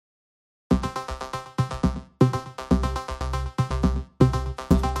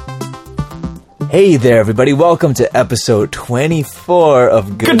Hey there, everybody. Welcome to episode 24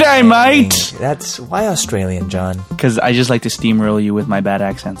 of Good day, mate. That's why Australian, John? Because I just like to steamroll you with my bad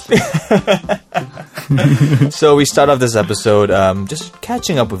accents. So we start off this episode just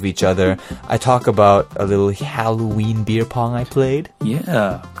catching up with each other. I talk about a little Halloween beer pong I played.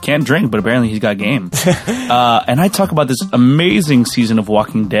 Yeah. Can't drink, but apparently he's got game. And I talk about this amazing season of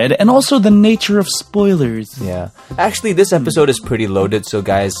Walking Dead and also the nature of spoilers. Yeah. Actually, this episode is pretty loaded, so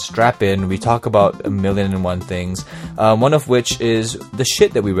guys, strap in. We talk about a million and one things, one of which is the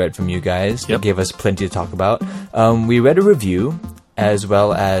shit that we read from you guys. That gave us plenty to talk about. We read a review, as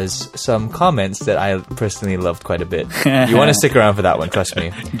well as some comments that I personally loved quite a bit. You want to stick around for that one, trust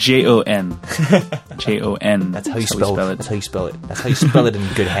me. Jon. Jon. That's how you spell it. That's how you spell it. That's how you spell it in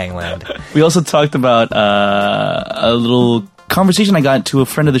good hangland. We also talked about a little conversation I got to a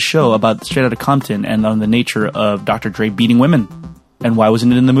friend of the show about Straight Outta Compton and on the nature of Dr. Dre beating women. And why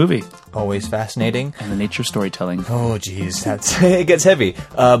wasn't it in the movie? Always fascinating. And the nature of storytelling. Oh, geez. It gets heavy.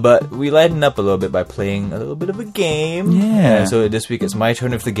 But we lighten up a little bit by playing a little bit of a game. Yeah. So this week it's my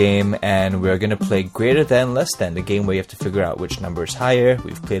turn of the game, and we're going to play Greater Than, Less Than, the game where you have to figure out which number is higher.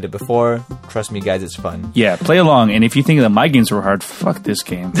 We've played it before. Trust me, guys, it's fun. Yeah, play along. And if you think that my games were hard, fuck this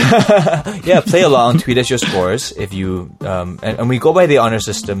game. Yeah, play along. Tweet us your scores. If you and we go by the honor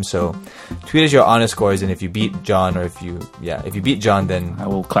system, so tweet us your honor scores, and if you beat John, or if you beat John, then I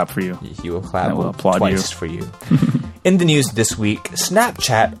will clap for you. He will clap. I will applaud twice you. for you. In the news this week,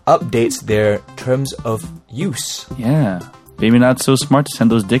 Snapchat updates their terms of use. Yeah. Maybe not so smart to send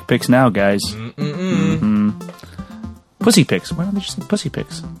those dick pics now, guys. Pussy pics. Why don't they just say pussy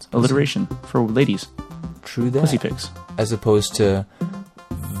pics? It's alliteration for ladies. True that. Pussy pics. As opposed to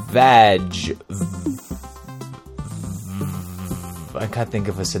vag. I can't think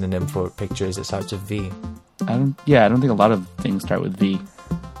of a synonym for pictures that starts with V. I don't think a lot of things start with V.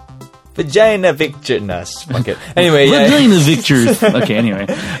 Vagina picture. No, fuck it. Anyway, Vagina pictures. Okay, anyway.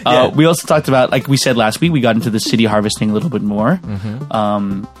 We also talked about, like we said last week, we got into the city harvesting a little bit more.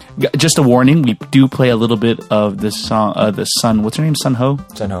 Just a warning, we do play a little bit of this song, the Sun, what's her name? Sunho?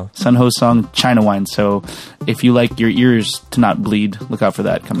 Sunho's song, China Wine. So if you like your ears to not bleed, look out for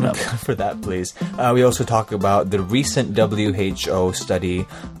that coming up. For that, please. We also talk about the recent WHO study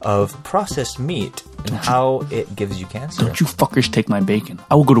of processed meat and how it gives you cancer. Don't you fuckers take my bacon.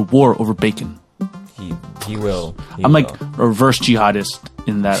 I will go to war over bacon. He will. I'm like a reverse jihadist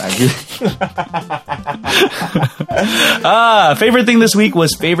in that I favorite thing this week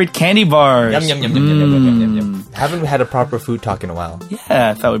was favorite candy bars. Yum, yum, yum, yum, yum, yum, yum, yum. Haven't had a proper food talk in a while. Yeah,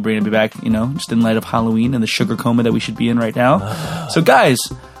 I thought we'd bring it back, just in light of Halloween and the sugar coma that we should be in right now. So guys,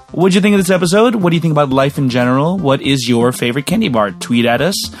 what'd you think of this episode? What do you think about life in general? What is your favorite candy bar? Tweet at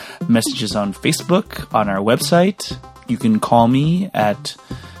us. Messages on Facebook, on our website. You can call me at,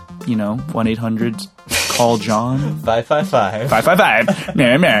 1-800-CALL-JOHN. 555.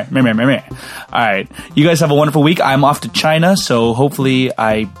 Meh, meh, meh, meh, meh, meh. All right. You guys have a wonderful week. I'm off to China, so hopefully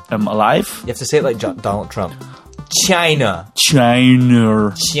I am alive. You have to say it like Donald Trump. China.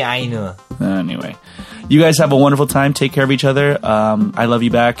 Anyway. You guys have a wonderful time. Take care of each other. I love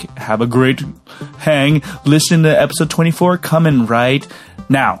you back. Have a great hang. Listen to episode 24 coming right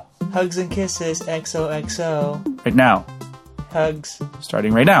now. Hugs and kisses, XOXO. Right now. Hugs.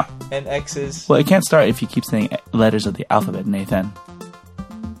 Starting right now. And X's. Well, it can't start if you keep saying letters of the alphabet, Nathan.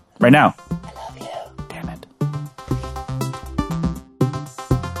 Right now. I love you. Damn it.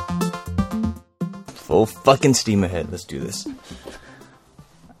 Full fucking steam ahead. Let's do this.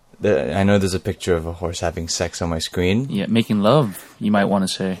 I know there's a picture of a horse having sex on my screen. Yeah, making love, you might want to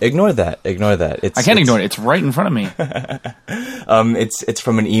say. Ignore that. I can't ignore it. It's right in front of me. It's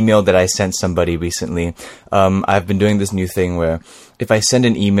from an email that I sent somebody recently. I've been doing this new thing where if I send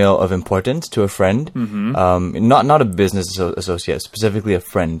an email of importance to a friend, not a business associate, specifically a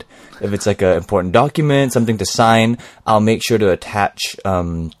friend, if it's like an important document, something to sign, I'll make sure to attach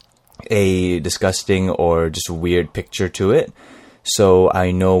a disgusting or just weird picture to it. So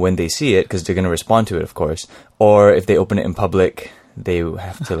I know when they see it, because they're going to respond to it, of course. Or if they open it in public, they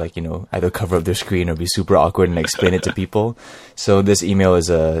have to either cover up their screen or be super awkward and explain it to people. So this email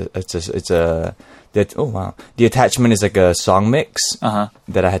is oh wow. The attachment is like a song mix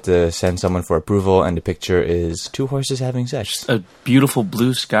that I had to send someone for approval, and the picture is two horses having sex. A beautiful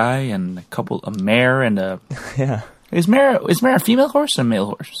blue sky and a mare and a... Yeah. Is mare a female horse or a male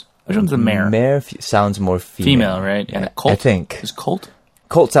horse? Which one's the mare? Mare sounds more female. Female, right? And a colt? I think. Is colt?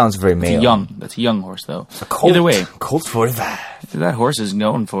 Colt sounds very male. That's a young horse, though. Colt, Either way, Colt 45. that horse is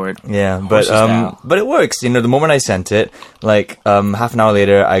known for it. Yeah, Horses now. but it works. You know, the moment I sent it, like half an hour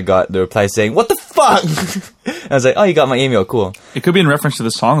later, I got the reply saying, "What the fuck?" I was like, "Oh, you got my email, cool." It could be in reference to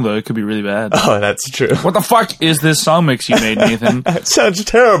the song, though. It could be really bad. Oh, that's true. What the fuck is this song mix you made, Nathan? It sounds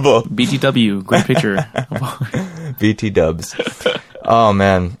terrible. BTW, great picture. BT dubs. Oh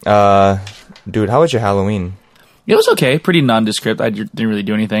man, dude, how was your Halloween? It was okay, pretty nondescript. I didn't really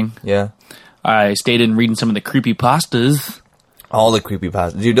do anything. Yeah. I stayed in reading some of the creepy pastas. All the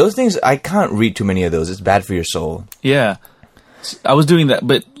creepypastas. Dude, those things, I can't read too many of those. It's bad for your soul. Yeah. I was doing that,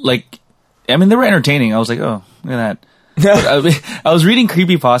 but, like, I mean, they were entertaining. I was like, oh, look at that. I was reading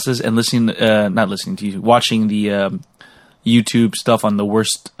creepy pastas and watching the YouTube stuff on the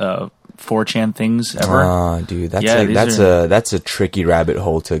worst 4chan things ever. Oh, dude, that's a tricky rabbit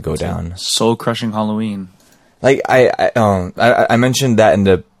hole to go down. Soul-crushing Halloween. Like, I mentioned that in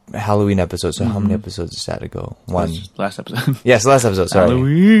the Halloween episode, so how many episodes is that ago? One. Last episode. Yes, last episode, sorry.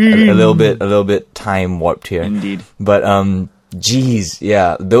 Halloween. A little bit time warped here. Indeed. But, geez,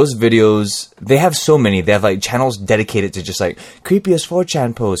 yeah, those videos, they have so many. They have, like, channels dedicated to just, like, creepiest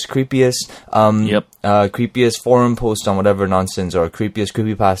 4chan posts, creepiest, creepiest forum posts on whatever nonsense, or creepiest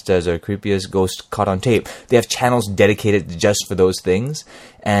creepypastas, or creepiest ghost caught on tape. They have channels dedicated just for those things.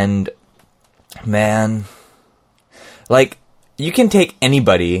 And, man, like, you can take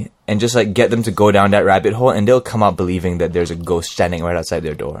anybody and just, like, get them to go down that rabbit hole, and they'll come out believing that there's a ghost standing right outside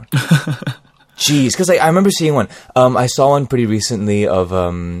their door. Jeez, because, like, I remember seeing one. I saw one pretty recently of,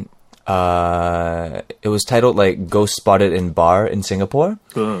 it was titled, like, Ghost Spotted in Bar in Singapore.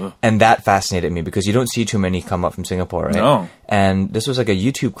 And that fascinated me, because you don't see too many come up from Singapore, right? No. And this was, like, a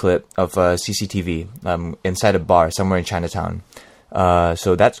YouTube clip of CCTV inside a bar somewhere in Chinatown.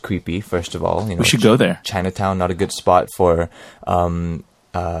 So that's creepy, first of all. You know, we should go there. Chinatown, not a good spot for,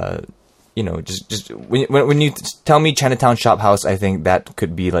 you know, just when you tell me Chinatown Shop House, I think that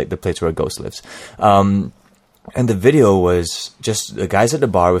could be like the place where a ghost lives. And the video was just the guys at the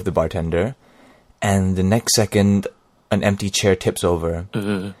bar with the bartender, and the next second, an empty chair tips over.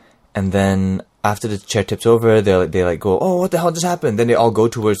 And then after the chair tips over, they like go, "Oh, what the hell just happened?" Then they all go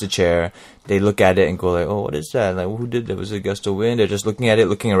towards the chair. They look at it and go like, "Oh, what is that? Like, who did that? Was it a gust of wind?" They're just looking at it,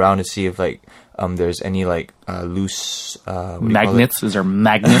 looking around to see if like there's any like loose magnets. Is there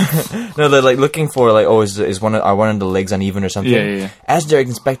magnets? No, they're like looking for like, oh, are one of the legs uneven or something? Yeah. As they're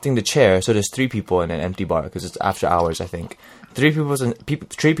inspecting the chair, so there's 3 people in an empty bar because it's after hours, I think. 3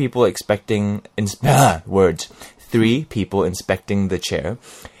 people expecting 3 people inspecting the chair.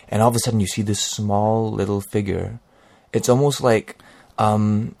 And all of a sudden, you see this small little figure. It's almost like,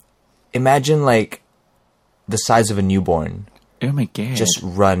 imagine like the size of a newborn. Oh my god! Just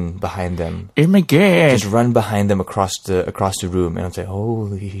run behind them. Oh my god! Just run behind them across the room, and I'm like,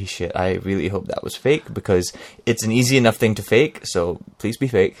 holy shit! I really hope that was fake, because it's an easy enough thing to fake. So please be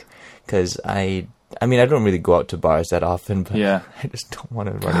fake, because I mean, I don't really go out to bars that often, but yeah. I just don't want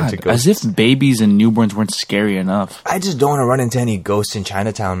to run into ghosts. As if babies and newborns weren't scary enough. I just don't want to run into any ghosts in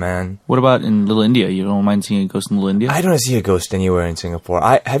Chinatown, man. What about in Little India? You don't mind seeing a ghost in Little India? I don't see a ghost anywhere in Singapore.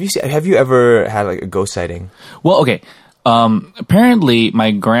 Have you ever had like a ghost sighting? Well, okay. Apparently,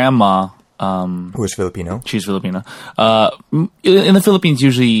 my grandma... who is Filipino? She's Filipino. In the Philippines,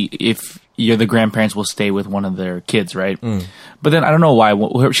 usually, if you're the grandparents, will stay with one of their kids, right? But then, I don't know why.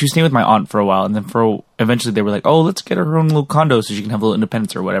 She was staying with my aunt for a while, and then eventually they were like, oh, let's get her own little condo so she can have a little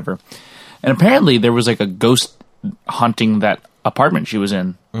independence or whatever. And apparently, there was like a ghost haunting that apartment she was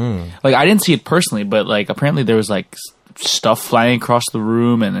in. Like, I didn't see it personally, but like apparently there was like stuff flying across the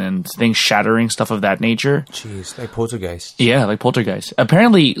room and things shattering, stuff of that nature. Jeez, like poltergeist. Yeah, like poltergeist.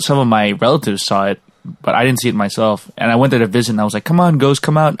 Apparently, some of my relatives saw it, but I didn't see it myself. And I went there to visit, and I was like, come on, ghost,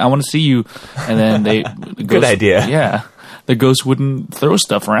 come out. I want to see you. And then the Good idea. Yeah. The ghost wouldn't throw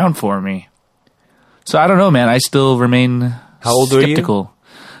stuff around for me. So I don't know, man. I still remain How old skeptical.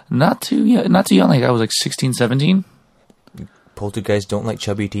 Were you? Not too young. Like I was like 16, 17. Poltergeists don't like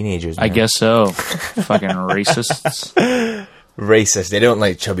chubby teenagers, man. I guess so. Fucking racists. Racist. They don't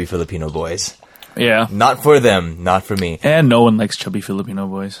like chubby Filipino boys. Yeah. Not for them. Not for me. And no one likes chubby Filipino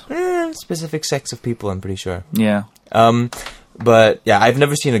boys. Specific sex of people, I'm pretty sure. Yeah. But yeah, I've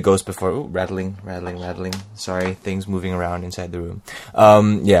never seen a ghost before. Ooh, rattling. Sorry, things moving around inside the room.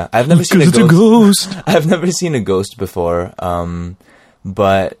 Yeah, I've never seen a ghost. I've never seen a ghost before.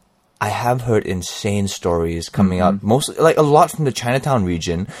 But I have heard insane stories coming out, mostly like a lot from the Chinatown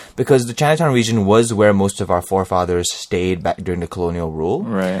region, because the Chinatown region was where most of our forefathers stayed back during the colonial rule.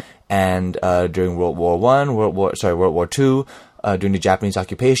 Right. And during World War II, during the Japanese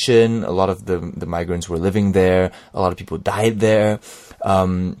occupation. A lot of the migrants were living there. A lot of people died there.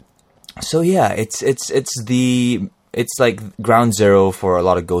 So yeah, it's like ground zero for a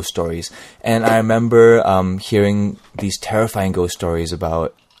lot of ghost stories. And I remember hearing these terrifying ghost stories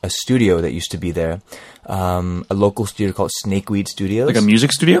about a studio that used to be there. A local studio called Snakeweed Studios. Like a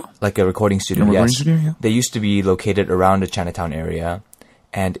music studio? Like a recording studio, yes. They used to be located around the Chinatown area.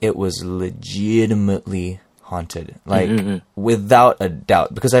 And it was legitimately haunted. Like, without a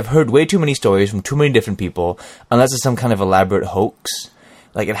doubt. Because I've heard way too many stories from too many different people. Unless it's some kind of elaborate hoax.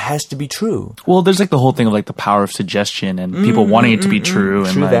 Like, it has to be true. Well, there's like the whole thing of like the power of suggestion and people wanting it to be true.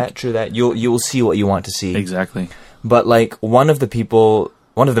 True and true that. You'll see what you want to see. Exactly. But like, one of the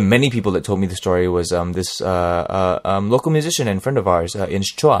many people that told me the story was this local musician and friend of ours,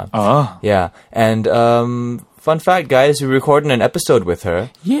 Inch Chua. Oh. Yeah. And fun fact, guys, we recorded an episode with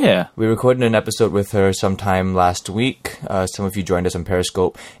her. Yeah. We recorded an episode with her sometime last week. Some of you joined us on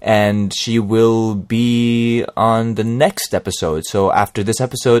Periscope. And she will be on the next episode. So after this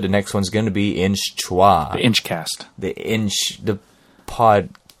episode, the next one's going to be Inch Chua. The Inchcast. The pod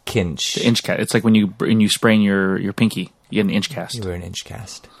kinch. The Inchcast. It's like when you sprain your pinky, you get an Inchcast. You were an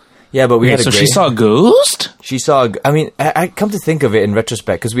Inchcast. Yeah, but we had a so she saw a ghost? She saw I come to think of it in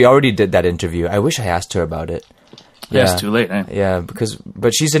retrospect, because we already did that interview. I wish I asked her about it. Yeah, it's too late, eh? Yeah,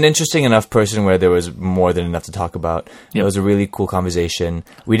 but she's an interesting enough person where there was more than enough to talk about. Yep. It was a really cool conversation.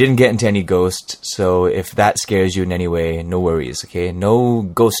 We didn't get into any ghosts, so if that scares you in any way, no worries, okay? No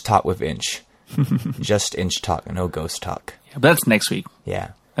ghost talk with Inch. Just Inch talk, no ghost talk. Yeah, but that's next week. Yeah.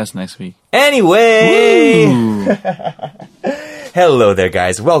 That's next week. Anyway! Hello there,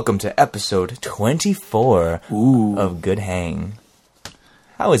 guys. Welcome to episode 24 of Good Hang.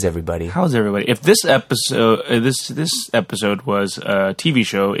 How is everybody? If this episode this episode was a TV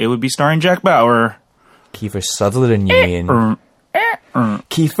show, it would be starring Jack Bauer. Kiefer Sutherland, you mean?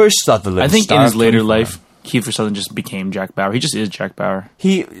 Kiefer Sutherland. I think in his later life, Kiefer Sutherland just became Jack Bauer. He just is Jack Bauer.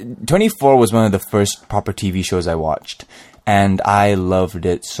 24 was one of the first proper TV shows I watched. And I loved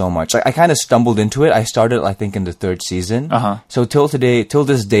it so much. Like, I kind of stumbled into it. I started, I think, in the third season. So till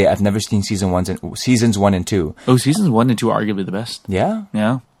this day, I've never seen seasons 1 and 2. Oh, seasons 1 and 2 are arguably the best. Yeah?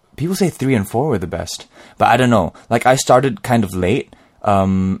 Yeah. People say 3 and 4 were the best. But I don't know. Like, I started kind of late.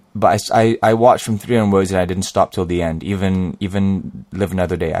 But I watched from 3 onwards and I didn't stop till the end. Even Live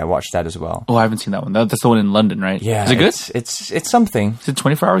Another Day, I watched that as well. Oh, I haven't seen that one. That's the one in London, right? Yeah. Is it good? It's something. Is it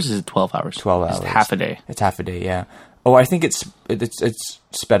 24 hours or is it 12 hours? 12 hours. It's half a day. It's half a day, yeah. Oh, I think it's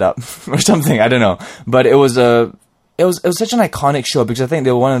sped up or something. I don't know. But it was such an iconic show because I think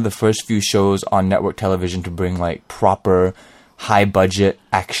they were one of the first few shows on network television to bring like proper high budget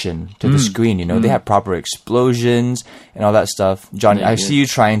action to the screen. You know, they had proper explosions and all that stuff. Johnny, I see you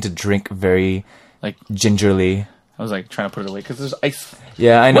trying to drink very like gingerly. I was like trying to put it away because there's ice.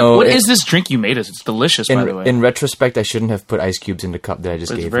 Yeah, I know. What is this drink you made us? It's delicious, by the way. In retrospect, I shouldn't have put ice cubes in the cup that I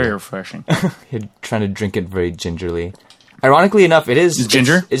just gave you. It's very refreshing. You're trying to drink it very gingerly. Ironically enough, it is. It's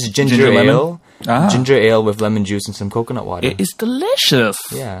ginger? It's ginger ale. Ah. Ginger ale with lemon juice and some coconut water. It is delicious.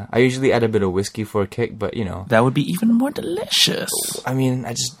 Yeah. I usually add a bit of whiskey for a kick, but you know. That would be even more delicious. I mean,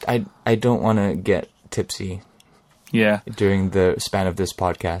 I don't want to get tipsy. Yeah. During the span of this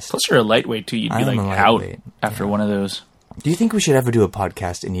podcast. Plus, you're a lightweight too. You'd be like out after one of those. Do you think we should ever do a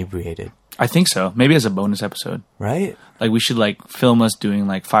podcast inebriated? I think so. Maybe as a bonus episode. Right? Like we should like film us doing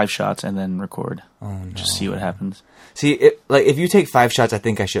like 5 shots and then record. Oh no. Just see what happens. See, if you take 5 shots, I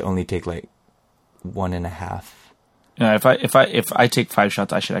think I should only take like 1.5. Yeah, if I take 5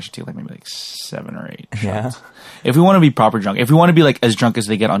 shots, I should actually take like maybe like 7 or 8 shots. Yeah. If we want to be proper drunk, if we want to be like as drunk as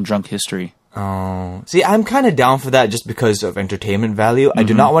they get on Drunk History. Oh, see, I'm kind of down for that just because of entertainment value. Mm-hmm. I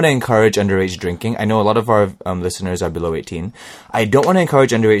do not want to encourage underage drinking. I know a lot of our listeners are below 18. I don't want to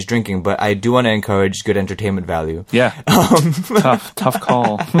encourage underage drinking, but I do want to encourage good entertainment value. Yeah. Tough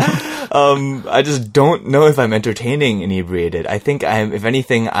call. I just don't know if I'm entertaining inebriated. I think if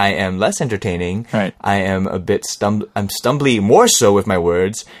anything, I am less entertaining. Right. I am a bit I'm stumbly more so with my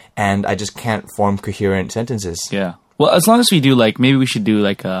words, and I just can't form coherent sentences. Yeah. Well, as long as we do like, maybe we should do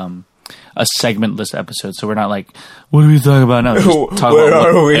like, a segmentless episode, so we're not like, what do we talk about now? Just talk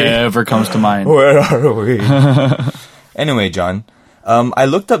about whatever comes to mind. Where are we? Anyway, John, I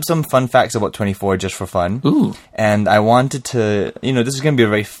looked up some fun facts about 24 just for fun. Ooh. And I wanted to, this is going to be a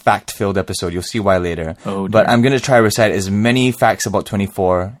very fact-filled episode. You'll see why later. Oh, dear. But I'm going to try to recite as many facts about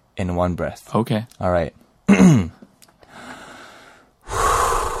 24 in one breath. Okay. All right.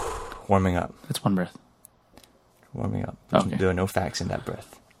 Warming up. That's one breath. Warming up. Okay. There are no facts in that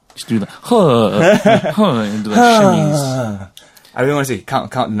breath. Just do the and do the shimmies. I really want to see. Count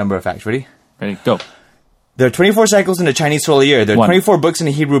the number of facts. Ready? Ready? Go. There are 24 cycles in the Chinese solar year. There are 1. 24 books in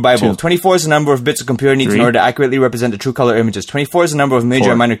the Hebrew Bible. 2. 24 is the number of bits a computer needs 3. in order to accurately represent the true color images. 24 is the number of major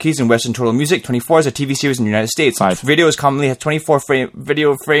 4. and minor keys in Western total music. 24 is a TV series in the United States. 5. Video is commonly has 24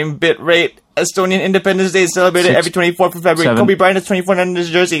 video frame bit rate. Estonian Independence Day is celebrated 6. every 24th of February. 7. Kobe Bryant is 24 in his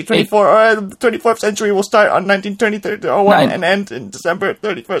jersey. 24. The 24th century will start on 1920 and end in December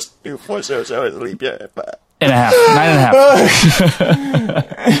 31st. 2400 is a leap year.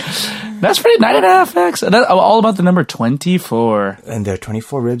 9.5. That's pretty. 9.5 facts. That's all about the number 24. And there are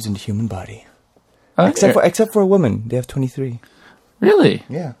 24 ribs in the human body. Okay. Except for a woman, they have 23. Really?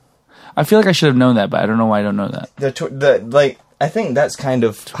 Yeah. I feel like I should have known that, but I don't know why I don't know that. I think that's kind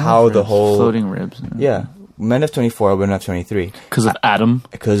of how the whole floating ribs. Yeah, men have 24, women have 23 Because of Adam.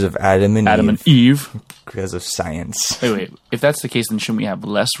 because of Adam and Eve. because of science. Wait. If that's the case, then shouldn't we have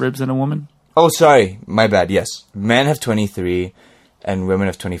less ribs than a woman? Oh, sorry, my bad. Yes, men have 23 and women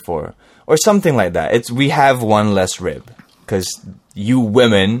have 24, or something like that. We have one less rib because you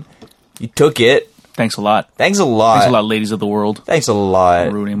women, you took it. Thanks a lot. Thanks a lot. Thanks a lot, ladies of the world. Thanks a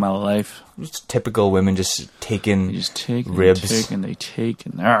lot. Ruining my life. Just typical women just taking They just take and ribs. They take and they take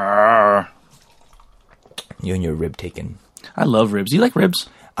and Arrgh. You and your rib taken. I love ribs. You like ribs?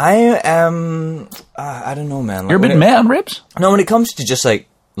 I am. I don't know, man. You're a bit mad on ribs? No, when it comes to just like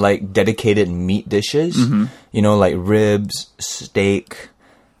dedicated meat dishes, you know, like ribs, steak.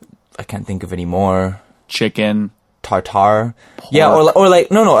 I can't think of any more. Chicken. Tartare. Yeah, or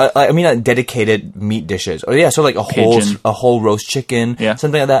like no. I mean, like dedicated meat dishes. Or yeah, so like Pigeon. a whole roast chicken. Yeah.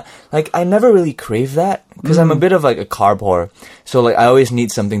 Something like that. Like I never really crave that because I'm a bit of like a carb whore. So like I always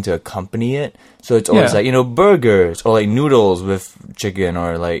need something to accompany it. So it's always Yeah. like, you know, burgers or like noodles with chicken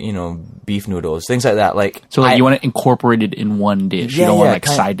or like, you know, beef noodles, things like that. Like So like you want it incorporated in one dish. You don't want like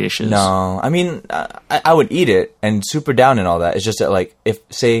side dishes. No, I mean, I would eat it and super down and all that. It's just that like if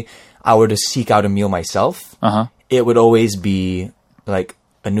say I were to seek out a meal myself, it would always be like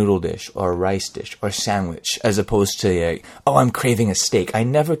a noodle dish or a rice dish or a sandwich as opposed to like, oh, I'm craving a steak. I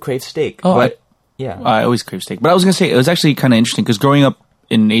never crave steak. Oh, but yeah. I always crave steak. But I was going to say, it was actually kind of interesting because growing up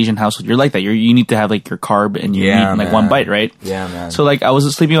in an Asian household, you're like that. You need to have like your carb and your meat in like man. one bite, right? Yeah, man. So like I was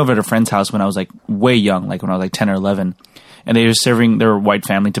sleeping over at a friend's house when I was like way young, like when I was like 10 or 11. And they were serving, they were white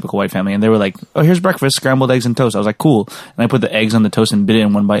family, typical white family. And they were like, oh, here's breakfast, scrambled eggs and toast. I was like, cool. And I put the eggs on the toast and bit it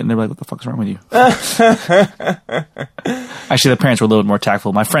in one bite. And they were like, what the fuck is wrong with you? Actually, the parents were a little bit more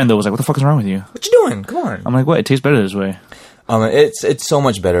tactful. My friend, though, was like, what the fuck is wrong with you? What you doing? Come on. I'm like, what? It tastes better this way. It's so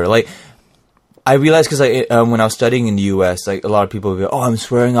much better. Like, I realized because when I was studying in the US, like a lot of people would go, oh, I'm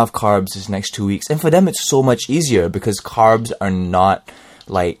swearing off carbs this next 2 weeks. And for them, it's so much easier because carbs are not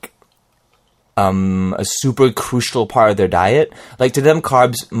like a super crucial part of their diet. Like to them,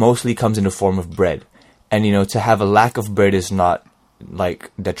 carbs mostly comes in the form of bread. And, you know, to have a lack of bread is not like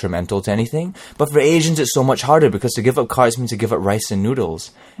detrimental to anything. But for Asians, it's so much harder because to give up carbs means to give up rice and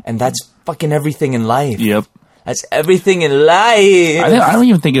noodles. And that's fucking everything in life. Yep. That's everything in life. I don't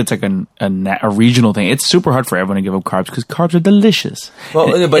even think it's like a regional thing. It's super hard for everyone to give up carbs because carbs are delicious.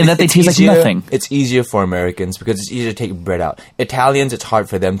 Well, and but that they taste easier, like nothing. It's easier for Americans because it's easier to take bread out. Italians, it's hard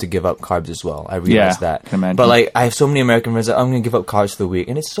for them to give up carbs as well. I realize that. Can imagine. But like, I have so many American friends that I'm going to give up carbs for the week,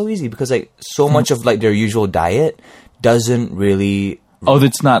 and it's so easy because like so much of like their usual diet doesn't really. Oh,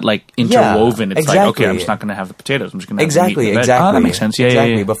 it's not like interwoven. It's like, okay, I'm just not going to have the potatoes. I'm just going to have the meat and the veg. Exactly. Oh, that makes sense. Yeah,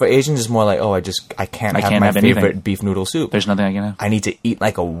 exactly. yeah. But for Asians, it's more like, oh, I can't have my anything. favorite beef noodle soup. There's nothing I can have. I need to eat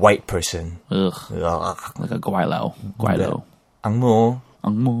like a white person. Ugh. Ugh. Like a guailao. Guailo. Angmo.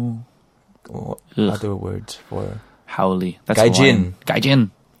 Angmo. Ugh. Other words for Haoli. That's Gaijin. Hawaiian.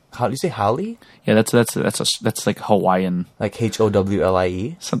 Gaijin. how do you say Howley? Yeah, that's like Hawaiian. Like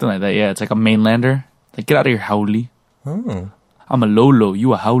HOWLIE? Something like that. Yeah, it's like a mainlander. Like, get out of here, Haoli. Oh. I'm a Lolo,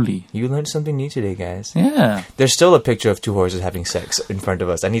 you a Haoli. You learned something new today, guys. Yeah. There's still a picture of two horses having sex in front of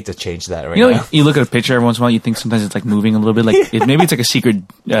us. I need to change that right You know, now. you look at a picture every once in a while, you think sometimes it's like moving a little bit. Like maybe it's like a secret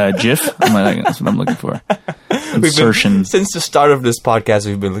GIF. I'm like, that's what I'm looking for. Insertion. Since the start of this podcast,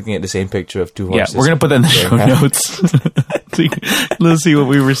 we've been looking at the same picture of two Yeah, horses. we're going to put that in the show notes. Let's see what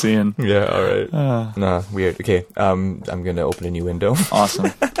we were seeing. Yeah, all right. No, weird. Okay, I'm going to open a new window. Awesome.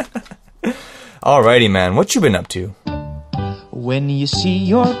 Alrighty, man. What you been up to? When you see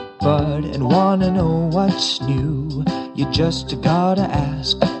your bud and wanna know what's new, you just gotta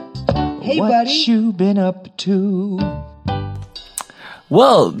ask, hey what buddy, you been up to?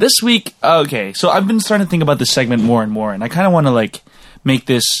 Well, this week, okay, so I've been starting to think about this segment more and more, and I kind of want to like make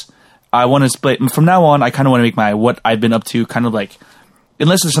this, I want to split, from now on, I kind of want to make my what I've been up to kind of like,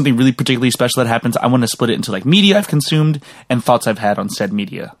 unless there's something really particularly special that happens, I want to split it into like media I've consumed and thoughts I've had on said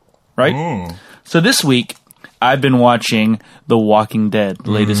media, right? So this week, I've been watching The Walking Dead,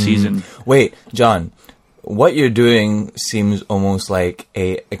 the latest season. Wait, John. what you're doing seems almost like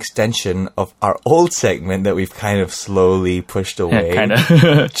a extension of our old segment that we've kind of slowly pushed away. kind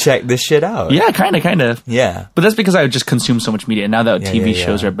of. Check this shit out. Yeah, kind of. Yeah. But that's because I just consume so much media, and now that TV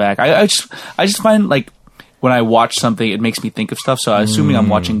shows are back, I just find like when I watch something, it makes me think of stuff. So I'm assuming I'm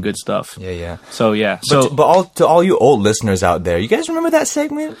watching good stuff. Yeah. So yeah. But to all you old listeners out there, you guys remember that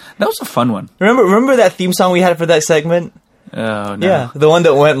segment? That was a fun one. Remember that theme song we had for that segment? Oh no. Yeah, the one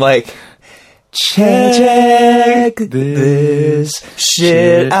that went like, check this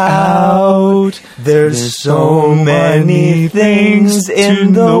shit out. There's so many things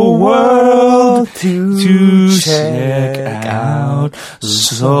in the world to check out.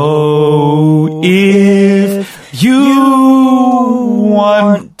 So if you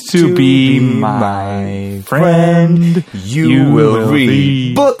want to be my friend, you will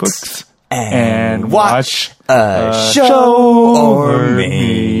read books and watch a show, or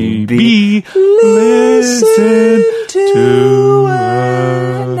maybe listen to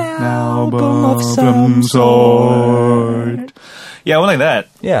an album of some sort. Yeah, one like that.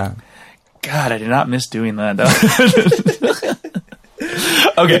 Yeah. God, I did not miss doing that, though.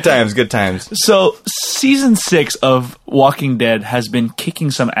 Okay. Good times. So, season 6 of Walking Dead has been kicking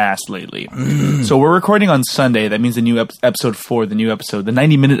some ass lately. So, we're recording on Sunday. That means the new episode 4, the new episode, the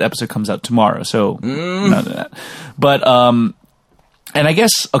 90-minute episode comes out tomorrow. So, none of that. But, and I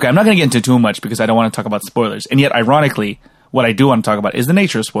guess, okay, I'm not going to get into too much because I don't want to talk about spoilers. And yet, ironically, what I do want to talk about is the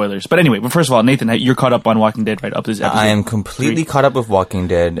nature of spoilers. But anyway, but first of all, Nathan, you're caught up on Walking Dead, right? Up to this episode. I am completely caught up with Walking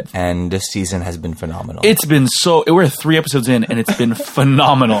Dead, and this season has been phenomenal. It's been we're 3 episodes in, and it's been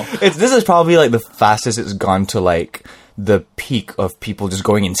phenomenal. This is probably like the fastest it's gone to like the peak of people just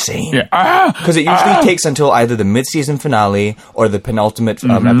going insane. Yeah. Because it usually takes until either the mid-season finale or the penultimate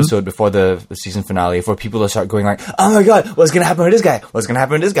episode before the season finale for people to start going like, oh my god, what's gonna happen to this guy? What's gonna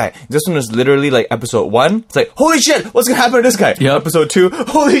happen to this guy? This one was literally like episode 1. It's like, holy shit, what's gonna happen to this guy? Yep. Episode 2,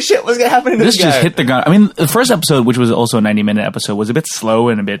 holy shit, what's gonna happen to this guy? This just hit the gun. I mean, the first episode, which was also a 90-minute episode, was a bit slow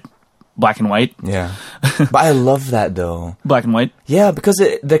and a bit black and white. Yeah. But I love that though. Black and white? Yeah, because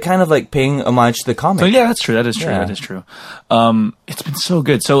they're kind of like paying homage to the comic. So yeah, that's true. That is true. Yeah. That is true. It's been so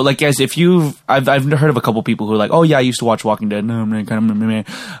good. So like, guys, if I've heard of a couple people who are like, oh yeah, I used to watch Walking Dead. Get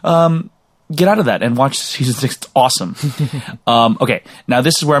out of that and watch season 6. It's awesome. Okay, now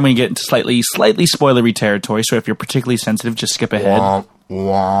this is where I'm going to get into slightly spoilery territory. So if you're particularly sensitive, just skip ahead.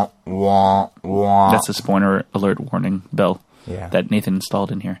 That's a spoiler alert warning bell. Yeah. That Nathan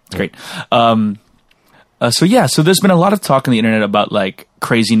installed in here. It's great. So there's been a lot of talk on the internet about like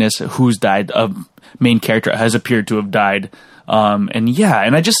craziness, who's died, a main character has appeared to have died. It's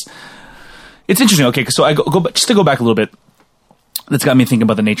interesting. Okay, so I go just to go back a little bit. That's got me thinking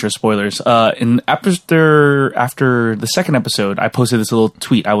about the nature of spoilers. And after the second episode, I posted this little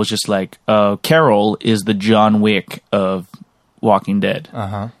tweet. I was just like, Carol is the John Wick of Walking Dead.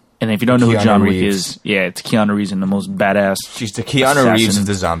 Uh-huh. And if you don't know who John Wick is, yeah, it's Keanu Reeves and the most badass. She's the Keanu Reeves of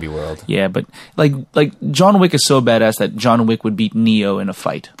the zombie world. Yeah, but like John Wick is so badass that John Wick would beat Neo in a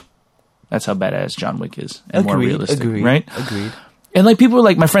fight. That's how badass John Wick is, and more realistic, right? Agreed. And like people were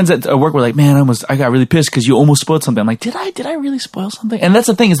like, my friends at work were like, man, I got really pissed because you almost spoiled something. I'm like, did I really spoil something? And that's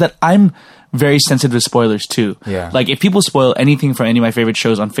the thing, is that I'm very sensitive to spoilers too. Yeah. Like if people spoil anything from any of my favorite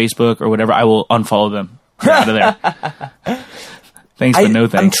shows on Facebook or whatever, I will unfollow them. Get out of there. Thanks, but no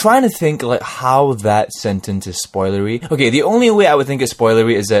thanks. I'm trying to think like how that sentence is spoilery. Okay, the only way I would think it's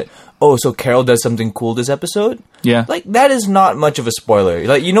spoilery is that, so Carol does something cool this episode? Yeah. Like, that is not much of a spoiler.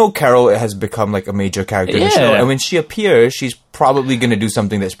 Like, Carol has become like a major character in the show. And when she appears, she's probably going to do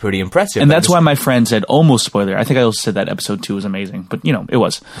something that's pretty impressive. And that's why my friend said almost spoiler. I think I also said that episode 2 was amazing. But, it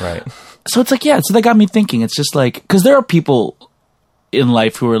was. Right. So it's like, so that got me thinking. It's just like, because there are people in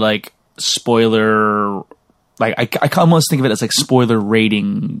life who are like spoiler... Like, I almost think of it as like spoiler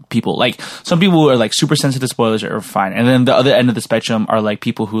rating people. Like, some people who are like super sensitive to spoilers are fine. And then the other end of the spectrum are like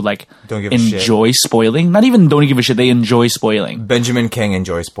people who like don't give enjoy a shit. Spoiling. Not even don't give a shit, they enjoy spoiling. Benjamin King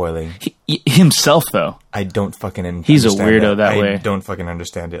enjoys spoiling. Himself, though. I don't fucking understand. He's a weirdo that way. I don't fucking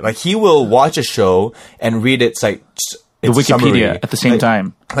understand it. Like, he will watch a show and read its like... the Wikipedia summary, at the same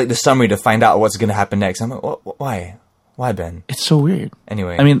time. Like the summary to find out what's going to happen next. I'm like, why? Why, Ben? It's so weird.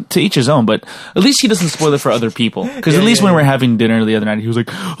 Anyway. I mean, to each his own, but at least he doesn't spoil it for other people. Because at least when we're having dinner the other night, he was like,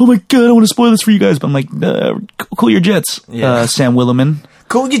 oh my god, I want to spoil this for you guys. But I'm like, cool your jets, Sam Williman.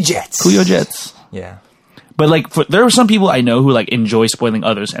 Cool your jets. Cool your jets. Yeah. But like, there are some people I know who like enjoy spoiling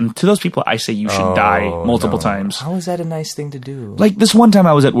others, and to those people, I say you should die multiple times. How is that a nice thing to do? Like this one time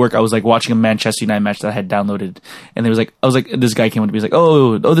I was at work, I was like watching a Manchester United match that I had downloaded, and I was like, this guy came up to me, he's like,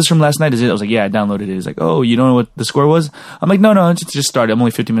 oh, this from last night, is it? I was like, yeah, I downloaded it. He's like, oh, you don't know what the score was? I'm like, no, it just started. I'm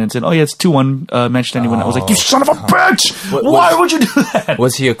only 50 minutes in. Oh yeah, it's 2-1 Manchester United. I was like, you son of a bitch! Why would you do that?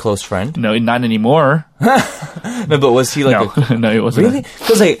 Was he a close friend? No, not anymore. No, but was he like no, he wasn't. Really?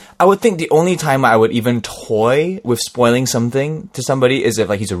 Because like I would think the only time I would even toy with spoiling something to somebody is if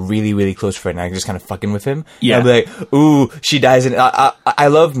like he's a really, really close friend and I can just kind of fucking with him. Yeah. I'd be like, ooh, she dies in I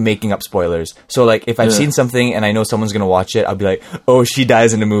love making up spoilers. So like if I've seen something and I know someone's gonna watch it, I'll be like, oh, she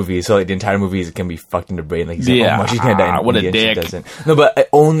dies in the movie. So like the entire movie is gonna be fucked in the brain. Like he's like, oh, she's gonna die in the what movie a and dick. she doesn't. No, but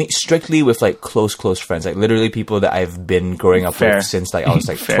only strictly with like close friends. Like literally people that I've been growing up with since like I was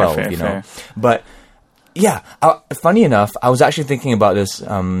like 12, you know. But yeah, funny enough, I was actually thinking about this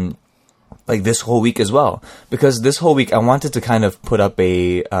like this whole week as well, because this whole week I wanted to kind of put up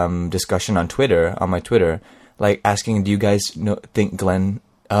a discussion on my Twitter, like asking, do you guys think Glenn?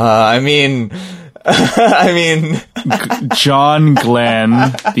 I mean, John Glenn,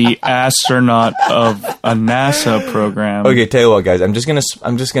 the astronaut of a NASA program. Okay, tell you what, guys, I'm just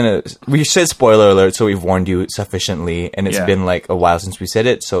gonna. We said spoiler alert, so we've warned you sufficiently, and it's been like a while since we said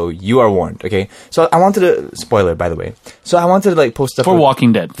it, so you are warned. Okay, so I wanted to spoiler, by the way. So I wanted to like post up for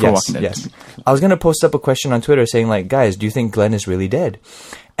Walking Dead. Yes. I was gonna post up a question on Twitter saying like, guys, do you think Glenn is really dead?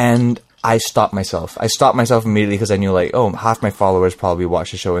 And I stopped myself immediately because I knew like, oh, half my followers probably watch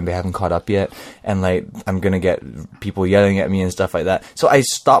the show and they haven't caught up yet, and like I'm gonna get people yelling at me and stuff like that. So I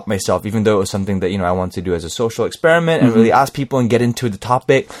stopped myself, even though it was something that I wanted to do as a social experiment and really ask people and get into the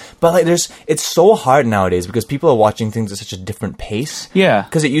topic. But like, it's so hard nowadays because people are watching things at such a different pace. Yeah.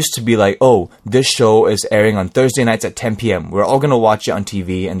 Because it used to be like, oh, this show is airing on Thursday nights at 10 p.m. We're all gonna watch it on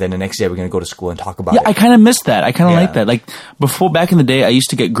TV, and then the next day we're gonna go to school and talk about it. Yeah, I kind of missed that. I kind of like that. Like back in the day, I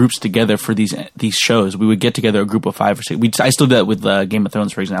used to get groups together for these shows. We would get together a group of 5 or 6. I still do that with Game of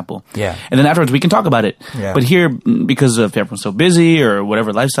Thrones, for example. Yeah. And then afterwards we can talk about it. Yeah. But here, because of everyone's so busy or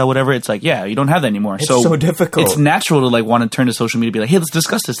whatever, lifestyle, whatever, it's like, you don't have that anymore. It's so difficult. It's natural to like want to turn to social media and be like, hey, let's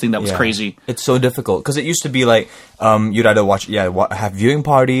discuss this thing that was crazy. It's so difficult because it used to be like you'd either have viewing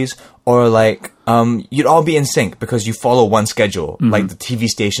parties, or like you'd all be in sync because you follow one schedule, like the TV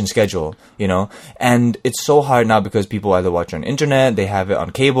station schedule, and it's so hard now because people either watch on internet, they have it on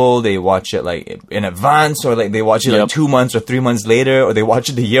cable, they watch it like in advance, or like they watch it like 2 months or 3 months later, or they watch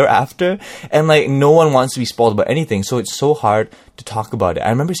it the year after, and like no one wants to be spoiled about anything, so it's so hard to talk about it. I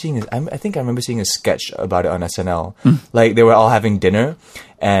remember seeing a sketch about it on SNL. Like they were all having dinner,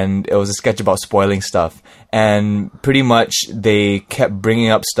 and it was a sketch about spoiling stuff, and pretty much they kept bringing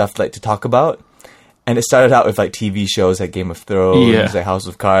up stuff like to talk about. And it started out with like TV shows like Game of Thrones, like House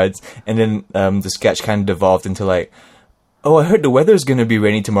of Cards, and then the sketch kind of devolved into like, oh, I heard the weather's gonna be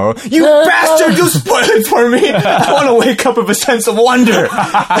rainy tomorrow. You bastard! You spoiled it for me. I want to wake up with a sense of wonder.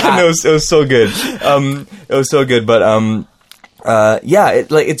 And it was so good. It was so good, but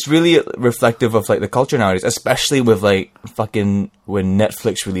it's really reflective of like the culture nowadays, especially with like fucking when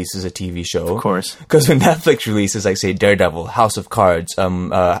Netflix releases a TV show. Of course. Because when Netflix releases, like say Daredevil, House of Cards,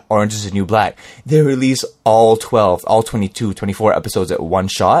 Orange is the New Black, they release all 22, 24 episodes at one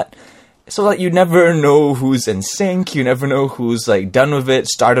shot. So like you never know who's in sync, you never know who's like done with it,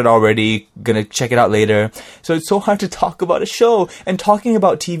 started already, gonna check it out later. So it's so hard to talk about a show, and talking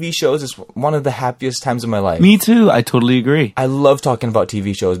about TV shows is one of the happiest times of my life. Me too, I totally agree. I love talking about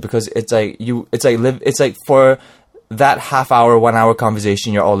TV shows because it's like for that half hour, 1 hour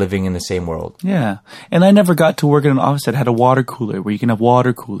conversation, you're all living in the same world. Yeah. And I never got to work in an office that had a water cooler where you can have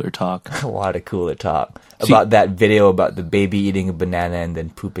water cooler talk. Water cooler talk. About that video about the baby eating a banana and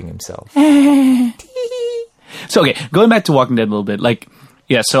then pooping himself. So, okay, going back to Walking Dead a little bit, like,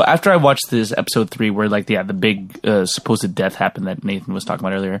 yeah, so after I watched this episode 3 where, like, the big supposed death happened that Nathan was talking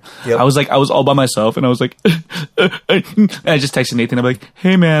about earlier, I was all by myself, and I was like, and I just texted Nathan, I'm like,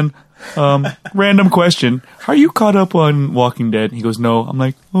 hey, man, random question, are you caught up on Walking Dead? He goes, no. I'm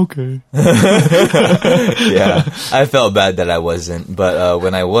like, okay. Yeah, I felt bad that I wasn't, but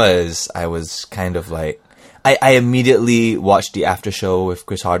when I was kind of like, I immediately watched the after show with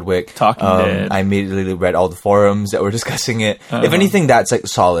Chris Hardwick. Talking Dead. I immediately read all the forums that were discussing it. If anything, that's like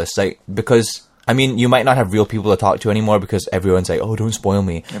solace, like, because I mean, you might not have real people to talk to anymore because everyone's like, oh, don't spoil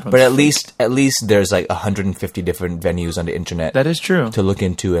me. But at least there's like 150 different venues on the internet. That is true. To look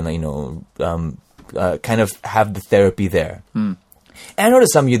into and, kind of have the therapy there. And I know to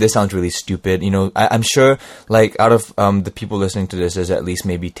some of you this sounds really stupid. I'm sure like out of the people listening to this, there's at least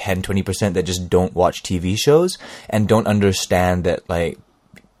maybe 10, 20% that just don't watch TV shows and don't understand that like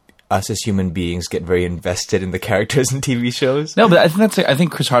us as human beings get very invested in the characters in TV shows. No, but I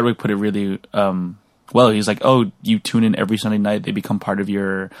think Chris Hardwick put it really well. He's like, oh, you tune in every Sunday night, they become part of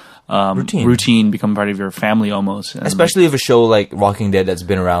your routine, become part of your family almost. And especially if a show like Walking Dead that's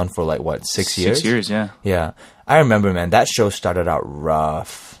been around for like, what, 6 years? 6 years, yeah. Yeah. I remember, man, that show started out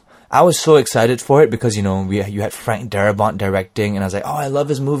rough. I was so excited for it because, you know, you had Frank Darabont directing, and I was like, oh, I love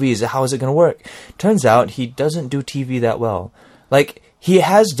his movies. How is it going to work? Turns out he doesn't do TV that well. Like, he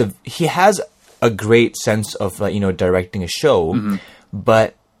has a great sense of, like, you know, directing a show,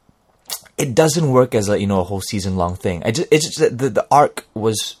 but it doesn't work as a whole season long thing. It's just that the arc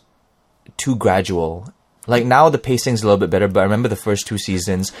was too gradual. Like, now the pacing's a little bit better, but I remember the first 2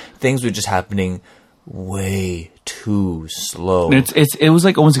 seasons, things were just happening way too slow. It was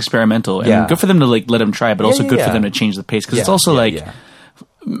like almost experimental, and good for them to like let them try, but also good for them to change the pace, because it's also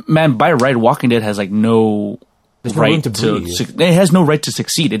man, by right, Walking Dead has like no right to it has no right to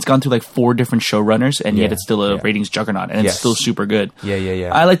succeed. It's gone through like 4 different showrunners, and yet it's still a ratings juggernaut, and it's still super good.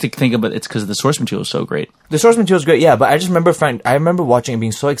 I like to think of it's because the source material is so great. The source material is great, yeah, but I just remember I remember watching and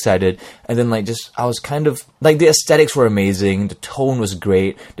being so excited, and then like I was kind of like, the aesthetics were amazing, the tone was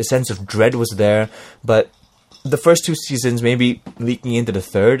great, the sense of dread was there, but the first 2 seasons, maybe leaking into the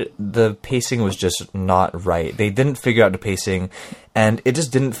 3rd, the pacing was just not right. They didn't figure out the pacing, and it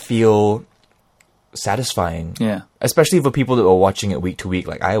just didn't feel satisfying. Yeah. Especially for people that were watching it week to week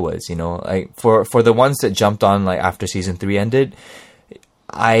like I was, you know. Like, for the ones that jumped on like after season 3 ended,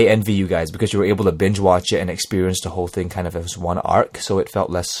 I envy you guys because you were able to binge watch it and experience the whole thing kind of as one arc, so it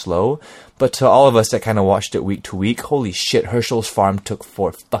felt less slow. But to all of us that kind of watched it week to week, holy shit, Herschel's Farm took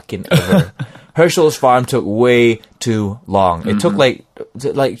for fucking ever. Herschel's Farm took way too long. It took like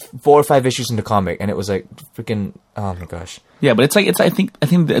 4 or 5 issues in the comic, and it was like freaking, oh my gosh. Yeah, but I think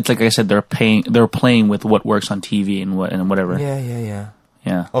it's like I said, they're playing with what works on TV and whatever.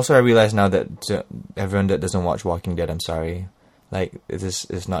 Yeah. Also, I realize now that everyone that doesn't watch Walking Dead, I'm sorry. Like, this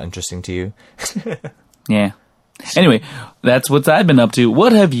is not interesting to you. Yeah. Anyway, that's what I've been up to.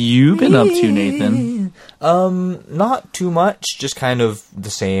 What have you been up to, Nathan? Not too much. Just kind of the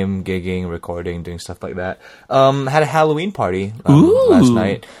same, gigging, recording, doing stuff like that. Had a Halloween party last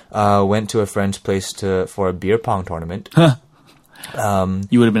night. Went to a friend's place for a beer pong tournament.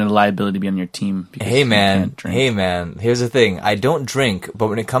 You would have been a liability to be on your team. Hey man, here's the thing. I don't drink, but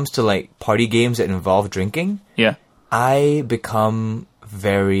when it comes to like party games that involve drinking, I become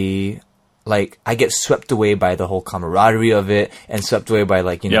very, like, I get swept away by the whole camaraderie of it, and swept away by,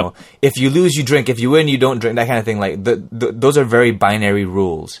 like, you know, if you lose, you drink, if you win, you don't drink, that kind of thing. Like, those are very binary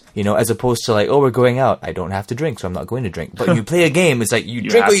rules, you know, as opposed to, like, oh, we're going out, I don't have to drink, so I'm not going to drink. But you play a game, it's like, you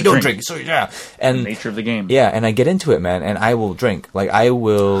drink or you don't drink. So, yeah. And the nature of the game. Yeah, and I get into it, man, and I will drink. Like, I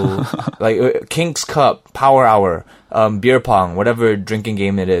will, like, King's Cup, Power Hour, beer pong, whatever drinking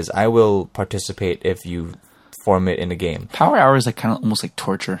game it is, I will participate if you form it in a game. Power Hour is like kind of almost like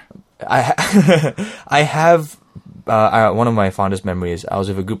torture. I have one of my fondest memories. I was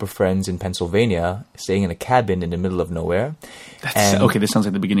with a group of friends in Pennsylvania, staying in a cabin in the middle of nowhere. Okay, this sounds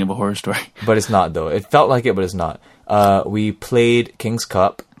like the beginning of a horror story. But it's not, though. It felt like it, but it's not. We played King's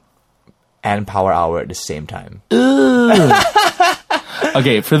Cup and Power Hour at the same time.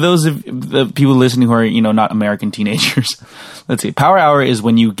 Okay, for those of the people listening who are, you know, not American teenagers, let's see. Power Hour is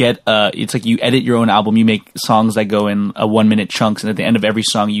when you get, it's like you edit your own album, you make songs that go in 1-minute chunks, and at the end of every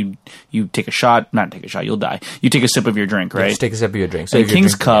song, you take a shot, not take a shot, you'll die. You take a sip of your drink, right? Just take a sip of your drink. So and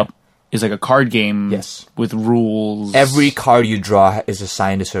King's Cup is like a card game with rules. Every card you draw is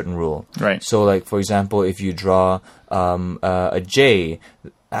assigned a certain rule. Right. So, like, for example, if you draw a J,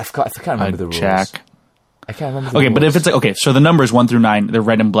 I can't remember the rules. Jack. I can't remember. Okay, but if it's like, okay, so the numbers 1 through 9, they're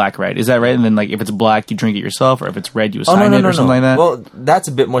red and black, right? Is that right? And then, like, if it's black, you drink it yourself, or if it's red, you assign it, or something like that? Well, that's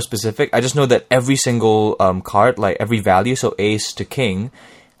a bit more specific. I just know that every single card, like every value, so ace to king,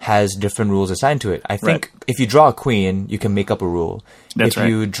 has different rules assigned to it. I think if you draw a queen, you can make up a rule. If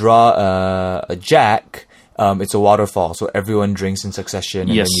you draw a jack, it's a waterfall, so everyone drinks in succession,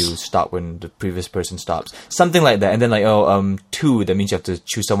 and then you stop when the previous person stops. Something like that. And then, like, 2, that means you have to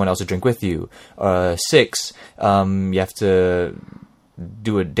choose someone else to drink with you. 6, you have to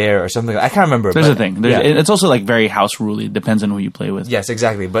do a dare or something. I can't remember. There's a thing. It's also, like, very house ruley. Depends on who you play with. Yes,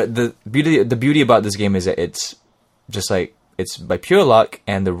 exactly. But the beauty about this game is that it's just, like, it's by pure luck,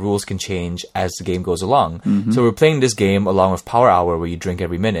 and the rules can change as the game goes along. Mm-hmm. So we're playing this game along with Power Hour, where you drink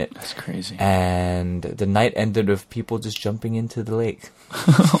every minute. That's crazy. And the night ended with people just jumping into the lake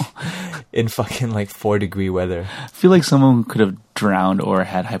in fucking like 4-degree weather. I feel like someone could have drowned or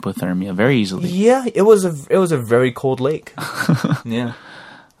had hypothermia very easily. Yeah, it was a very cold lake. Yeah.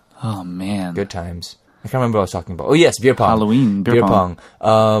 Oh man, good times. I can't remember what I was talking about. Oh yes, beer pong. Halloween, beer pong.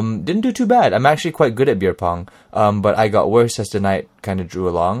 Didn't do too bad. I'm actually quite good at beer pong. But I got worse as the night kind of drew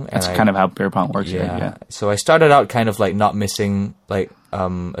along. That's kind of how beer pong works. Yeah. So I started out kind of like not missing like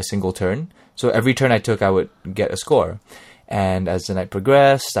a single turn. So every turn I took, I would get a score. And as the night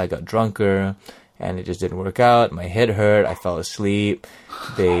progressed, I got drunker, and it just didn't work out. My head hurt. I fell asleep.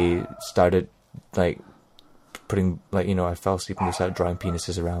 They started like putting like I fell asleep and they started drawing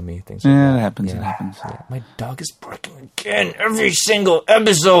penises around me. Things like that. It happens. It happens. Yeah. My dog is barking again every single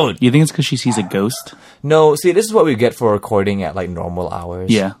episode. You think it's because she sees a ghost? No, see, this is what we get for recording at like normal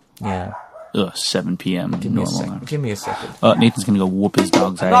hours. Yeah. Yeah. 7 p.m. Give me a second. Nathan's gonna go whoop his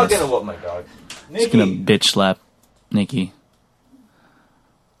dog's ass. I'm not gonna whoop my dog. He's gonna bitch slap Nikki.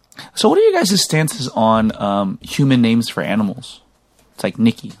 So what are you guys' stances on human names for animals? It's like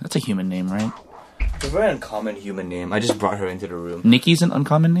Nikki. That's a human name, right? It's a very uncommon human name. I just brought her into the room. Nikki's an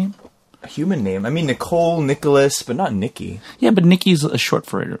uncommon name? A human name? I mean, Nicole, Nicholas, but not Nikki. Yeah, but Nikki's a short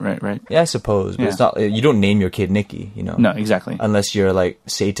for it, right? Yeah, I suppose. But it's not. You don't name your kid Nikki, No, exactly. Unless you're like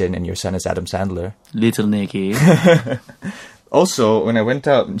Satan and your son is Adam Sandler. Little Nikki. Also, when I went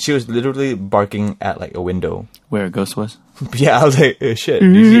out, she was literally barking at like a window. Where a ghost was? Yeah, I was like, oh, shit,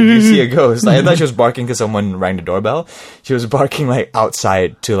 do you see a ghost? Like, I thought she was barking because someone rang the doorbell. She was barking like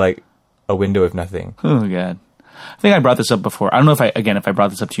outside to like a window, if nothing. Oh, God. I think I brought this up before. I don't know if I brought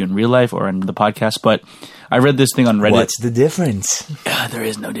this up to you in real life or in the podcast, but I read this thing on Reddit. What's the difference? There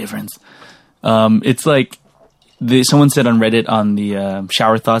is no difference. It's like someone said on Reddit on the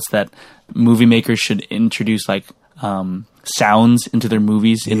shower thoughts that movie makers should introduce like sounds into their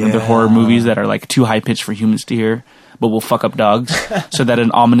movies, into their horror movies that are like too high pitched for humans to hear, but will fuck up dogs, so that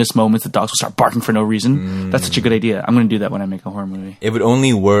in ominous moments the dogs will start barking for no reason. That's such a good idea. I'm going to do that when I make a horror movie. It would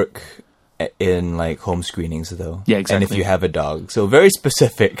only work in like home screenings though. Yeah, exactly. And if you have a dog. So very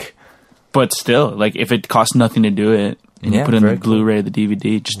specific. But still, like if it costs nothing to do it, and you put in the Blu-ray or the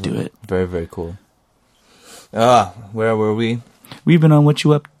DVD, just do it. Very, very cool. Where were we? We've been on What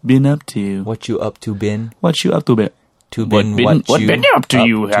You Been Up To. What you up to, Bin? What you up to, Bin? What been up to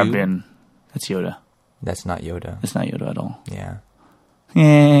you have been? That's Yoda. That's not Yoda. That's not Yoda at all. Yeah.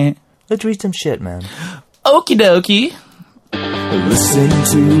 Let's read some shit, man. Okie dokie. Listen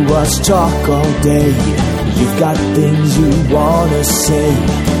to us talk all day. You've got things you wanna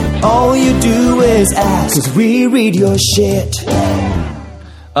say. All you do is ask, 'cause we read your shit.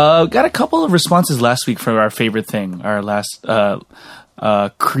 Got a couple of responses last week for our favorite thing, our last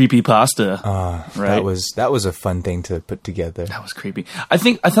creepypasta. Right? That was a fun thing to put together. That was creepy. I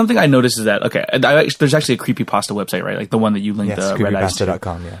think something I noticed is that there's actually a creepypasta website, right? Like the one that you linked,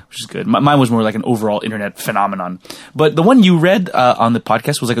 creepypasta.com, which is good. Mine was more like an overall internet phenomenon, but the one you read on the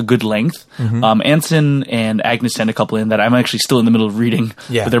podcast was like a good length. Anson and Agnes sent a couple in that I'm actually still in the middle of reading.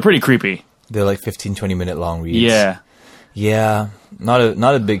 Yeah, but they're pretty creepy. They're like 15-20 minute long reads. Yeah. Not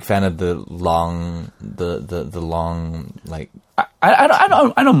a big fan of the long like.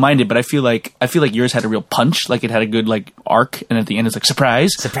 I don't mind it, but I feel like yours had a real punch. Like it had a good like arc, and at the end it's like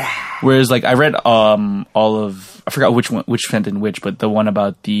surprise. Whereas like I read all of, I forgot which sent in which, but the one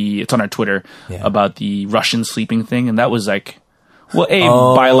about it's on our Twitter about the Russian sleeping thing, and that was like,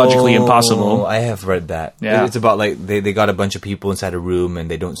 biologically impossible. I have read that. Yeah. It's about like they got a bunch of people inside a room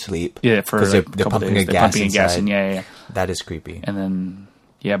and they don't sleep. Yeah, for because like they're pumping a gas inside. Yeah. That is creepy. And then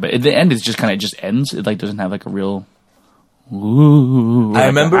but at the end it's just kind of just ends. It like doesn't have like a real. Ooh, I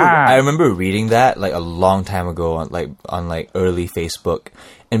remember reading that like a long time ago on early Facebook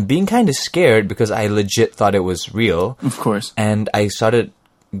and being kind of scared because I legit thought it was real. Of course. And I started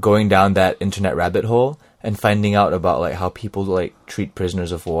going down that internet rabbit hole and finding out about like how people like treat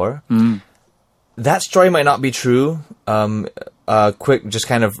prisoners of war. That story might not be true. Quick, just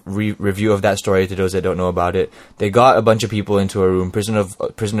kind of review of that story to those that don't know about it. They got a bunch of people into a room,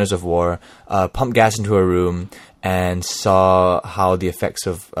 prisoners of war, pumped gas into a room, and saw how the effects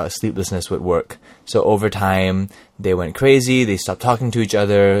of sleeplessness would work. So over time, they went crazy. They stopped talking to each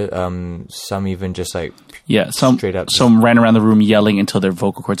other. Some even just like straight up. Some ran around the room yelling until their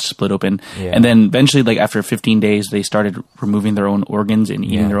vocal cords split open. Yeah. And then eventually, like after 15 days, they started removing their own organs and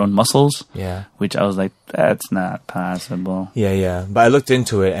eating their own muscles. Yeah, which I was like, that's not possible. Yeah. But I looked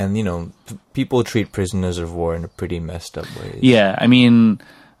into it, and people treat prisoners of war in a pretty messed up way. Yeah, I mean.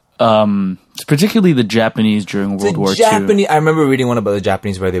 Particularly the Japanese during World War II. I remember reading one about the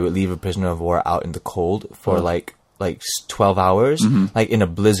Japanese where they would leave a prisoner of war out in the cold for like 12 hours, like in a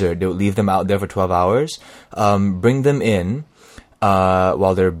blizzard. They would leave them out there for 12 hours, bring them in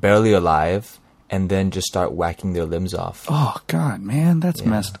while they're barely alive, and then just start whacking their limbs off. Oh God, man, that's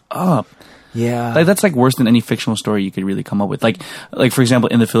messed up. Yeah. Like that's like worse than any fictional story you could really come up with. Like for example,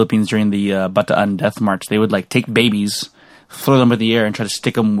 in the Philippines during the Bataan Death March, they would like take babies, throw them in the air, and try to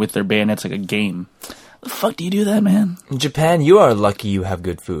stick them with their bayonets like a game. The fuck do you do that, man? In Japan, you are lucky you have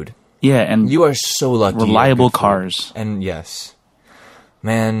good food. Yeah, and You are so lucky. you have reliable good food. cars. And yes.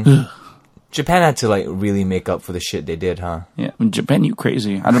 Man, Japan had to like really make up for the shit they did, huh? Yeah, in Japan, you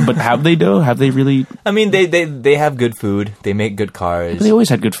crazy. I don't. But have they though? Have they really? I mean, they have good food. They make good cars. They always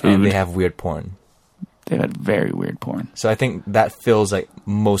had good food. And they have weird porn. They've had very weird porn. So I think that fills like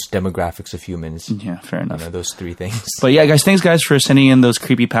most demographics of humans. Yeah, fair You enough. know, those three things. But yeah, guys, thanks guys for sending in those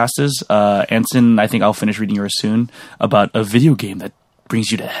creepy pastas. Anson, I think I'll finish reading yours soon about a video game that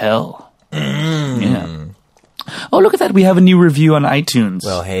brings you to hell. Yeah. Oh, look at that. We have a new review on iTunes.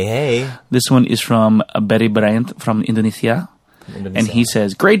 Well, hey. This one is from Barry Bryant from Indonesia. And he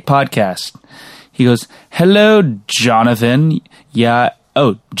says, great podcast. He goes, hello, Jonathan. Yeah.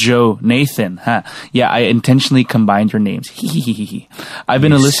 Oh, Joe Nathan. Huh. Yeah, I intentionally combined your names. I've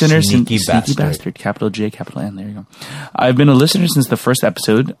been a listener since... sneaky bastard. Capital J, capital N. There you go. I've been a listener since the first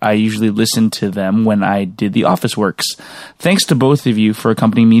episode. I usually listen to them when I did the office works. Thanks to both of you for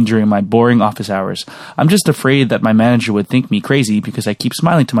accompanying me during my boring office hours. I'm just afraid that my manager would think me crazy because I keep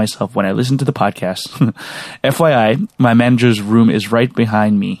smiling to myself when I listen to the podcast. FYI, my manager's room is right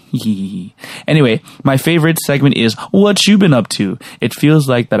behind me. Anyway, my favorite segment is What You Been Up To? It feels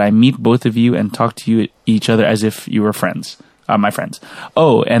like that I meet both of you and talk to each other as if you were friends. My friends.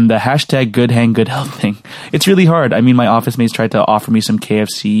 Oh, and the hashtag good hang, good health thing. It's really hard. I mean, my office mates tried to offer me some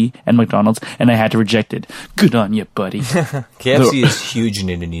KFC and McDonald's, and I had to reject it. Good on you, buddy. KFC is huge in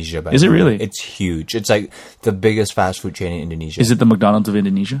Indonesia. By Is the it way. really? It's huge. It's like the biggest fast food chain in Indonesia. Is it the McDonald's of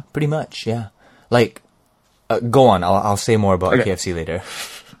Indonesia? Pretty much, yeah. Like, go on. I'll say more about KFC later.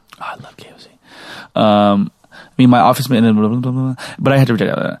 Oh, I love KFC. I mean, my office mate, but I had to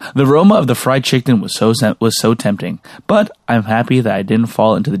reject it. The aroma of the fried chicken was so tempting, but I'm happy that I didn't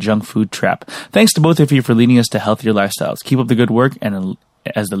fall into the junk food trap. Thanks to both of you for leading us to healthier lifestyles. Keep up the good work, and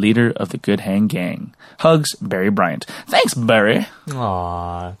as the leader of the Good Hang Gang. Hugs, Barry Bryant. Thanks, Barry.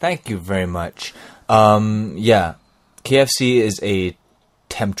 Aw, thank you very much. Yeah, KFC is a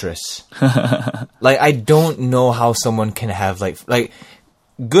temptress. Like, I don't know how someone can have like.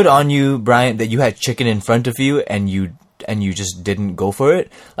 Good on you, Bryant, that you had chicken in front of you and you just didn't go for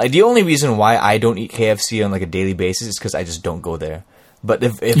it. Like, the only reason why I don't eat KFC on like a daily basis is because I just don't go there. But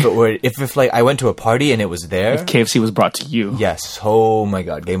if like I went to a party and it was there, If KFC was brought to you. yes, oh my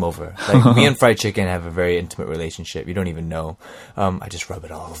god, game over. Like, me and fried chicken have a very intimate relationship. You don't even know. I just rub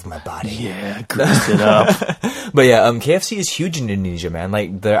it all over my body. Yeah, greased it up. But yeah, KFC is huge in Indonesia, man.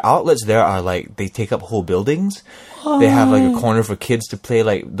 Like, their outlets there are like, they take up whole buildings. They have like a corner for kids to play,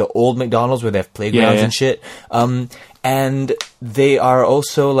 like the old McDonald's where they have playgrounds Yeah. and shit. And they are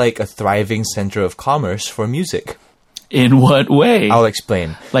also like a thriving center of commerce for music. In what way? I'll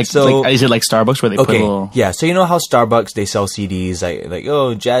explain. Like, is it like Starbucks where they put a Okay, little... yeah. So you know how Starbucks, they sell CDs like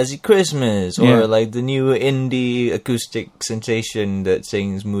oh, Jazzy Christmas, or Yeah. like the new indie acoustic sensation that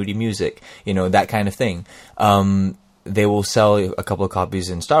sings moody music, you know, that kind of thing. They will sell a couple of copies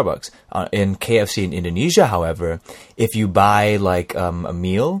in Starbucks. In KFC in Indonesia, however, if you buy like a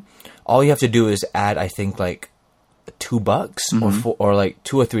meal, all you have to do is add, I think, like $2 or like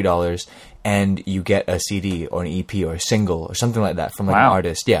 $2 or $3, and you get a CD or an EP or a single or something like that from like an Wow.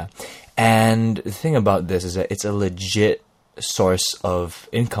 artist. Yeah. And the thing about this is that it's a legit source of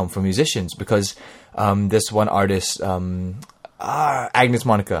income for musicians, because this one artist, Agnes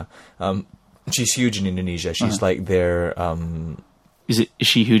Monica, she's huge in Indonesia. She's like their Is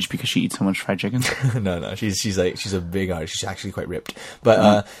she huge because she eats so much fried chicken? no, she's a big artist. She's actually quite ripped,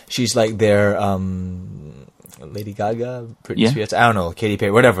 but she's like their Lady Gaga, Britney Yeah. Spears, I don't know, Katy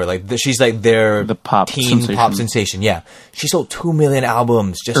Perry, whatever. Like she's like their The pop teen sensation. pop sensation. Yeah, she sold 2 million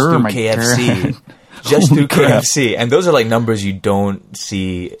albums just Oh through my KFC. God. Just Holy through crap. KFC, and those are like numbers you don't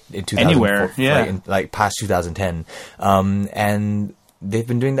see in 2004, Anywhere, yeah. like past 2010. And they've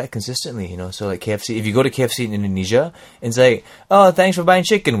been doing that consistently, you know. So like KFC, if you go to KFC in Indonesia, it's like, oh, thanks for buying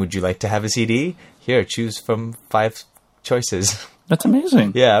chicken. Would you like to have a CD? Here, choose from 5 choices. That's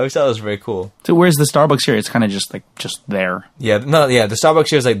amazing. Yeah, I always thought it was very cool. So where's the Starbucks here? It's kind of just there. Yeah, the Starbucks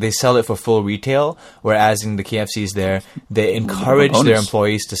here is like they sell it for full retail, whereas in the KFCs there, they encourage their bonus.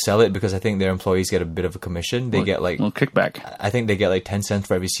 employees to sell it, because I think their employees get a bit of a commission. They get like, little kickback. I think they get like 10 cents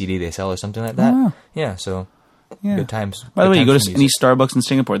for every CD they sell or something like that. Oh. Yeah, so Yeah. good times. By the Good way, you go times to for any music. Starbucks in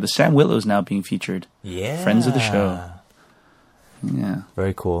Singapore, the Sam Willow is now being featured. Yeah. Friends of the show. Yeah.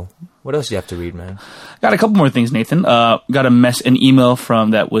 Very cool. What else do you have to read, man? Got a couple more things, Nathan. Got an email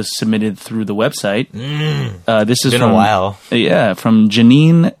that was submitted through the website. This is Been from a while. Yeah, from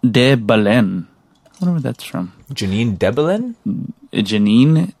Janine de Belen. I wonder where that's from. Janine Debelin?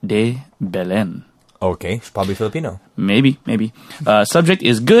 Janine de Belen. Okay, she's probably Filipino. Maybe. Subject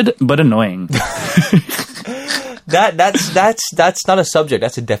is good but annoying. That's not a subject.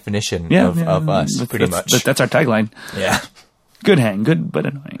 That's a definition of us, pretty much. That's our tagline. Yeah. Good hang, good but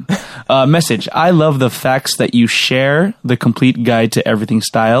annoying. Message: I love the facts that you share, the complete guide to everything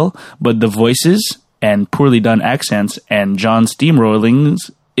style, but the voices and poorly done accents and John steamrollings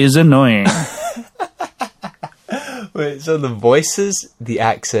is annoying. Wait, so the voices, the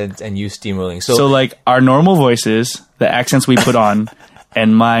accents, and you steamrolling. So like our normal voices, the accents we put on,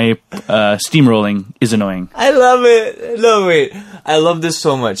 and my steamrolling is annoying. I love it. I love this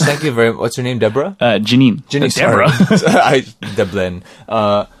so much. Thank you very much. What's her name? Deborah? Janine. Deborah. Deblin.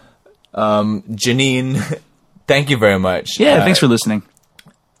 Janine, thank you very much. Yeah, thanks for listening.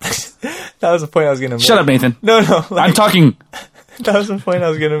 That was the point I was going to make. Shut up, Nathan. No. I'm talking. That was the point I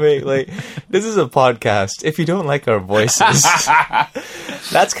was going to make. Like, this is a podcast. If you don't like our voices,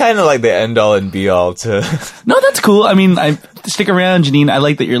 that's kind of like the end all and be all to... No, that's cool. I mean, I stick around, Janine. I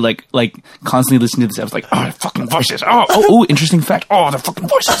like that you're like constantly listening to this. I was like, oh, the fucking voices. Oh, interesting fact. Oh, the fucking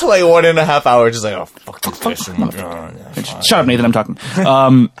voices. That's like 1.5 hours. Just like, oh, fuck this fish. Shut up, Nathan. I'm talking.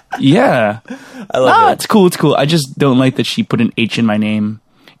 Yeah. I love it. It's cool. It's cool. I just don't like that she put an H in my name.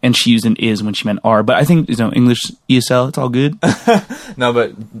 And she used an is when she meant R. But I think, English ESL, it's all good. No,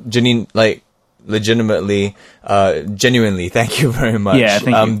 but Janine, like, legitimately, genuinely, thank you very much. Yeah,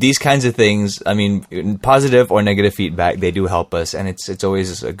 thank you. These kinds of things, I mean, positive or negative feedback, they do help us, and it's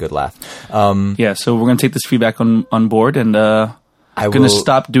always a good laugh. Yeah, so we're going to take this feedback on board, and I'm going to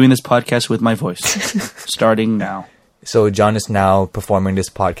stop doing this podcast with my voice. Starting now. So John is now performing this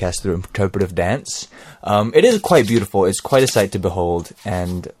podcast through interpretive dance. It is quite beautiful. It's quite a sight to behold.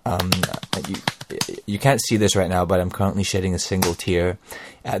 And you can't see this right now, but I'm currently shedding a single tear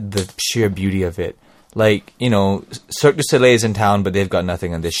at the sheer beauty of it. Like, Cirque du Soleil is in town, but they've got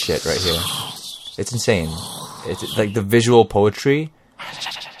nothing on this shit right here. It's insane. It's like the visual poetry.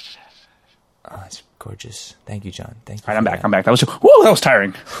 Oh, it's gorgeous. Thank you, John. Thank you. All right, I'm back. That was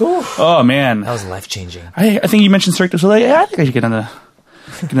tiring. Oh, man. That was life-changing. I think you mentioned Cirque du Soleil. Yeah, I think I should get on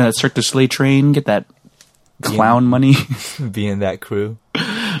that Cirque du Soleil train, get that clown money. Be in that crew.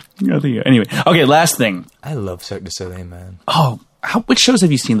 Anyway, okay, last thing. I love Cirque du Soleil, man. Oh, which shows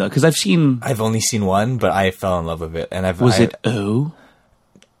have you seen, though? Because I've only seen one, but I fell in love with it. And Was it O?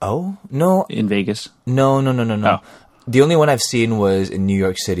 Oh? No. In Vegas? No. Oh. The only one I've seen was in New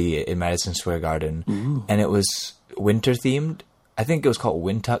York City in Madison Square Garden. Ooh. And it was winter themed. I think it was called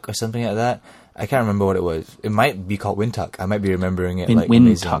Wintuck or something like that. I can't remember what it was. It might be called Wintuck. I might be remembering it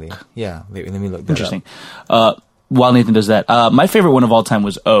amazingly. Wintuck. Yeah, let me look that Interesting. While Nathan does that, my favorite one of all time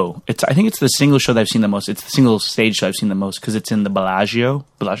was O. I think it's the single show that I've seen the most. It's the single stage show I've seen the most because it's in the Bellagio?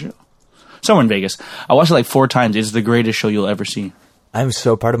 Somewhere in Vegas. I watched it like 4 times. It's the greatest show you'll ever see. I'm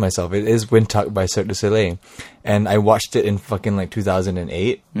so proud of myself. It is Wintuck by Cirque du Soleil. And I watched it in fucking like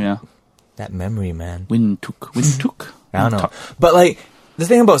 2008. Yeah. That memory, man. Wintuck. I don't know. But like, the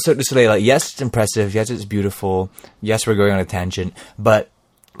thing about Cirque du Soleil, like, yes, it's impressive. Yes, it's beautiful. Yes, we're going on a tangent. But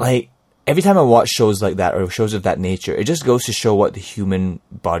like, every time I watch shows like that or shows of that nature, it just goes to show what the human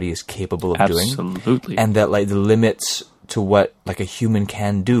body is capable of doing. Absolutely. And that like the limits to what like a human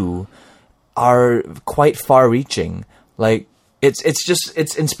can do are quite far reaching. Like, it's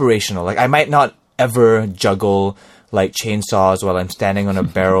inspirational. Like, I might not ever juggle like chainsaws while I'm standing on a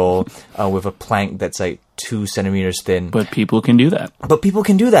barrel with a plank that's like 2 centimeters thin. But people can do that.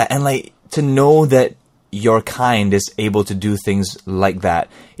 And like, to know that your kind is able to do things like that,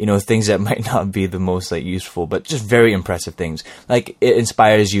 things that might not be the most like useful, but just very impressive things. Like, it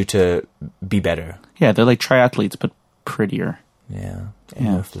inspires you to be better. Yeah, they're like triathletes, but prettier. Yeah. And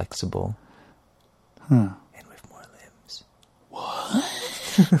more flexible. Huh. And with more limbs.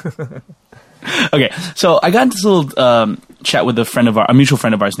 What? Okay, so I got into this little chat with a mutual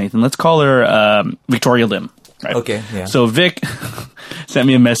friend of ours, Nathan. Let's call her Victoria Lim. Right? Okay, yeah. So Vic sent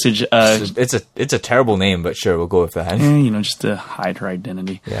me a message. It's a terrible name, but sure, we'll go with that. Just to hide her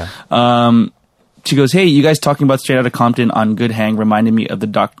identity. Yeah. She goes, "Hey, you guys talking about Straight Outta Compton on Good Hang reminded me of the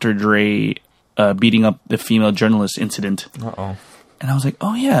Dr. Dre beating up the female journalist incident." Uh-oh. And I was like,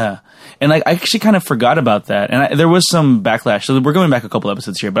 oh, yeah. And like, I actually kind of forgot about that. And there was some backlash. So we're going back a couple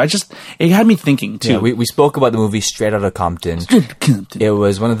episodes here. But it had me thinking, too. Yeah, we spoke about the movie Straight Outta Compton. It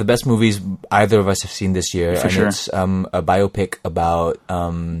was one of the best movies either of us have seen this year. For sure. It's a biopic about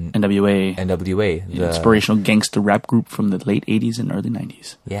NWA. The Inspirational gangster rap group from the late 80s and early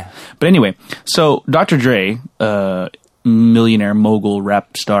 90s. Yeah. But anyway, so Dr. Dre, millionaire, mogul,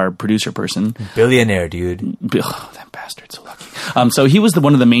 rap star, producer person. Billionaire, dude. Oh, that bastard, so lucky. So he was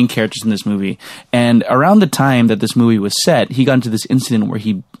one of the main characters in this movie. And around the time that this movie was set, he got into this incident where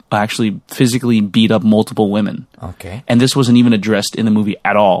he actually physically beat up multiple women. Okay. And this wasn't even addressed in the movie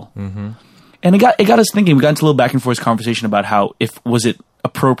at all. Mm-hmm. And it got us thinking. We got into a little back and forth conversation about how was it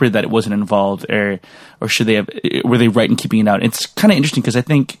appropriate that it wasn't involved, or were they right in keeping it out? It's kind of interesting because I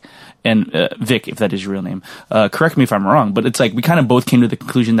think, and Vic, if that is your real name, correct me if I'm wrong, but it's like we kind of both came to the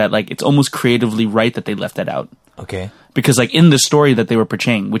conclusion that like it's almost creatively right that they left that out. Okay. Because like in the story that they were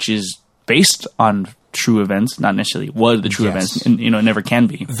portraying, which is based on true events, not necessarily was the true events, and it never can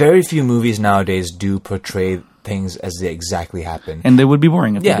be. Very few movies nowadays do portray things as they exactly happen. And they would be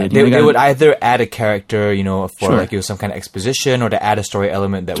boring if they did. They would either add a character, for like some kind of exposition, or to add a story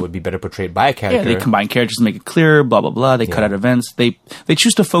element that would be better portrayed by a character. Yeah, they combine characters to make it clear, blah, blah, blah. They cut out events. They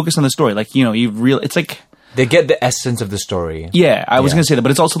choose to focus on the story. Like, it's like... They get the essence of the story. Yeah, I was going to say that, but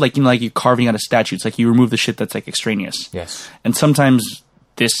it's also like, like you're carving out a statue. It's like you remove the shit that's like extraneous. Yes. And sometimes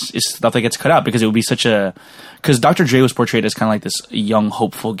this is stuff that gets cut out because it would be because Dr. Dre was portrayed as kind of like this young,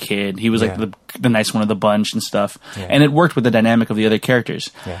 hopeful kid. He was like the nice one of the bunch and stuff. Yeah. And it worked with the dynamic of the other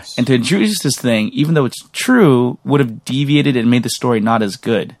characters. Yes. And to introduce this thing, even though it's true, would have deviated and made the story not as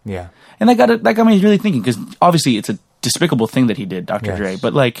good. Yeah. And that got me really thinking, because obviously it's a despicable thing that he did, Dr. Dre,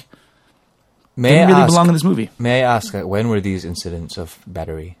 but like, didn't really belong in this movie. May I ask, when were these incidents of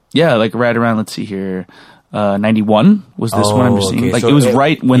battery? Yeah, like right around, let's see here, 91 was this one I'm seeing. Okay. Like so it was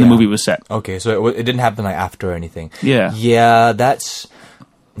right when the movie was set. Okay, so it didn't happen like after or anything. Yeah. Yeah, that's...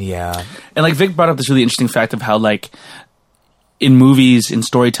 Yeah. And like Vic brought up this really interesting fact of how like in movies, in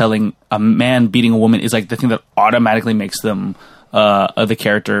storytelling, a man beating a woman is like the thing that automatically makes them the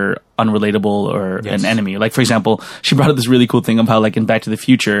character unrelatable or an enemy. Like, for example, she brought up this really cool thing of how, like, in Back to the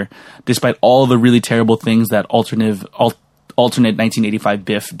Future, despite all the really terrible things that alternate 1985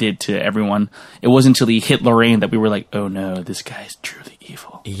 Biff did to everyone, it wasn't until he hit Lorraine that we were like, oh no, this guy's truly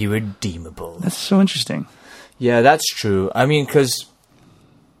evil. Irredeemable. That's so interesting. Yeah, that's true. I mean, because...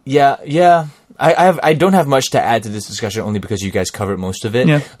 Yeah. I don't have much to add to this discussion, only because you guys covered most of it.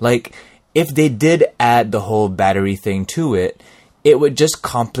 Yeah. Like, if they did add the whole battery thing to it, it would just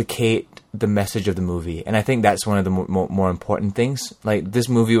complicate the message of the movie. And I think that's one of the more important things. Like, this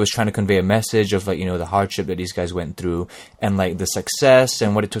movie was trying to convey a message of, like, the hardship that these guys went through, and, like, the success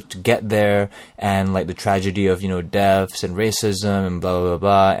and what it took to get there, and, like, the tragedy of, deaths and racism and blah, blah, blah,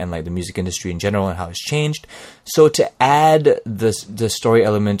 blah, and, like, the music industry in general and how it's changed. So to add the story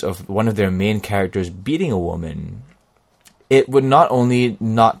element of one of their main characters beating a woman, it would not only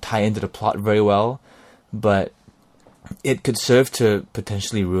not tie into the plot very well, but it could serve to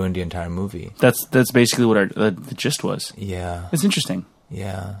potentially ruin the entire movie. That's basically what the gist was. Yeah. It's interesting.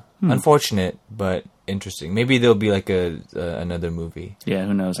 Yeah. Unfortunate, but interesting. Maybe there'll be like another movie. Yeah,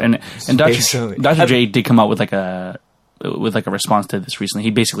 who knows? And Dr. J did come out with like a response to this recently.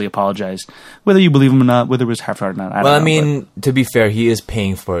 He basically apologized, whether you believe him or not, whether it was half-hearted or not. I mean, to be fair, he is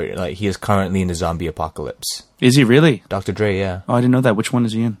paying for it. Like, he is currently in the zombie apocalypse. Is he really? Dr. Dre, yeah. Oh, I didn't know that. Which one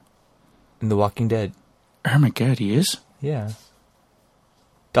is he in? In The Walking Dead. Oh my god, he is? Yeah.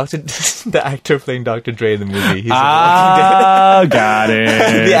 The actor playing Dr. Dre in the movie. He's in The Walking Dead. Got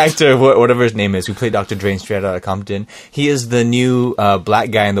it. The actor, whatever his name is, who played Dr. Dre in Straight Outta Compton. He is the new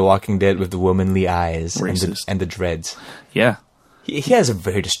black guy in The Walking Dead with the womanly eyes and the dreads. Yeah. He has a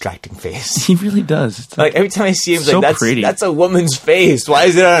very distracting face. He really does. It's like every time I see him, so like pretty. That's a woman's face. Why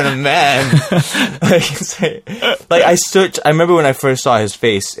is it on a man? like I remember when I first saw his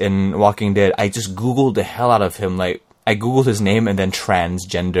face in Walking Dead, I just Googled the hell out of him. Like, I Googled his name and then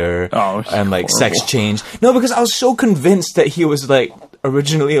transgender and like horrible. Sex change. No, because I was so convinced that he was like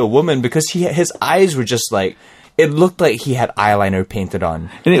originally a woman, because his eyes were just like, it looked like he had eyeliner painted on.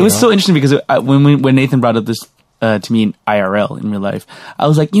 And it was so interesting because when Nathan brought up this to me in IRL, in real life, I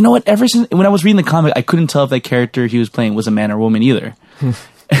was like, you know what? Ever since when I was reading the comic, I couldn't tell if that character he was playing was a man or woman either. And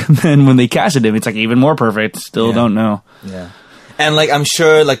then when they casted him, it's like even more perfect. Still don't know. Yeah. And like, I'm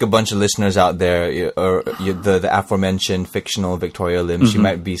sure like a bunch of listeners out there, or the aforementioned fictional Victoria Lim, she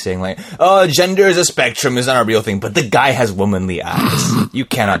might be saying like, oh, gender is a spectrum, it's not a real thing. But the guy has womanly eyes. You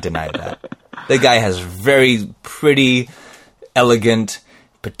cannot deny that. The guy has very pretty, elegant,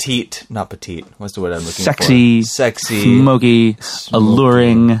 not petite. What's the word I'm looking Sexy. for? Sexy. Smoky.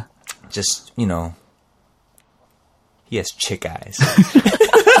 Alluring. Just, he has chick eyes.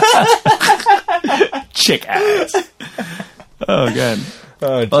 Chick ass. Oh, God.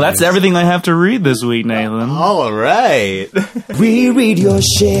 Oh, Well, that's everything I have to read this week, Nathan. all right. Reread your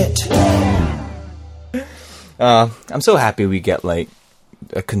shit. I'm so happy we get like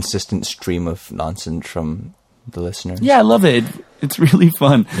a consistent stream of nonsense from the listeners. Yeah, I love it. It's really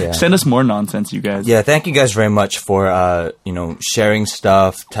fun. Yeah. Send us more nonsense, you guys. Yeah, thank you guys very much for sharing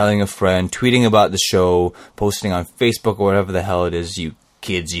stuff, telling a friend, tweeting about the show, posting on Facebook or whatever the hell it is you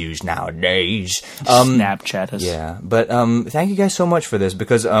kids use nowadays. Snapchat us. Yeah, but thank you guys so much for this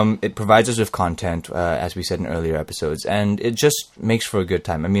because it provides us with content, as we said in earlier episodes, and it just makes for a good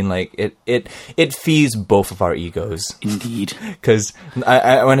time. I mean, like it feeds both of our egos. Indeed. Because when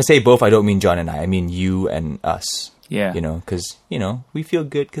I say both, I don't mean John and I mean you and us. Yeah. Because we feel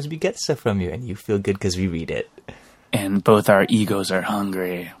good because we get stuff from you, and you feel good because we read it. And both our egos are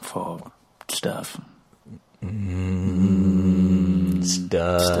hungry for stuff.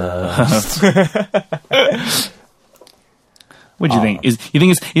 Stuff. What do you think? You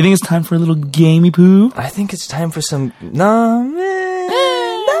think it's time for a little gamey poo? I think it's time for some.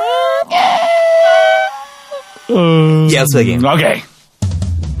 Yeah, let's play a game. Okay.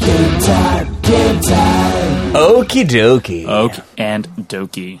 Game time. Okie dokie. Okay. And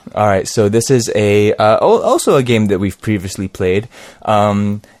Doki. All right, so this is also a game that we've previously played,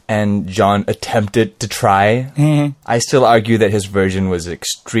 and John attempted to try. I still argue that his version was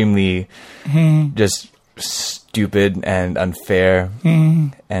extremely just stupid and unfair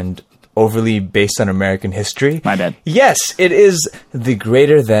and overly based on American history. My bad. Yes, it is the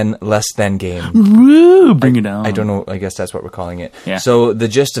greater than, less than game. Woo! Bring it down. I don't know. I guess that's what we're calling it. Yeah. So the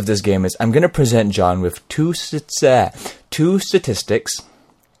gist of this game is I'm going to present John with two statistics,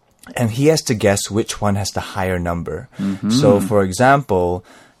 and he has to guess which one has the higher number. So, for example,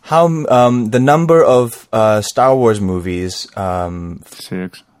 how the number of Star Wars movies.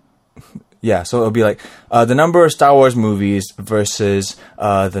 6. Yeah, so it'll be like the number of Star Wars movies versus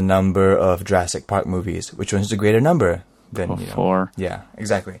the number of Jurassic Park movies. Which one's the greater number? Then 4. Yeah,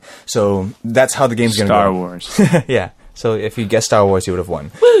 exactly. So that's how the game's going to go. Star Wars. Yeah. So if you guessed Star Wars, you would have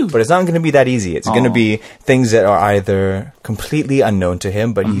won. Woo! But it's not going to be that easy. It's going to be things that are either completely unknown to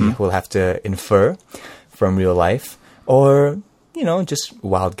him, but he will have to infer from real life, or just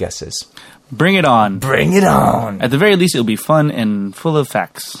wild guesses. Bring it on. Bring it on. At the very least, it'll be fun and full of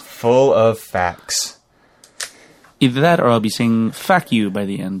facts. Full of facts. Either that or I'll be saying "fuck you" by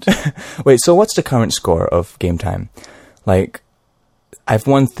the end. Wait, so what's the current score of Game Time? Like, I've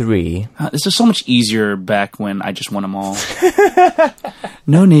won 3. This is so much easier back when I just won them all.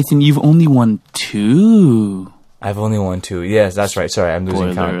 No, Nathan, you've only won 2. I've only won 2. Yes, that's right. Sorry, I'm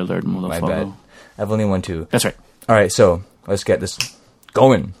losing Spoiler count. alert, My motherfucker. bad. I've only won 2. That's right. All right, so let's get this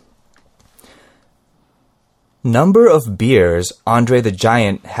going. Number of beers Andre the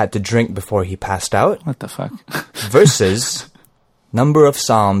Giant had to drink before he passed out What the fuck? versus number of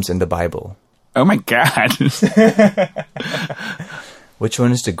Psalms in the Bible. Oh my god. Which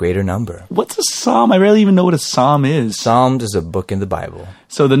one is the greater number? What's a psalm? I rarely even know what a psalm is. Psalms is a book in the Bible.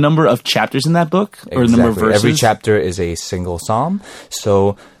 So the number of chapters in that book? Or the number of verses? Every chapter is a single psalm.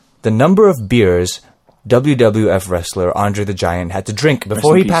 So the number of beers WWF wrestler Andre the Giant had to drink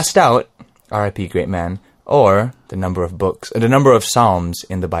before he peace. passed out, R.I.P. great man, or the number of books, the number of psalms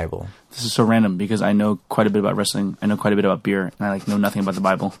in the Bible. This is so random because I know quite a bit about wrestling. I know quite a bit about beer, and I know nothing about the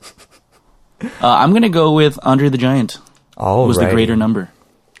Bible. I'm going to go with Andre the Giant. Was the greater number.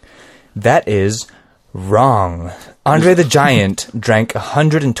 That is wrong. Andre the Giant drank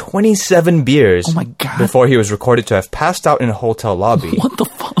 127 beers Oh my God. before he was recorded to have passed out in a hotel lobby. What the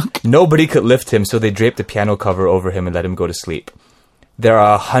fuck? Nobody could lift him, so they draped a piano cover over him and let him go to sleep. There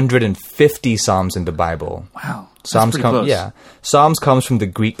are 150 psalms in the Bible. Wow. That's Psalms pretty close. Psalms comes from the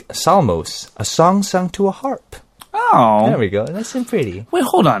Greek psalmos, a song sung to a harp. Oh. There we go. Nice and pretty. Wait,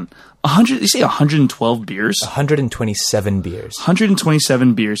 hold on. 100? You say 112 beers? 127 beers.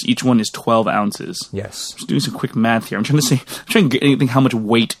 127 beers. Each one is 12 ounces. Yes. Just doing some quick math here. I'm trying to think how much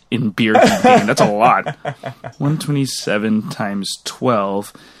weight in beer contain. That's a lot. 127 times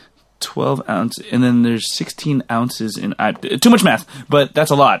 12. 12 ounces. And then there's 16 ounces in... too much math, but that's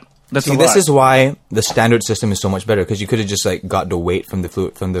a lot. See, this is why the standard system is so much better, because you could have just got the weight from the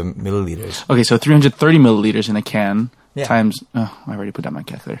fluid, from the milliliters. Okay, so 330 milliliters in a can Yeah. times... Oh, I already put down my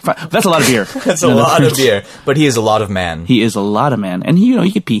calculator. Fine. That's a lot of beer. That's a lot of beer, but he is a lot of man. He is a lot of man. And,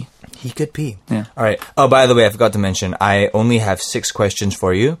 he could pee. He could pee. Yeah. All right. Oh, by the way, I forgot to mention, I only have 6 questions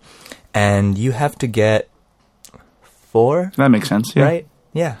for you, and you have to get 4, That makes sense, yeah. right?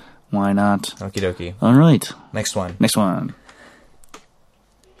 Yeah. Why not? Okie dokie. All right. Next one. Next one.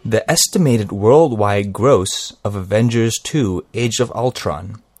 The estimated worldwide gross of Avengers 2 Age of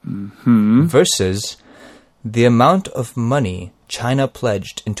Ultron versus the amount of money China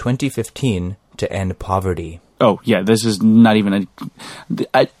pledged in 2015 to end poverty. Oh, yeah, this is not even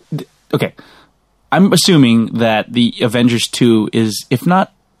okay. I'm assuming that the Avengers 2 is, if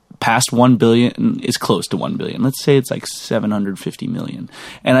not past 1 billion, is close to 1 billion. Let's say it's like 750 million.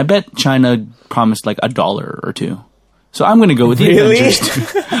 And I bet China promised like $1 or $2. So I'm going to go with the Avengers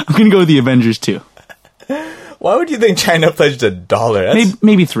 2. I'm going to go with the Avengers 2. Why would you think China pledged $1?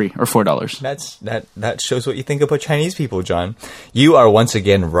 Maybe $3 or $4. That shows what you think about Chinese people, John. You are once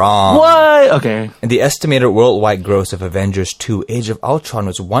again wrong. What? Okay. And the estimated worldwide gross of Avengers 2 Age of Ultron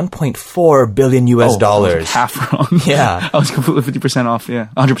was $1.4 billion US dollars. I was half wrong. Yeah. I was completely 50% off. Yeah.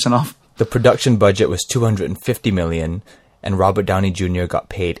 100% off. The production budget was $250 million, and Robert Downey Jr. got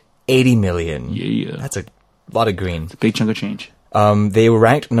paid $80 million. Yeah. That's a lot of green. Big chunk of change. They were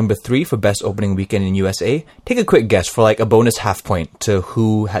ranked number 3 for best opening weekend in USA. Take a quick guess for like a bonus half point to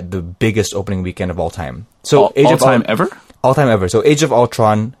who had the biggest opening weekend of all time. So all time ever? All time ever. So Age of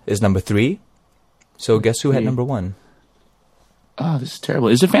Ultron is number 3. So guess who had number 1? Oh, this is terrible.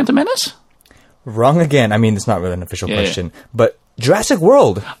 Is it Phantom Menace? Wrong again. I mean, it's not really an official question, Yeah. but Jurassic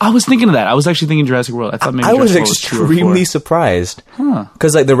World. I was thinking of that. I was actually thinking Jurassic World. I thought maybe I was Jurassic World extremely was 2 or 4. surprised.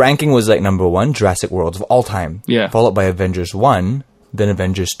 Because like the ranking was like number 1, Jurassic World of all time. Yeah. Followed by Avengers 1, then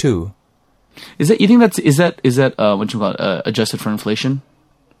Avengers 2. Is that, you think that's, is that what you call it, adjusted for inflation?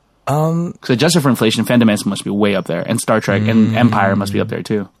 Because adjusted for inflation, Phantom Menace must be way up there, and Star Trek and Empire must be up there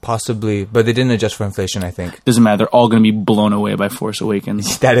too. Possibly, but they didn't adjust for inflation, I think. Doesn't matter. They're all going to be blown away by Force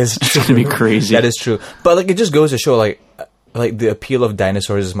Awakens. That is It's true. going to be crazy. That is true. But like it just goes to show like the appeal of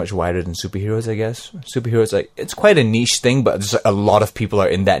dinosaurs is much wider than superheroes, I guess. Superheroes, like, it's quite a niche thing, but just, like, a lot of people are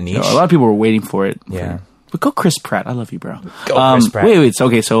in that niche. A lot of people were waiting for it. Yeah. But go Chris Pratt. I love you, bro. Go Chris Pratt. Wait. So,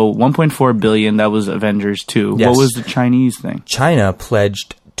 okay, so 1.4 billion, that was Avengers 2. Yes. What was the Chinese thing? China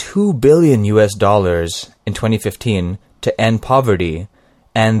pledged $2 billion US dollars in 2015 to end poverty,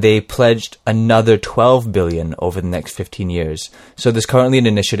 and they pledged another $12 billion over the next 15 years. So there's currently an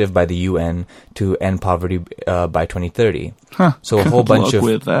initiative by the UN to end poverty by 2030. Huh. So a whole Good bunch luck of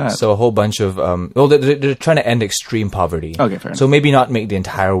with that. so a whole bunch of well, they're trying to end extreme poverty. Okay, fair So enough. maybe not make the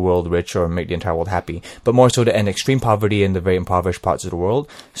entire world rich or make the entire world happy, but more so to end extreme poverty in the very impoverished parts of the world.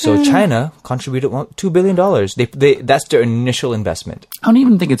 So China contributed $2 billion. They that's their initial investment. I don't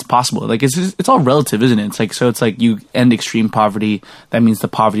even think it's possible. Like, it's all relative, isn't it? It's like you end extreme poverty. That means the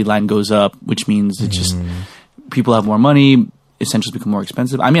poverty line goes up, which means it's just people have more money. Essentials become more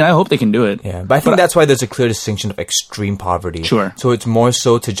expensive. I mean, I hope they can do it. Yeah, but I think that's why there's a clear distinction of extreme poverty. Sure. So it's more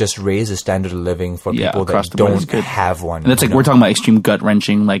so to just raise the standard of living for people across that the board is don't good. have one. And that's like, we're talking about extreme gut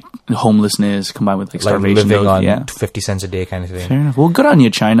wrenching, like homelessness combined with like like starvation. living on yeah. 50 cents a day kind of thing. Fair enough. Well, good on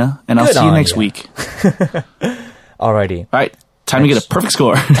you, China. And I'll Good see you on next ya. week. Alrighty. All right. Time to get a perfect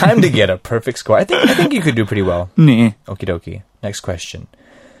score. Time to get a perfect score. I think you could do pretty well. Nah. Okie dokie. Next question.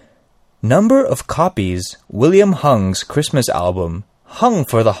 Number of copies William Hung's Christmas album Hung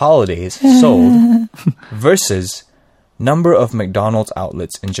for the Holidays sold versus number of McDonald's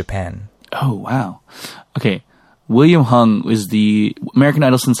outlets in Japan. Oh, wow. Okay. William Hung is the American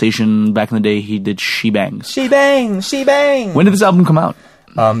Idol sensation. Back in the day, he did She Bangs. She bang, she bang. When did this album come out?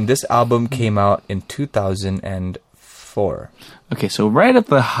 This album came out in 2004. Okay, so right at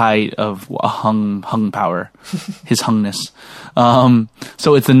the height of Hung power, his Hungness.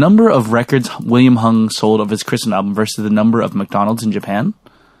 So it's the number of records William Hung sold of his Christmas album versus the number of McDonald's in Japan,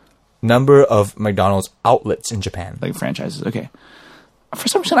 Number of McDonald's outlets in Japan. like franchises. Okay, for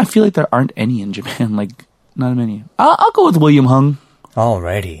some reason I feel like there aren't any in Japan. Like not many. I'll go with William Hung.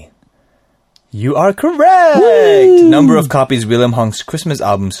 Alrighty. You are correct! Woo! Number of copies William Hung's Christmas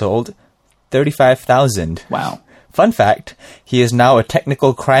album sold, 35,000. Wow. Fun fact, he is now a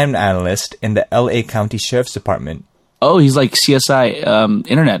technical crime analyst in the LA County Sheriff's Department. Oh, he's like CSI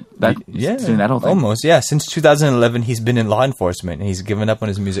Internet. He's doing that whole thing. Almost, yeah. Since 2011, he's been in law enforcement, and he's given up on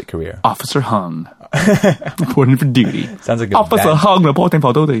his music career. Officer Hung, reporting for duty. Sounds like Officer Hung reporting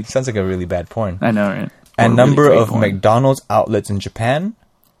for duty. Sounds like a really bad porn. I know, right? And Or number really great of porn. McDonald's outlets in Japan,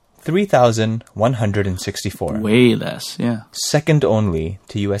 3,164. Way less. Yeah. Second only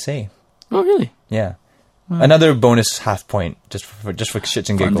to USA. Oh, really? Yeah. Another bonus half point, just for shits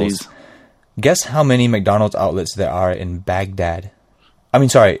and giggles. Funsies. Guess how many McDonald's outlets there are in Baghdad? I mean,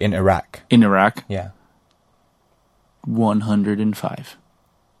 sorry, in Iraq. In Iraq, Yeah. 105.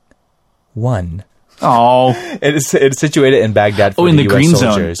 1. Oh, It's situated in Baghdad for in the US green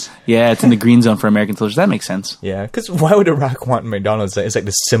soldiers. zone. Yeah, it's in the green zone for American soldiers. That makes sense. Yeah, because why would Iraq want McDonald's? It's like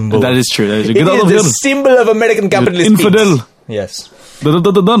the symbol. That is true. That is a It good. is the symbol of American capitalist Infidel. peace. Yes.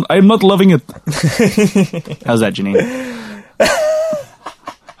 I'm not loving it. How's that, Janine?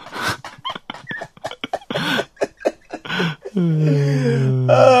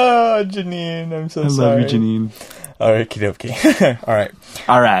 Oh, Janine, I'm so I sorry. love you, Janine. All right, kidoki. All right.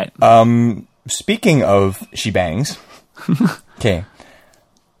 All right. Speaking of shebangs, okay.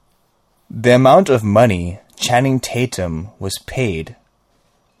 The amount of money Channing Tatum was paid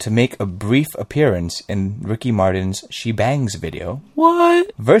to make a brief appearance in Ricky Martin's She Bangs video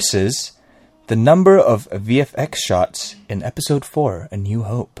What? versus the number of VFX shots in Episode 4, A New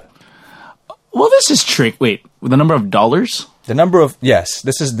Hope. Well, this is trick. Wait, the number of dollars? The number of, yes,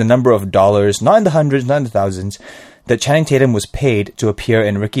 this is the number of dollars, not in the hundreds, not in the thousands, that Channing Tatum was paid to appear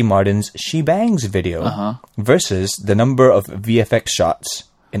in Ricky Martin's She Bangs video versus the number of VFX shots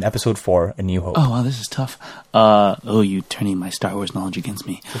in Episode 4, A New Hope. Oh, wow, this is tough. You turning my Star Wars knowledge against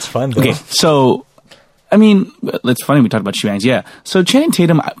me. It's fun, though. Okay, so, I mean, it's funny we talked about shebangs. Yeah. So Channing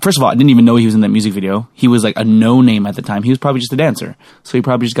Tatum, first of all, I didn't even know he was in that music video. He was like a no-name at the time. He was probably just a dancer. So he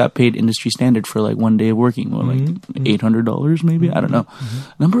probably just got paid industry standard for like one day of working. Or like $800 maybe? I don't know.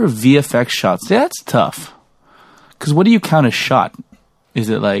 Number of VFX shots. That's tough. Because what do you count as shot? Is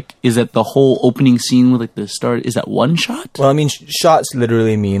it the whole opening scene with like the start? Is that one shot? Well, I mean, shots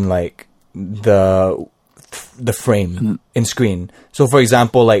literally mean like the frame in screen. So, for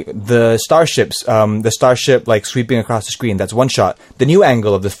example, like the starship like sweeping across the screen, that's one shot. The new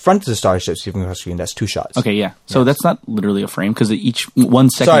angle of the front of the starship sweeping across the screen, that's two shots. Okay, yeah. So that's not literally a frame because each 1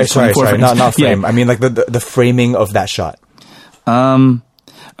 second is 24 Sorry, frames. not frame. Yeah. I mean like the framing of that shot.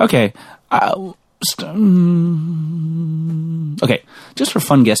 Okay. Okay, just for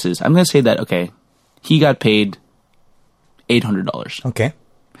fun guesses, I'm going to say that, okay, he got paid $800. Okay. And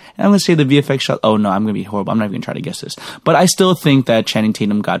I'm going to say the VFX shot, oh no, I'm going to be horrible. I'm not even going to try to guess this. But I still think that Channing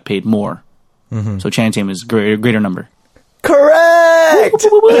Tatum got paid more. So Channing Tatum is greater number. Correct!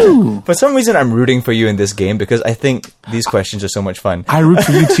 Woo! For some reason, I'm rooting for you in this game because I think these questions are so much fun. I root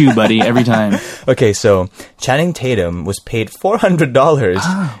for you too, buddy, every time. Okay, so Channing Tatum was paid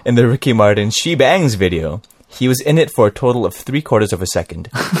 $400 in the Ricky Martin She Bangs video. He was in it for a total of 3/4 of a second.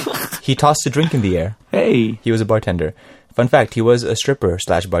 He tossed a drink in the air. Hey. He was a bartender. Fun fact, he was a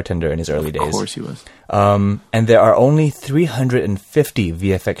stripper/bartender in his early days. Of course he was. And there are only 350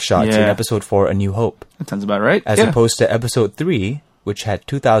 VFX shots in Yeah. Episode 4, A New Hope, That sounds about right. as Yeah. opposed to Episode 3, which had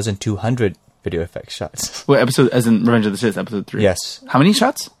 2,200 video effects shots. What episode, as in Revenge of the Sith, episode 3? Yes. How many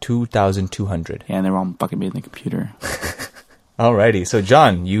shots? 2,200. Yeah, and they were all fucking made in the computer. Alrighty, so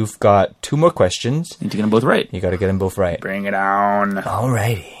John, you've got 2 more questions. Need to get them both right. You gotta get them both right. Bring it on.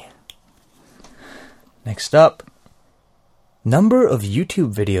 Alrighty. Next up, number of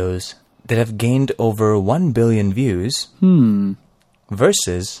YouTube videos that have gained over 1 billion views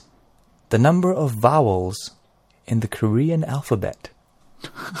versus the number of vowels in the Korean alphabet.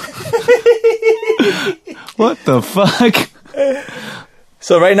 What the fuck?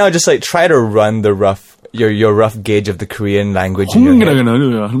 So right now, just like try to run the your rough gauge of the Korean language in your head.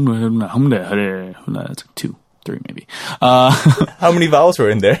 That's like 2, 3 maybe. How many vowels were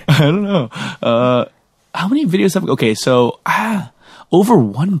in there? I don't know. How many videos have... Okay, so... over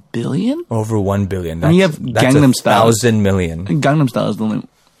 1 billion? Over 1 billion. mean, you have Gangnam Style. 1,000 million. Gangnam Style is the only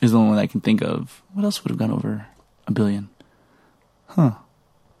one I can think of. What else would have gone over 1 billion? I'm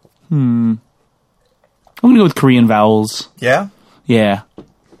gonna go with Korean vowels. Yeah? Yeah.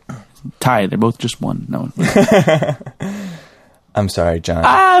 Tie. They're both just one. No. I'm sorry, John.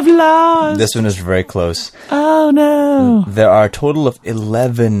 I've lost. This one is very close. Oh no. There are a total of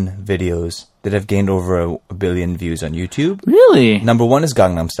 11 videos that have gained over 1 billion views on YouTube. Really? Number 1 is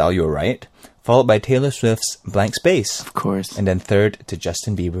Gangnam Style, you were right. Followed by Taylor Swift's Blank Space. Of course. And then third to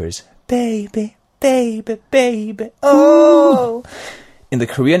Justin Bieber's Baby, Baby, Baby, Oh. In the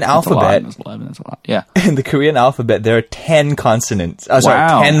Korean alphabet, That's 11. That's a lot. Yeah. in the Korean alphabet, there are 10 consonants.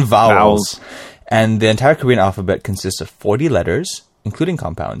 Wow. 10 vowels. Vowels. And the entire Korean alphabet consists of 40 letters, including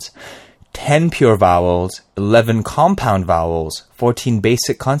compounds, 10 pure vowels, 11 compound vowels, 14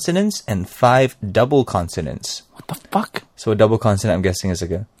 basic consonants, and 5 double consonants. What the fuck? So a double consonant, I'm guessing, is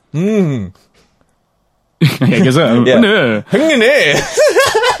like a I guess so. Yeah.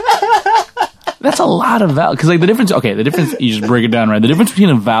 That's a lot of vowels. Because like the difference, you just break it down, right? The difference between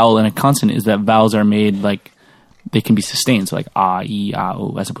a vowel and a consonant is that vowels are made like, they can be sustained. So like ah, e, ah,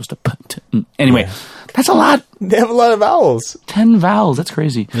 o, as opposed to p, t, n. Anyway, that's a lot. They have a lot of vowels. 10 vowels. That's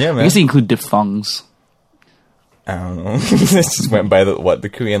crazy. Yeah, man. I guess they include diphthongs. I don't know. This just went by what the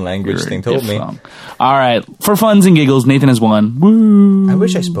Korean language thing told me. All right. For funs and giggles, Nathan has won. Woo! I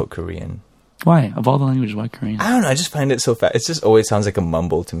wish I spoke Korean. Why? Of all the languages, why Korean? I don't know. I just find it so fast. It just always sounds like a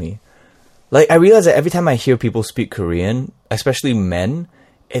mumble to me. Like, I realize that every time I hear people speak Korean, especially men,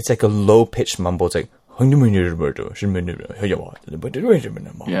 it's like a low-pitched mumble. It's like, yeah.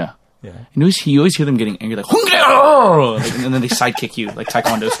 Yeah. You always hear them getting angry, like, and then they sidekick you, like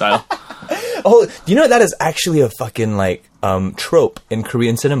Taekwondo style. Oh, you know that is actually a fucking, like, trope in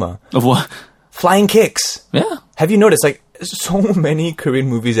Korean cinema. Of what? Flying kicks. Yeah. Have you noticed, like, so many Korean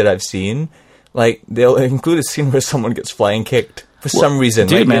movies that I've seen, like, they'll include a scene where someone gets flying kicked for some reason.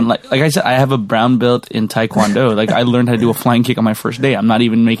 Dude, man, like I said, I have a brown belt in Taekwondo. Like, I learned how to do a flying kick on my first day. I'm not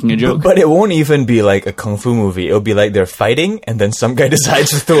even making a joke. But it won't even be like a kung fu movie. It'll be like they're fighting, and then some guy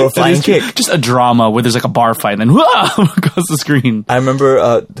decides to throw a flying kick. Just a drama where there's like a bar fight, and then across the screen. I remember,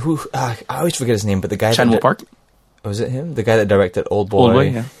 I always forget his name, but the guy... Chan Wook-park? Was it him? The guy that directed Old Boy? Old Boy,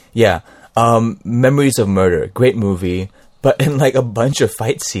 yeah. Yeah. Memories of Murder. Great movie. But in, like, a bunch of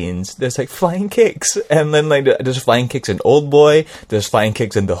fight scenes, there's, like, flying kicks. And then, like, there's flying kicks in Old Boy. There's flying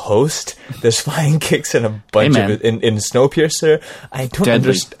kicks in The Host. There's flying kicks in a bunch of it. In Snowpiercer. I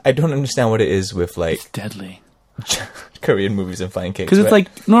don't understand what it is with, like... It's deadly. Korean movies and flying kicks. Because it's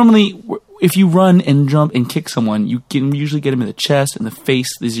like, normally, if you run and jump and kick someone, you can usually get them in the chest and the face.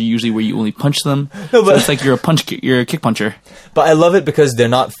 These are usually where you only punch them. No, so it's like you're a kick puncher. But I love it because they're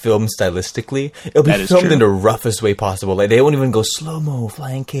not filmed stylistically. It'll be filmed in the roughest way possible. Like, they won't even go slow-mo,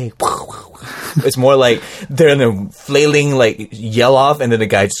 flying kick. It's more like they're in a flailing, like, yell off, and then the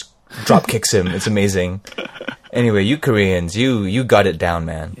guy just drop kicks him. It's amazing. Anyway, you Koreans, you got it down,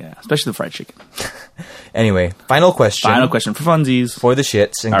 man. Yeah, especially the fried chicken. Anyway, final question. Final question for funsies. For the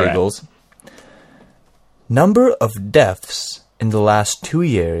shits and giggles. Right. Number of deaths in the last 2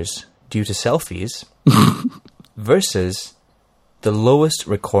 years due to selfies versus the lowest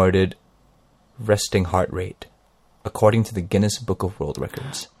recorded resting heart rate, according to the Guinness Book of World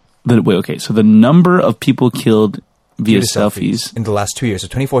Records. So the number of people killed via selfies in the last 2 years, so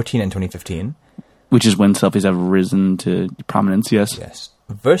 2014 and 2015. Which is when selfies have risen to prominence, yes? Yes.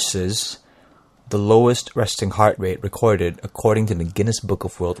 Versus the lowest resting heart rate recorded according to the Guinness Book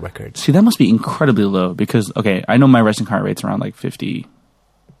of World Records. See, that must be incredibly low because, okay, I know my resting heart rate's around like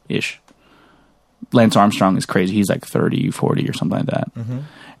 50-ish. Lance Armstrong is crazy. He's like 30, 40 or something like that. Mm-hmm.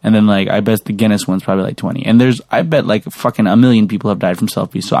 And then, like, I bet the Guinness one's probably like 20. And I bet like fucking 1 million people have died from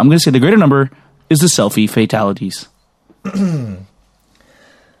selfies. So I'm going to say the greater number is the selfie fatalities.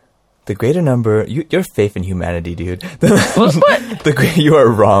 The greater number, your faith in humanity, dude. What? You are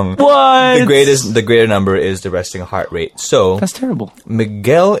wrong. What? The greater number is the resting heart rate. So that's terrible.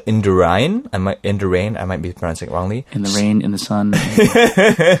 Miguel Indurain, I might be pronouncing it wrongly. In the rain, in the sun.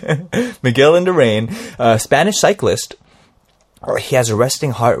 Miguel Indurain, Spanish cyclist. He has a resting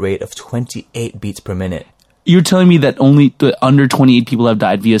heart rate of 28 beats per minute. You're telling me that only under 28 people have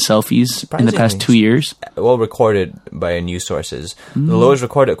died via selfies in the past 2 years? Well, recorded by news sources. The lowest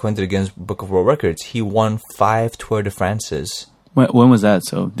recorded according to the Guinness Book of World Records. He won 5 Tour de France's. When was that?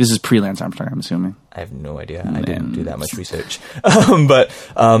 So this is pre-Lance Armstrong, I'm assuming. I have no idea. I didn't do that much research. But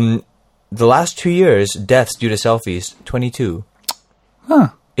the last 2 years, deaths due to selfies, 22. Huh.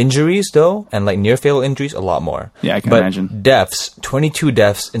 Injuries, though, and like near-fatal injuries, a lot more. Yeah, I can imagine. Deaths, 22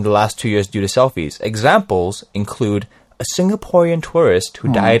 deaths in the last 2 years due to selfies. Examples include a Singaporean tourist who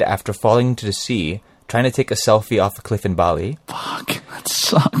died after falling into the sea, trying to take a selfie off a cliff in Bali. Fuck, that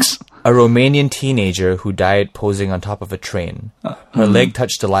sucks. A Romanian teenager who died posing on top of a train. Her leg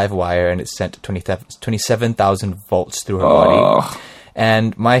touched a live wire and it sent 27,000 volts through her body.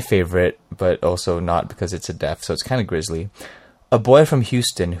 And my favorite, but also not because it's a death, so it's kind of grisly. A boy from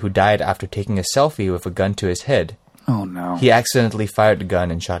Houston who died after taking a selfie with a gun to his head. Oh, no. He accidentally fired the gun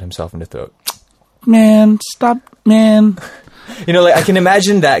and shot himself in the throat. Man, stop, man. You know, like, I can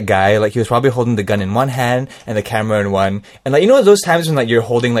imagine that guy, like, he was probably holding the gun in one hand and the camera in one. And, like, you know those times when, like, you're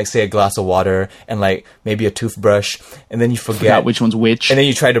holding, like, say, a glass of water and, like, maybe a toothbrush, and then you forget which one's which. And then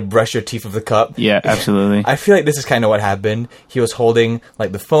you try to brush your teeth with the cup. Yeah, absolutely. I feel like this is kind of what happened. He was holding,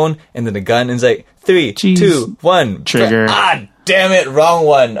 like, the phone and then the gun, and it's like, 3, 2, 1. Trigger. Damn it, wrong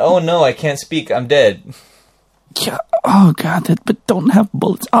one. Oh, no, I can't speak. I'm dead. Yeah. Oh, God, but don't have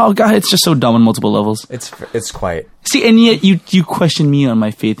bullets. Oh, God, it's just so dumb on multiple levels. It's quite. See, and yet you question me on my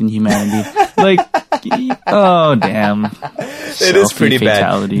faith in humanity. Like, oh, damn. It is pretty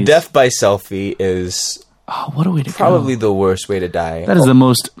bad. Death by selfie is... Oh, what a way to probably the worst way to die. That is the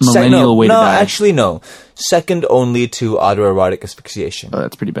most millennial way to die. No, actually, no. Second only to autoerotic asphyxiation. Oh,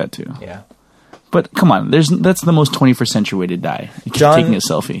 that's pretty bad, too. Yeah. But come on, that's the most 21st century way to die. John, taking a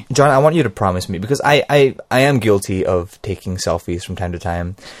selfie. John, I want you to promise me, because I am guilty of taking selfies from time to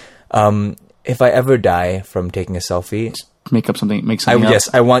time. If I ever die from taking a selfie, Make something up. Yes,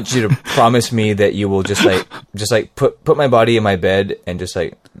 I want you to promise me that you will just put my body in my bed and just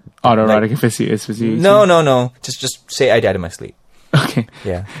like autoerotic asphyxiation. No. Just say I died in my sleep. Okay.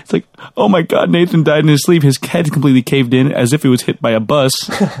 Yeah. It's like, oh my God, Nathan died in his sleep. His head completely caved in as if it was hit by a bus.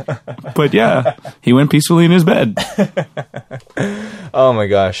 But yeah, he went peacefully in his bed. Oh my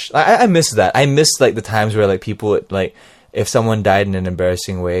gosh. I miss that. I miss like the times where like people would, like, if someone died in an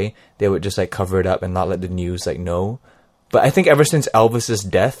embarrassing way, they would just like cover it up and not let the news like know. But I think ever since Elvis's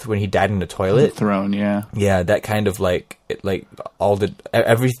death, when he died in the toilet, Throne, yeah. Yeah, that kind of like, there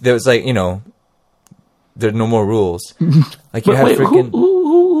was like, there are no more rules. Like you had freaking.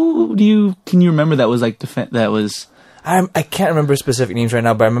 Who can you remember that was like that was? I can't remember specific names right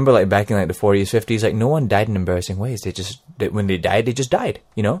now, but I remember like back in like the 40s, 50s, like no one died in embarrassing ways. When they died, they just died.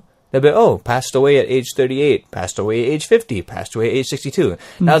 They'd be passed away at age 38, passed away at age 50, passed away at age 62.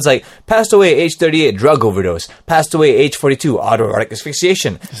 Now it's like passed away at age 38, drug overdose, passed away at age 42, autoerotic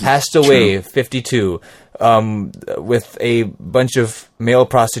asphyxiation, passed away 52. With a bunch of male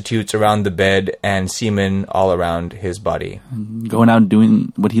prostitutes around the bed and semen all around his body. Going out and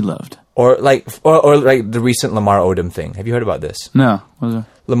doing what he loved. Or like the recent Lamar Odom thing. Have you heard about this? No. What was it?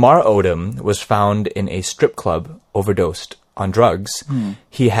 Lamar Odom was found in a strip club overdosed on drugs.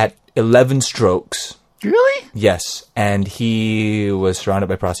 He had 11 strokes. Really? Yes. And he was surrounded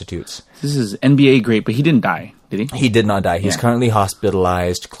by prostitutes. This is NBA great, but he didn't die. Did he? He did not die. He's currently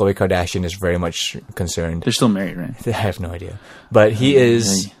hospitalized. Khloe Kardashian is very much concerned. They're still married, right? I have no idea. But he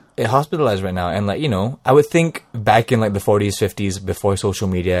is hospitalized right now. And like, I would think back in like the 40s, 50s, before social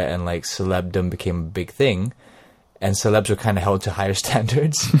media and like celebdom became a big thing, and celebs were kind of held to higher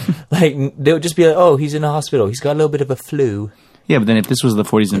standards, like they would just be like, oh, he's in a hospital. He's got a little bit of a flu. Yeah, but then if this was the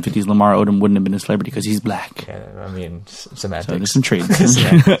 40s and 50s, Lamar Odom wouldn't have been a celebrity because he's black. Yeah, I mean, semantics. So there's some trades.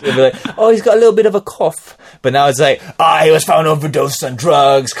 They'd be like, oh, he's got a little bit of a cough. But now it's like, he was found overdosed on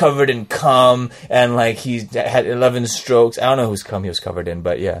drugs, covered in cum, and like he had 11 strokes. I don't know whose cum he was covered in,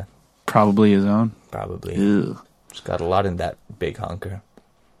 but yeah. Probably his own. Probably. Ew. He's got a lot in that big honker.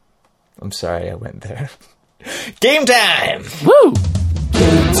 I'm sorry I went there. Game time! Woo!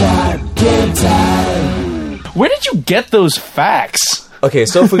 Game time. Where did you get those facts? Okay,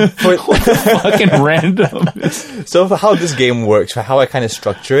 so for fucking random. So for how this game works, for how I kind of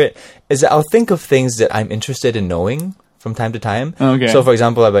structure it, is that I'll think of things that I'm interested in knowing from time to time. Okay. So for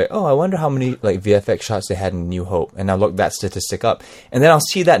example, I'll be like, I wonder how many like VFX shots they had in New Hope, and I'll look that statistic up, and then I'll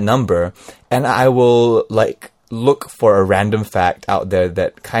see that number, and I will like look for a random fact out there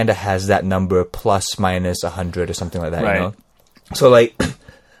that kind of has that number plus minus 100 or something like that. Right. So like,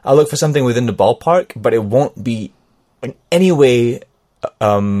 I'll look for something within the ballpark, but it won't be in any way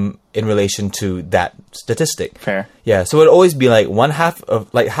in relation to that statistic. Fair. Yeah, so it'd always be like half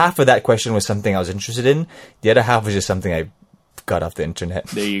of that question was something I was interested in. The other half was just something I got off the internet.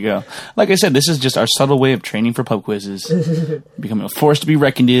 There you go. Like I said, this is just our subtle way of training for pub quizzes. Becoming a force to be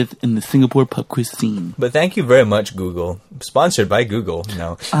reckoned with in the Singapore pub quiz scene. But thank you very much, Google. Sponsored by Google.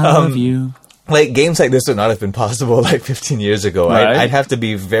 No. I love you. Like, games like this would not have been possible like 15 years ago. Right. I'd have to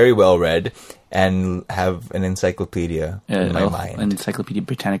be very well read and have an encyclopedia in my mind. An Encyclopedia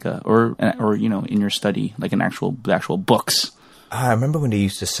Britannica, or in your study, like the actual books. I remember when they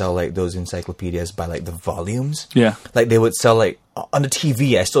used to sell like those encyclopedias by like the volumes. Yeah. Like they would sell like on the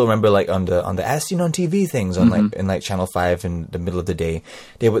TV. I still remember like on the As Seen on TV things on like in like Channel 5 in the middle of the day.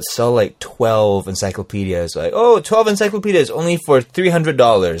 They would sell like 12 encyclopedias. Like, 12 encyclopedias only for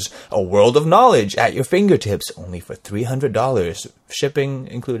 $300. A world of knowledge at your fingertips only for $300. Shipping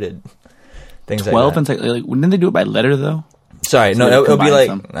included. Things 12 like that. Didn't they do it by letter though? Sorry, So no, they it'll be like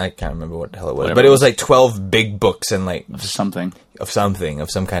combine some. I can't remember what the hell it was, Whatever but it it was was. like 12 big books and like Something. of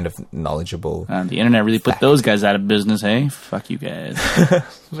some kind of knowledgeable. The internet really put those guys out of business, hey? Fuck you guys.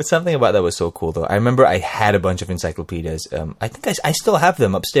 But something about that was so cool, though. I remember I had a bunch of encyclopedias. I think I still have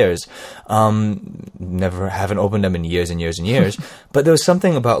them upstairs. Haven't opened them in years and years and years. But there was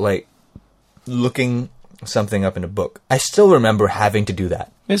something about like looking something up in a book. I still remember having to do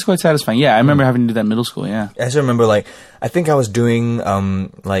that. It's quite satisfying. Yeah, I remember having to do that in middle school, yeah. I still remember like I think I was doing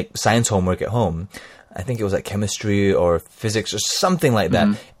like science homework at home. I think it was like chemistry or physics or something like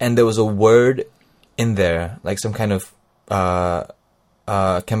that. And there was a word in there, like some kind of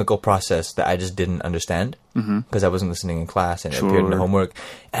chemical process that I just didn't understand because I wasn't listening in class and it appeared in the homework.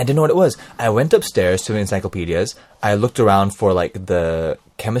 And I didn't know what it was. I went upstairs to the encyclopedias. I looked around for like the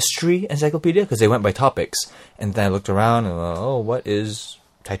chemistry encyclopedia because they went by topics. And then I looked around and what is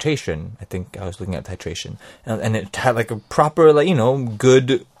titration. I think I was looking at titration, and it had like a proper, like,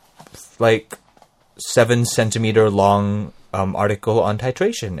 good, like 7 centimeter long article on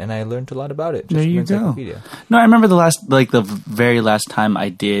titration, and I learned a lot about it. There you go. No, I remember the very last time I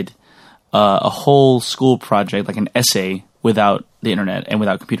did a whole school project, like an essay, without the internet and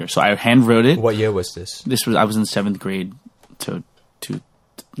without computers. So I hand wrote it. What year was this? I was in 7th grade to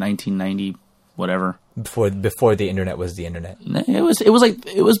 1990, whatever. Before the internet was the internet. It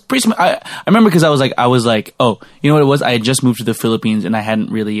was pretty. I remember because I was like, oh, you know what it was? I had just moved to the Philippines and I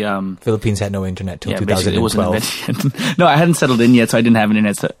hadn't really. Philippines had no internet till 2012. It wasn't invented yet. No, I hadn't settled in yet, so I didn't have an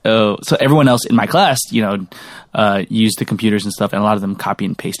internet. So everyone else in my class, used the computers and stuff, and a lot of them copy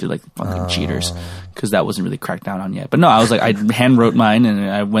and pasted like fucking cheaters, because that wasn't really cracked down on yet. But no, I was like, I hand wrote mine, and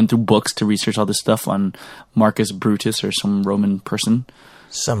I went through books to research all this stuff on Marcus Brutus or some Roman person.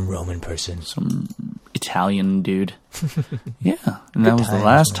 Some Roman person. Some Italian dude. Yeah. And that was the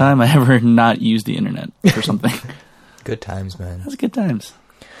last time I ever not used the internet for something. Good times, man. That was good times.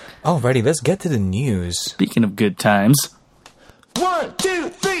 Alrighty, let's get to the news. Speaking of good times. 1, 2,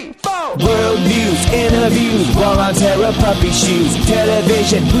 3, 4. World news, interviews, war on terror, puppy shoes,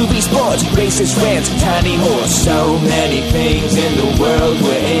 television, movie, sports, racist rants, tiny horse. So many things in the world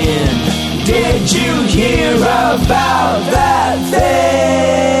we're in. Did you hear about that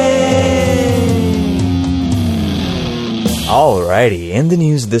thing? Alrighty, in the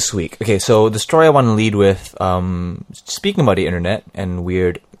news this week. Okay, so the story I want to lead with, speaking about the internet and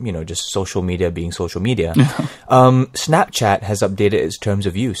weird, just social media being social media, Snapchat has updated its terms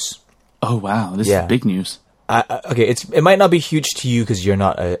of use. Oh, wow. This is big news. Okay, it might not be huge to you because you're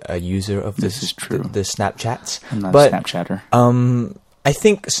not a user of this is true. The Snapchats. I'm not a Snapchatter. I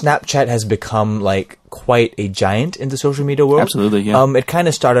think Snapchat has become like quite a giant in the social media world. Absolutely, yeah. It kind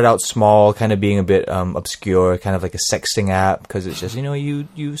of started out small, kind of being a bit obscure, kind of like a sexting app, because it's just,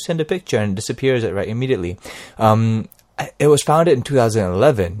 you send a picture and it disappears right immediately. It was founded in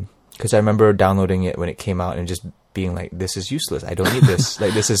 2011, because I remember downloading it when it came out and just being like, this is useless. I don't need this.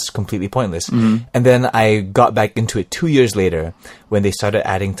 Like, this is completely pointless. Mm-hmm. And then I got back into it 2 years later when they started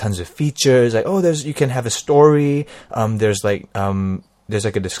adding tons of features. Like, you can have a story. There's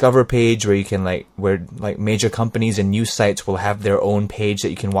like a discover page where you can where major companies and news sites will have their own page that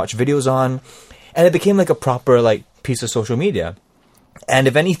you can watch videos on. And it became like a proper piece of social media. And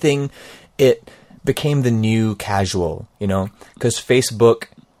if anything, it became the new casual, because Facebook,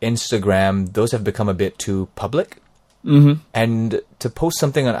 Instagram, those have become a bit too public. Mm-hmm. And to post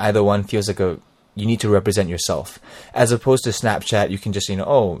something on either one feels like you need to represent yourself. As opposed to Snapchat, you can just,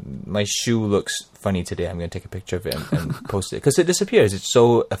 my shoe looks funny today. I'm going to take a picture of it and post it. Because it disappears. It's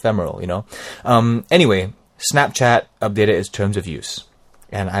so ephemeral, Anyway, Snapchat updated its terms of use.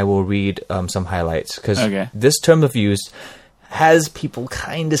 And I will read some highlights. Because this term of use has people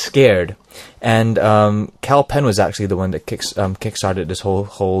kind of scared. And Kal Penn was actually the one that kickstarted this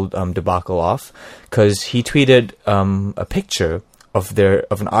whole debacle off. Because he tweeted a picture of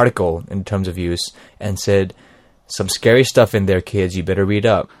an article in terms of use and said, some scary stuff in there, kids. You better read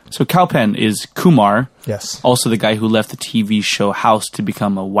up. So Kal Penn is Kumar. Yes. Also the guy who left the TV show House to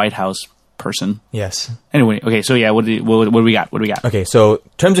become a White House person. Yes. Anyway, okay, so yeah, what do we got? Okay, so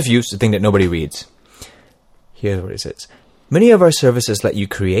terms of use, the thing that nobody reads. Here's what it says. Many of our services let you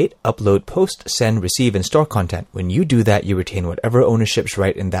create, upload, post, send, receive, and store content. When you do that, you retain whatever ownership's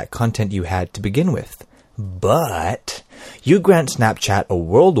right in that content you had to begin with. But you grant Snapchat a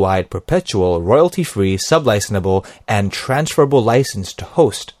worldwide, perpetual, royalty-free, sub-licensable, and transferable license to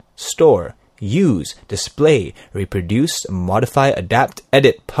host, store, use, display, reproduce, modify, adapt,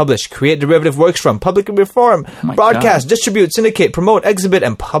 edit, publish, create derivative works from, publicly perform, broadcast, distribute, syndicate, promote, exhibit,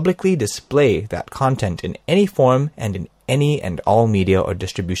 and publicly display that content in any form and in any and all media or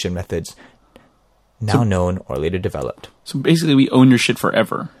distribution methods now known or later developed. So basically we own your shit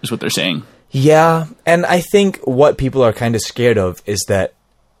forever, is what they're saying. Yeah, and I think what people are kind of scared of is that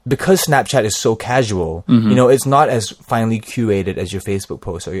because Snapchat is so casual, it's not as finely curated as your Facebook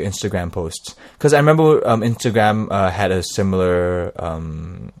posts or your Instagram posts. Because I remember Instagram had a similar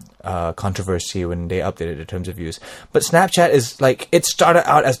controversy when they updated the terms of use. But Snapchat is it started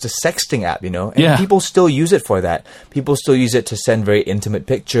out as the sexting app, and people still use it for that. People still use it to send very intimate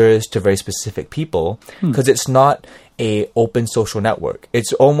pictures to very specific people because it's not a open social network.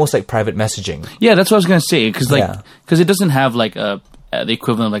 It's almost like private messaging. Yeah, that's what I was going to say. Because it doesn't have the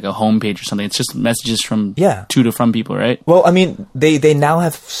equivalent of a homepage or something. It's just messages from to to from people, right? Well, I mean, they now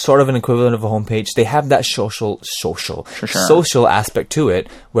have sort of an equivalent of a homepage. They have that social aspect to it,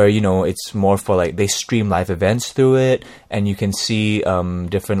 where it's more for they stream live events through it, and you can see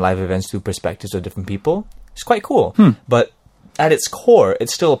different live events through perspectives of different people. It's quite cool, but at its core,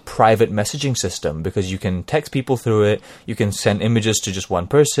 it's still a private messaging system because you can text people through it, you can send images to just one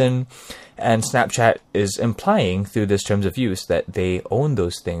person, and Snapchat is implying through this terms of use that they own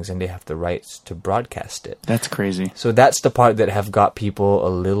those things and they have the rights to broadcast it. That's crazy. So that's the part that have got people a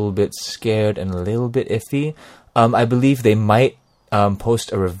little bit scared and a little bit iffy. I believe they might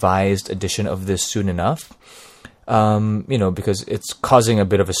post a revised edition of this soon enough, because it's causing a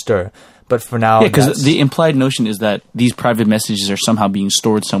bit of a stir. But for now... Yeah, because the implied notion is that these private messages are somehow being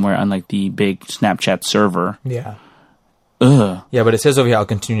stored somewhere on like the big Snapchat server. Yeah. Ugh. Yeah, but it says over here, I'll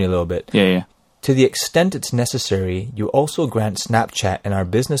continue a little bit. Yeah. To the extent it's necessary, you also grant Snapchat and our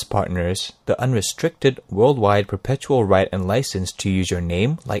business partners the unrestricted, worldwide, perpetual right and license to use your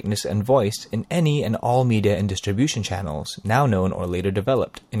name, likeness, and voice in any and all media and distribution channels, now known or later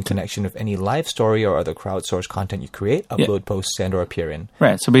developed, in connection with any live story or other crowdsourced content you create, upload, post, send, or appear in.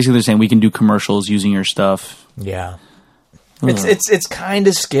 Right. So basically they're saying we can do commercials using your stuff. Yeah. It's kind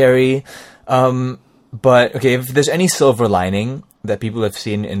of scary. But, okay, if there's any silver lining that people have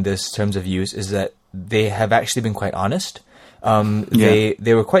seen in this terms of use is that they have actually been quite honest.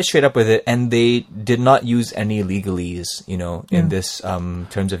 They were quite straight up with it, and they did not use any legalese, in this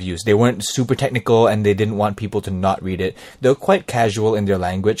terms of use. They weren't super technical, and they didn't want people to not read it. They were quite casual in their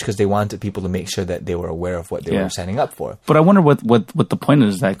language because they wanted people to make sure that they were aware of what they were signing up for. But I wonder what the point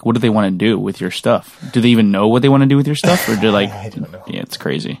is. Like, what do they want to do with your stuff? Do they even know what they want to do with your stuff, or do I don't know. Yeah, it's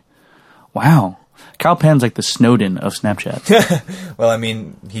crazy. Wow. Kyle Penn's like the Snowden of Snapchat. Well, I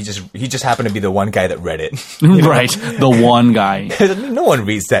mean, he just happened to be the one guy that read it. Right. The one guy. No one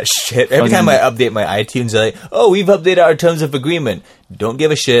reads that shit. Every time I update my iTunes, they're like, oh, we've updated our terms of agreement. Don't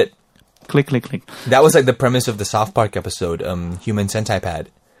give a shit. Click, click, click. That was like the premise of the South Park episode, Human Centipede.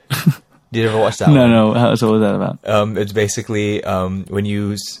 Did you ever watch that one? No. So what was that about? It's basically when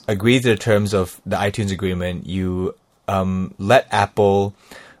you agree to the terms of the iTunes agreement, you let Apple...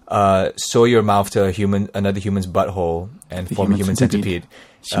 sew your mouth to another human's butthole and form a human centipede.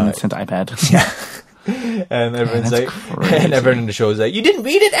 Human centipede. Yeah. And everyone's and everyone in the show is like, you didn't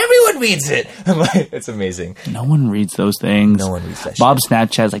read it? Everyone reads it. I'm like, it's amazing. No one reads those things. No one reads that Bob shit.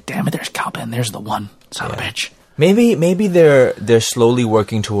 Snapchat's like, damn it, there's Kyle Penn. There's the one. Son of a bitch. Maybe they're slowly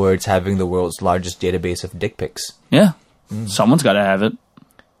working towards having the world's largest database of dick pics. Yeah. Someone's got to have it.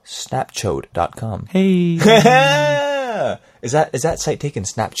 Snapchode.com. Hey. Is that site taken?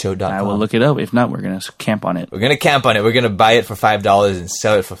 Snapchode.com. I will look it up. If not, we're going to camp on it. We're going to camp on it. We're going to buy it for $5 and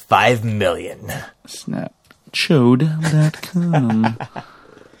sell it for $5 million. Snapchode.com.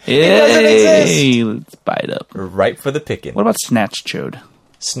 Hey, let's buy it up. Ripe for the picking. What about Snatchchode?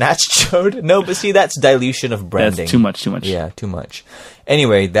 Snatchchode? No, but see, that's dilution of branding. That's too much. Yeah, too much.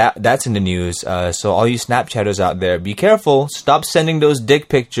 Anyway, that's in the news. So all you Snapchatters out there, be careful. Stop sending those dick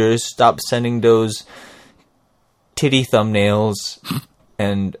pictures. Stop sending those titty thumbnails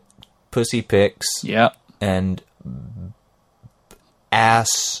and pussy pics. Yeah. And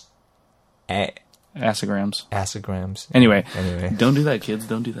Assigrams. Anyway, don't do that, kids.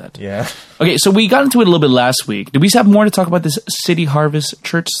 Don't do that. Yeah. Okay, so we got into it a little bit last week. Did we have more to talk about this City Harvest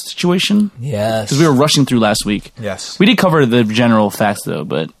Church situation? Yes. Because we were rushing through last week. Yes. We did cover the general facts, though,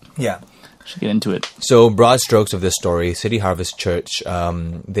 but yeah. Should get into it. So, broad strokes of this story, City Harvest Church,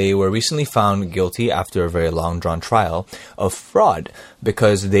 they were recently found guilty after a very long drawn trial of fraud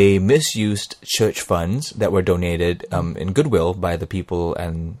because they misused church funds that were donated in goodwill by the people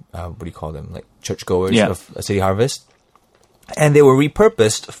and, what do you call them, like churchgoers of City Harvest. And they were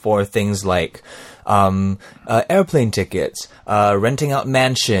repurposed for things like airplane tickets, renting out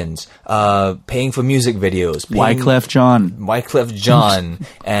mansions, paying for music videos, Wyclef Jean,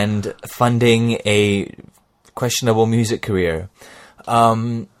 and funding a questionable music career.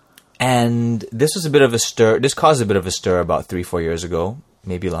 And this was a bit of a stir. This caused a bit of a stir about 3-4 years ago,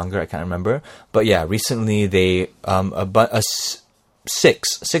 maybe longer. I can't remember. But yeah, recently they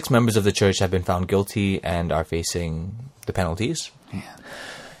six members of the church have been found guilty and are facing the penalties. Yeah.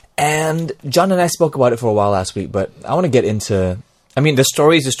 And John and I spoke about it for a while last week, but I want to get into... I mean, the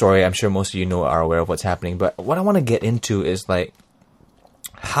story is the story. I'm sure most of you are aware of what's happening. But what I want to get into is, like,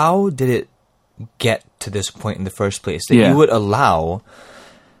 how did it get to this point in the first place? That you would allow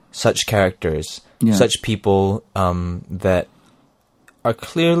such characters, such people that are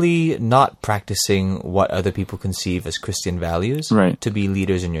clearly not practicing what other people conceive as Christian values to be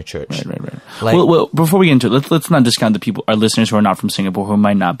leaders in your church. Right. Like, well, before we get into it, let's not discount the people, our listeners who are not from Singapore, who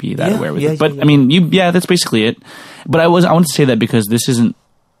might not be that aware with it. But I mean, that's basically it. But I want to say that because this isn't,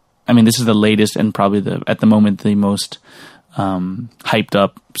 I mean, this is the latest and probably at the moment, the most hyped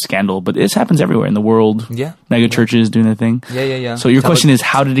up scandal, but this happens everywhere in the world. Yeah. Mega churches doing their thing. Yeah. So your question is,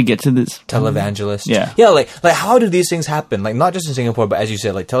 how did it get to this? Televangelist. Yeah. Yeah, like how do these things happen? Like, not just in Singapore, but as you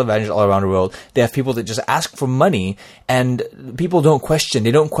said, like televangelists all around the world, they have people that just ask for money, and people don't question.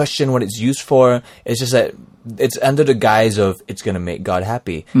 They don't question what it's used for. It's just that it's under the guise of it's going to make God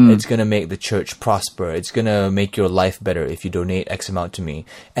happy. It's going to make the church prosper. It's going to make your life better if you donate X amount to me.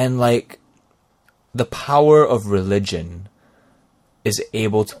 And like, the power of religion is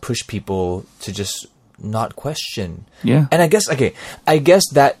able to push people to just not question. Yeah. And I guess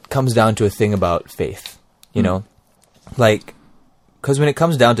that comes down to a thing about faith, you know? Like, because when it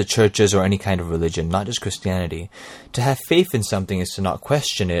comes down to churches or any kind of religion, not just Christianity, to have faith in something is to not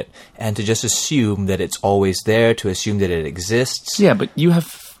question it and to just assume that it's always there, to assume that it exists. Yeah, but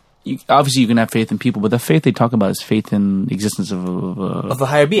obviously you can have faith in people, but the faith they talk about is faith in the existence of a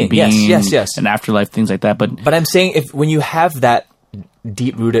higher being. Yes. An afterlife, things like that. But I'm saying when you have that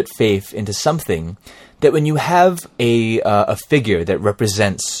deep-rooted faith into something, that when you have a figure that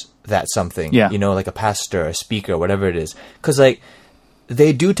represents that something, you know, like a pastor, a speaker, whatever it is, because like,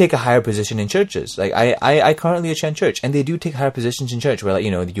 they do take a higher position in churches. Like I currently attend church, and they do take higher positions in church where, like,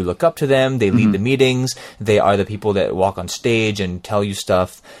 you know, you look up to them, they lead the meetings, they are the people that walk on stage and tell you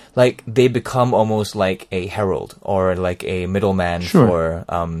stuff. Like, they become almost like a herald or like a middleman for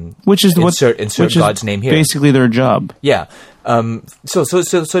which is insert God's name here. Basically their job. Yeah. So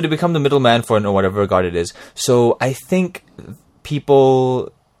to become the middleman for whatever God it is. So I think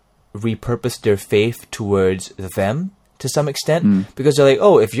people repurpose their faith towards them to some extent, because they're like,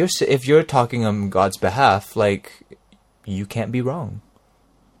 oh, if you're talking on God's behalf, like, you can't be wrong.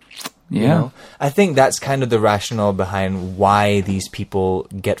 Yeah. You know? I think that's kind of the rationale behind why these people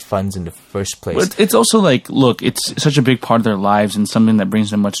get funds in the first place. But it's also like, look, it's such a big part of their lives and something that brings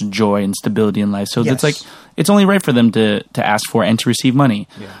them much joy and stability in life. So it's like, it's only right for them to ask for and to receive money.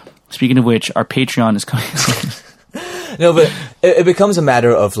 Yeah. Speaking of which, our Patreon is coming. No, but it becomes a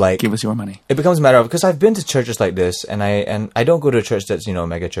matter of like, give us your money. It becomes a matter of, because I've been to churches like this, and I don't go to a church that's, you know, a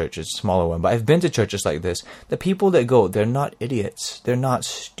mega church, it's a smaller one, but I've been to churches like this. The people that go, they're not idiots, they're not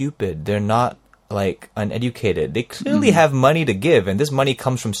stupid, they're not like uneducated. They clearly have money to give, and this money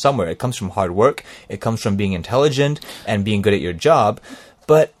comes from somewhere. It comes from hard work, it comes from being intelligent and being good at your job.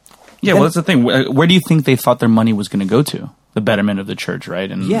 But yeah, well, that's the thing. Where do you think they thought their money was going to go to? The betterment of the church,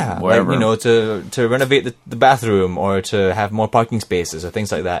 right? And wherever. Like, you know, to renovate the bathroom, or to have more parking spaces, or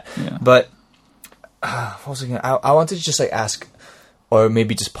things like that. Yeah. But what was I going to... I wanted to just like ask, or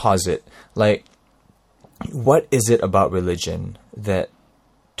maybe just pause it. Like, what is it about religion that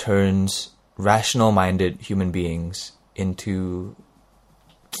turns rational-minded human beings into...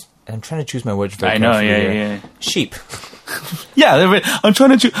 And I'm trying to choose my words very carefully. Yeah. Sheep. Yeah, I'm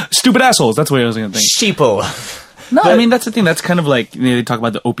trying to choose... Stupid assholes, that's what I was going to think. Sheeple. No, I mean, that's the thing. That's kind of like, you know, they talk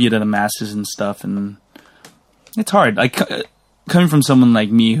about the opiate of the masses and stuff, and it's hard. Like, coming from someone like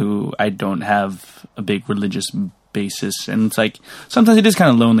me who I don't have a big religious basis, and it's like, sometimes it is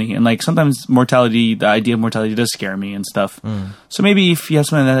kind of lonely, and like, sometimes mortality, the idea of mortality does scare me and stuff. So maybe if you have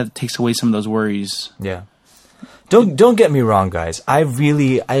something that takes away some of those worries. Yeah. Don't get me wrong, guys. I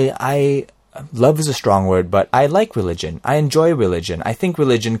love is a strong word, but I like religion. I enjoy religion. I think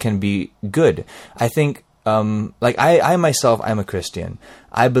religion can be good. I think... like I myself, I'm a Christian.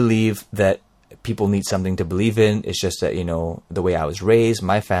 I believe that people need something to believe in. It's just that, you know, the way I was raised,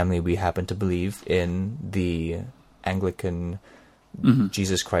 my family, we happen to believe in the Anglican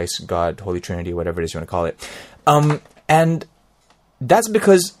Jesus Christ, God, Holy Trinity, whatever it is you want to call it. And that's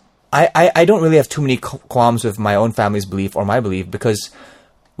because I don't really have too many qualms with my own family's belief or my belief, because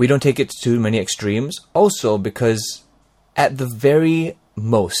we don't take it to too many extremes. Also because at the very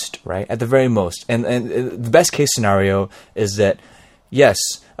most, right? At the very most. And the best case scenario is that, yes,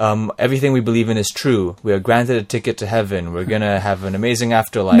 everything we believe in is true. We are granted a ticket to heaven. We're going to have an amazing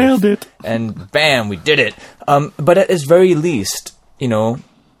afterlife. Nailed it. And bam, we did it. But at its very least, you know,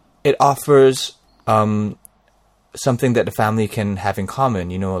 it offers something that the family can have in common,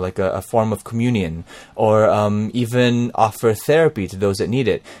 you know, like a form of communion, or even offer therapy to those that need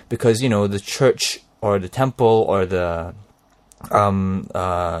it. Because, you know, the church or the temple or the...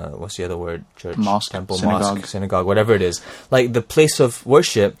 what's the other word? Church, mosque, temple, synagogue. Synagogue, whatever it is. Like, the place of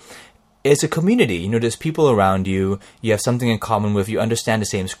worship is a community. You know, there's people around you. You have something in common with. You understand the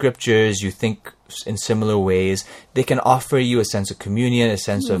same scriptures. You think in similar ways. They can offer you a sense of communion, a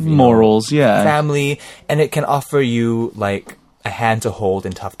sense of morals, family, and it can offer you like a hand to hold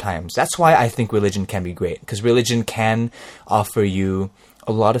in tough times. That's why I think religion can be great, because religion can offer you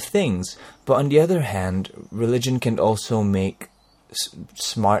a lot of things. But on the other hand, religion can also make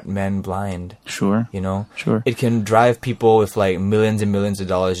smart men blind. Sure. You know? Sure. It can drive people with like millions and millions of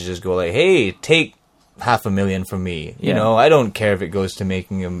dollars to just go like, hey, take $500,000 from me. You know, I don't care if it goes to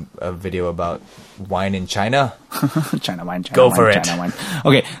making a video about wine in China. China wine. Go for it. China wine.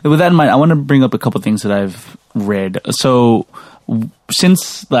 Okay, with that in mind, I want to bring up a couple things that I've read. So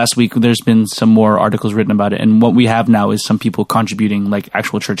since last week, there's been some more articles written about it, and what we have now is some people contributing, like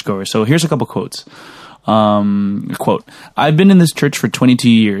actual churchgoers. So here's a couple quotes. Quote, I've been in this church for 22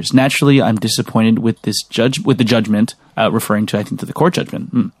 years. Naturally, I'm disappointed with the judgment, referring to, I think, to the court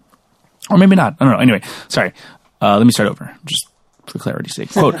judgment. Or maybe not. I don't know. Anyway, sorry. Let me start over, just for clarity's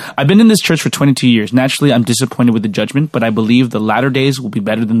sake. Quote, I've been in this church for 22 years. Naturally, I'm disappointed with the judgment, but I believe the latter days will be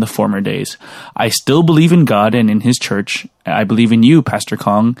better than the former days. I still believe in God and in his church. I believe in you, Pastor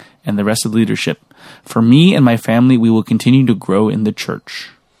Kong, and the rest of the leadership. For me and my family, we will continue to grow in the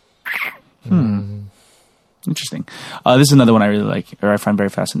church. Interesting. This is another one I really like, or I find very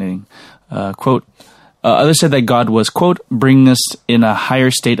fascinating. Quote, others said that God was, quote, bringing us in a higher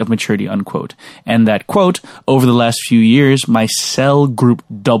state of maturity, unquote. And that, quote, over the last few years, my cell group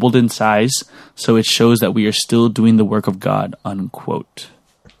doubled in size, so it shows that we are still doing the work of God, unquote.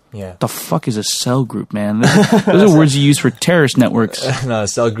 Yeah. The fuck is a cell group, man? Those are words you use for terrorist networks. No, a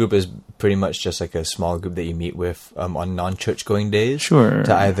cell group is pretty much just like a small group that you meet with on non-church going days. Sure.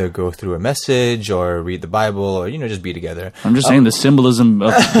 To either go through a message or read the Bible or, just be together. I'm just saying the symbolism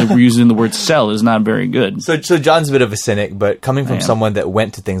of using the word cell is not very good. So John's a bit of a cynic, but coming from someone that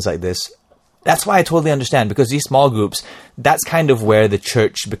went to things like this, that's why I totally understand, because these small groups, that's kind of where the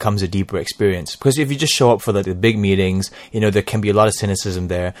church becomes a deeper experience. Because if you just show up for the big meetings, there can be a lot of cynicism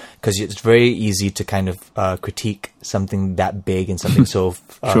there, because it's very easy to kind of critique something that big and something so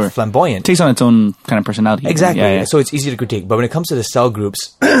sure. flamboyant. It takes on its own kind of personality. Exactly. Yeah. So it's easy to critique. But when it comes to the cell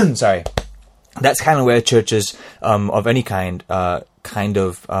groups, sorry, that's kind of where churches of any kind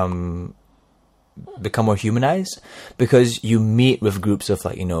become more humanized, because you meet with groups of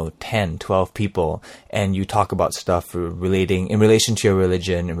 10, 12 people, and you talk about stuff in relation to your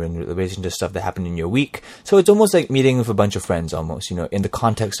religion, and in relation to stuff that happened in your week. So it's almost like meeting with a bunch of friends almost, in the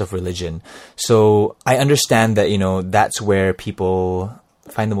context of religion. So I understand that, that's where people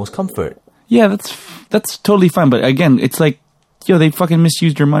find the most comfort. Yeah, that's totally fine. But again, it's like, they fucking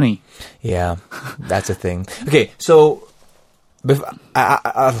misused your money. Yeah, that's a thing. Okay, so so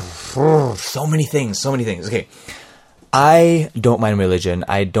many things. Okay, I don't mind religion.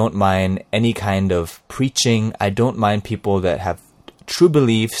 I don't mind any kind of preaching. I don't mind people that have true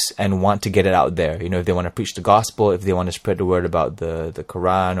beliefs and want to get it out there. If they want to preach the gospel, if they want to spread the word about the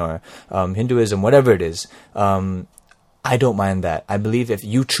Quran or Hinduism, whatever it is. I don't mind that. I believe if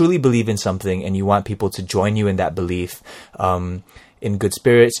you truly believe in something and you want people to join you in that belief, in good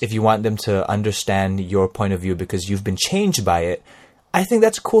spirits, if you want them to understand your point of view because you've been changed by it, I think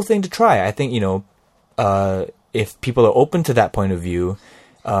that's a cool thing to try. I think, if people are open to that point of view,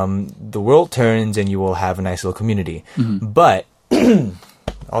 the world turns and you will have a nice little community. Mm-hmm. But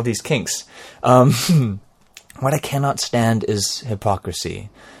all these kinks. What I cannot stand is hypocrisy.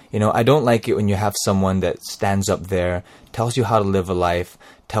 I don't like it when you have someone that stands up there, tells you how to live a life,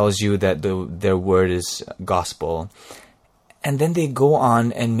 tells you that their word is gospel, and then they go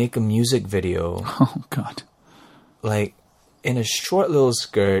on and make a music video. Oh, God. Like, in a short little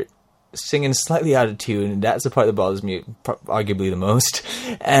skirt, singing slightly out of tune. That's the part that bothers me arguably the most.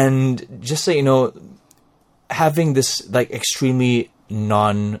 And just so having this, extremely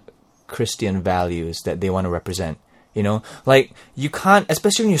non-Christian values that they want to represent. You can't,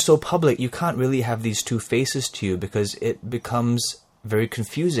 especially when you're so public, you can't really have these two faces to you, because it becomes very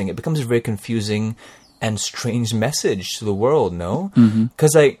confusing. It becomes a very confusing and strange message to the world, no?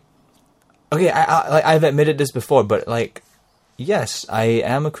 Because, okay, I've admitted this before, but, yes, I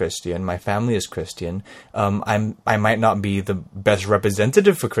am a Christian. My family is Christian. I might not be the best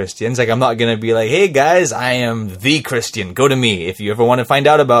representative for Christians. I'm not going to be like, hey, guys, I am the Christian. Go to me. If you ever want to find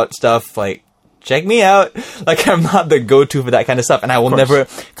out about stuff, check me out. I'm not the go-to for that kind of stuff. And I will never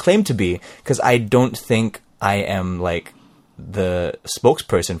claim to be, because I don't think I am, the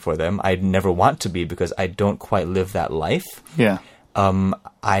spokesperson for them. I never want to be, because I don't quite live that life. Yeah. I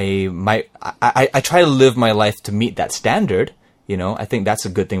try to live my life to meet that standard. I think that's a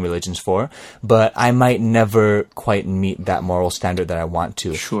good thing religion's for, but I might never quite meet that moral standard that I want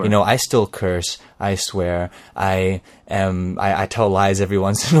to. Sure. I still curse. I swear. I tell lies every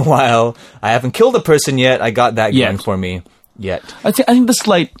once in a while. I haven't killed a person yet. I got that going for me. Yet. I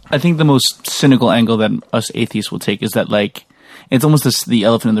think the most cynical angle that us atheists will take is that, it's almost the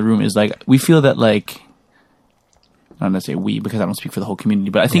elephant in the room is, we feel that, I'm going to say we because I don't speak for the whole community,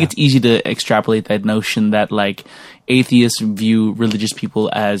 but I think it's easy to extrapolate that notion that like atheists view religious people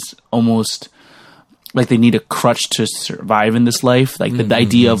as almost like they need a crutch to survive in this life. Like the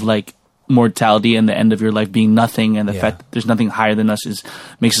idea of like mortality and the end of your life being nothing, and the fact that there's nothing higher than us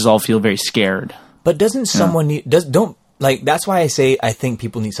makes us all feel very scared. But doesn't someone need, that's why I say I think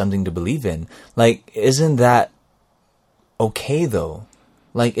people need something to believe in. Like, isn't that okay though?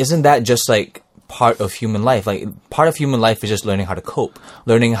 Like, isn't that just like part of human life? Like, part of human life is just learning how to cope,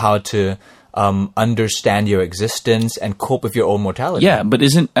 learning how to understand your existence and cope with your own mortality. Yeah, but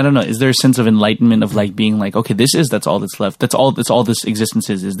is there a sense of enlightenment of like being like, okay, that's all that's left. That's all this existence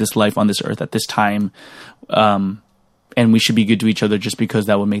is this life on this earth at this time. And we should be good to each other just because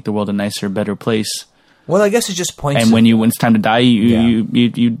that would make the world a nicer, better place. Well, I guess it just points. And when it's time to die,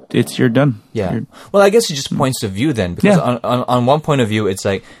 you're done. Yeah. Well, I guess it just points to view then, because on one point of view, it's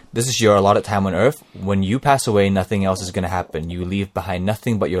like this is your allotted time on Earth. When you pass away, nothing else is going to happen. You leave behind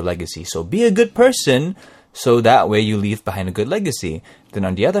nothing but your legacy. So be a good person, so that way you leave behind a good legacy. Then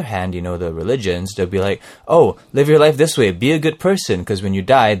on the other hand, the religions, they'll be like, oh, live your life this way, be a good person, because when you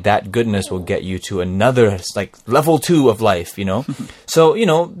die, that goodness will get you to another, like, level 2 of life, So,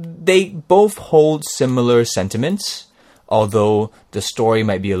 they both hold similar sentiments, although the story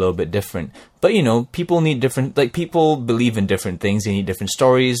might be a little bit different. But, people need different, like, people believe in different things, they need different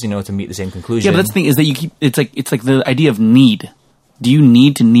stories, to meet the same conclusion. Yeah, but that's the thing, is that it's like the idea of need. Do you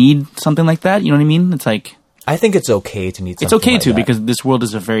need to need something like that? You know what I mean? It's like... I think it's okay to need something It's okay like to, that. because this world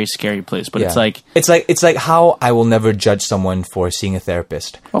is a very scary place, but it's like... It's like how I will never judge someone for seeing a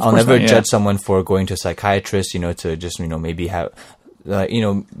therapist. I'll never judge someone for going to a psychiatrist, to just, maybe have,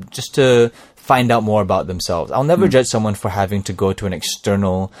 just to find out more about themselves. I'll never judge someone for having to go to an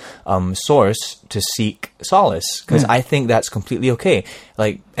external source to seek solace, because I think that's completely okay.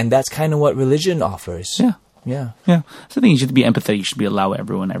 Like, and that's kind of what religion offers. Yeah. Yeah. So I think you should be empathetic. You should allow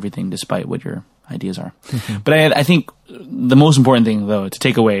everyone everything despite what your ideas are. But I think the most important thing, though, to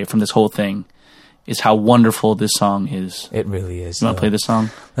take away from this whole thing is how wonderful this song is. It really is. You want to play this song?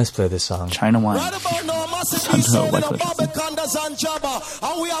 Let's play this song. China Wine. Right about now, massive and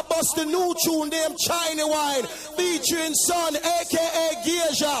we are busting new tune named China Wine, featuring Son, aka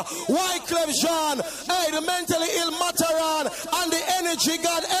Geisha, Wyclef Jean, the mentally ill Mataran, and the energy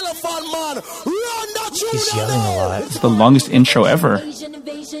god Elephant Man. Run that tune. He's yelling a lot. It's the longest intro ever.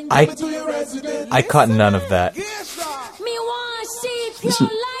 I caught none of that.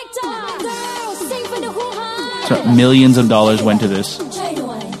 So millions of dollars went to this.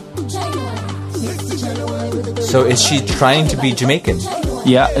 So is she trying to be Jamaican?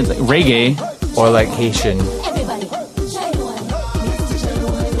 Yeah, it's like reggae. Or like Haitian?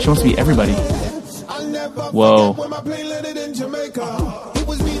 She wants to be everybody. Whoa.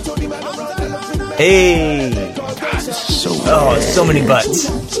 Hey! So many butts.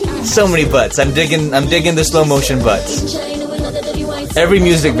 So many butts. I'm digging the slow motion butts. Every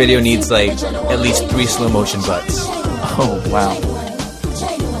music video needs like at least 3 slow motion butts. Oh wow.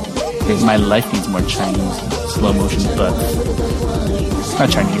 My life needs more Chinese slow motion butts. Not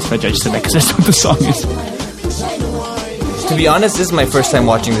Chinese, but I just said that because that's what the song is. To be honest, this is my first time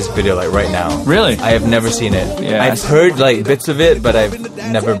watching this video, like right now. Really? I have never seen it. Yeah, I've heard like bits of it, but I've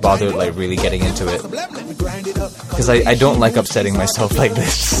never bothered like really getting into it. Because I don't like upsetting myself like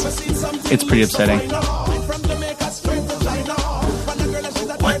this. It's pretty upsetting.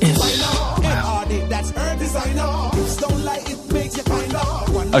 What is...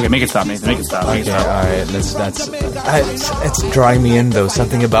 Okay, make it stop, Nathan. Make it stop. Okay, alright. It's drawing me in though.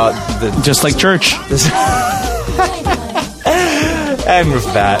 Something about the... Just like church. And with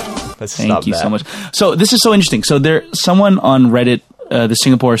that, let's stop that. Thank you so much. So this is so interesting. So someone on Reddit, the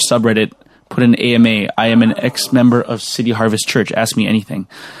Singapore subreddit, put an AMA. I am an ex-member of City Harvest Church. Ask me anything.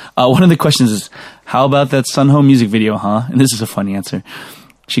 One of the questions is, how about that Sun Ho music video, huh? And this is a funny answer.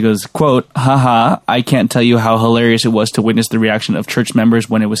 She goes, quote, haha, I can't tell you how hilarious it was to witness the reaction of church members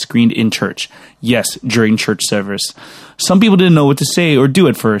when it was screened in church. Yes, during church service. Some people didn't know what to say or do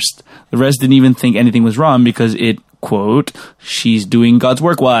at first. The rest didn't even think anything was wrong because it, quote, she's doing God's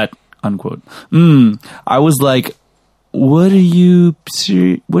work, what? Unquote. I was like, what are you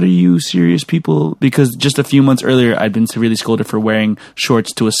serious people? Because just a few months earlier, I'd been severely scolded for wearing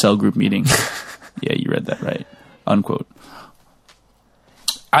shorts to a cell group meeting. Yeah, you read that right. Unquote.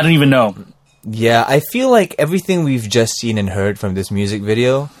 I don't even know. Yeah, I feel like everything we've just seen and heard from this music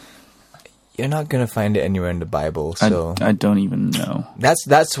video, you're not gonna find it anywhere in the Bible. So I don't even know.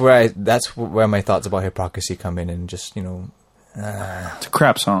 That's where my thoughts about hypocrisy come in, and just It's a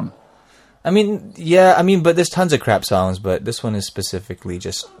crap song. But there's tons of crap songs, but this one is specifically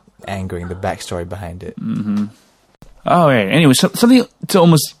just angering the backstory behind it. Mm-hmm. Oh, right. Anyway, something to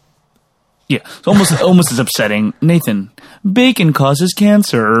almost... Yeah, it's almost as upsetting. Nathan, bacon causes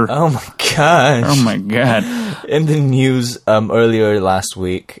cancer. Oh my gosh. Oh my god. In the news earlier last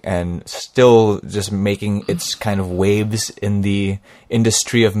week, and still just making its kind of waves in the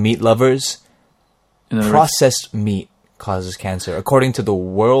industry of meat lovers, processed meat causes cancer, according to the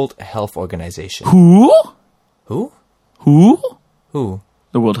World Health Organization. Who?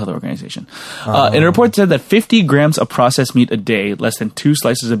 The World Health Organization. In a report said that 50 grams of processed meat a day, less than 2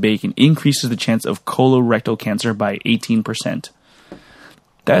 slices of bacon, increases the chance of colorectal cancer by 18%.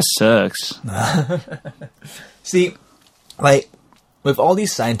 That sucks. See, like, with all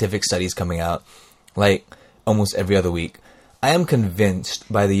these scientific studies coming out, like, almost every other week, I am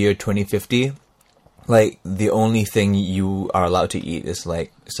convinced by the year 2050, like, the only thing you are allowed to eat is,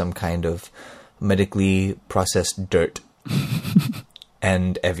 like, some kind of medically processed dirt.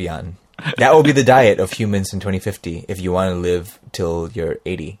 And Evian. That will be the diet of humans in 2050 if you want to live till you're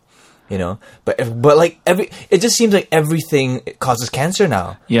 80, you know? But like it just seems like everything causes cancer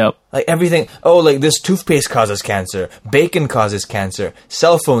now. Yep. Like everything, like this toothpaste causes cancer, bacon causes cancer,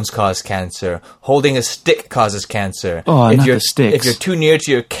 cell phones cause cancer, holding a stick causes cancer. Oh, not the sticks. If you're too near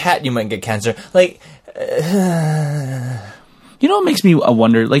to your cat, you might get cancer. Like, you know what makes me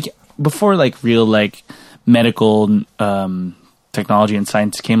wonder, like, before, like, real, like, medical, technology and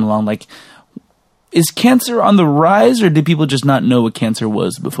science came along, like, is cancer on the rise, or did people just not know what cancer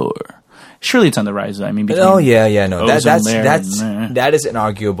was before? Surely it's on the rise, though. I mean, no. That is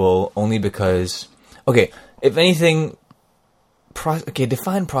inarguable, only because, okay, if anything,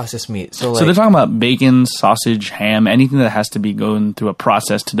 define processed meat. So they're talking about bacon, sausage, ham, anything that has to be going through a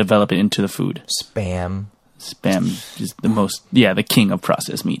process to develop it into the food. Spam is the king of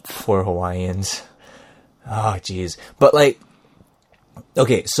processed meat. For Hawaiians. Oh, jeez. But, like,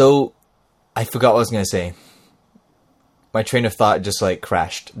 okay, so I forgot what I was going to say. My train of thought just, like,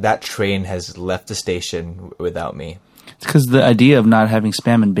 crashed. That train has left the station without me. It's because the idea of not having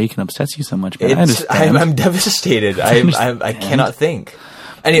Spam and bacon upsets you so much. But I understand. I'm devastated. I cannot think.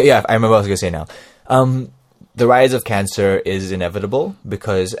 Anyway, yeah, I remember what I was going to say now. The rise of cancer is inevitable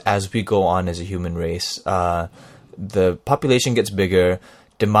because as we go on as a human race, the population gets bigger,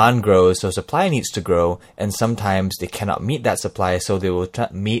 demand grows, so supply needs to grow, and sometimes they cannot meet that supply, so they will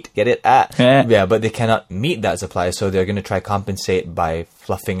but they cannot meet that supply, so they're going to try compensate by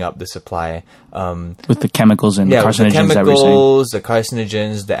fluffing up the supply with the chemicals and the carcinogens, the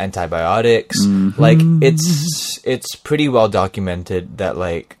carcinogens, the antibiotics. Like it's pretty well documented that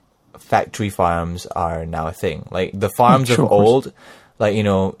like factory farms are now a thing. Like the farms of old. Like, you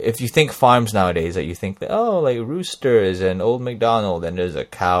know, if you think farms nowadays, like you think that, like roosters and old MacDonald, and there's a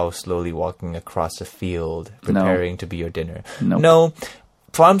cow slowly walking across a field preparing to be your dinner. No,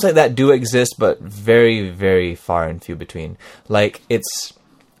 farms like that do exist, but very, very far and few between. Like, it's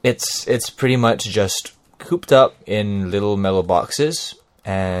pretty much just cooped up in little metal boxes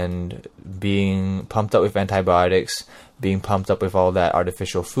and being pumped up with antibiotics, being pumped up with all that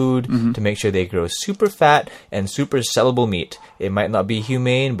artificial food to make sure they grow super fat and super sellable meat. It might not be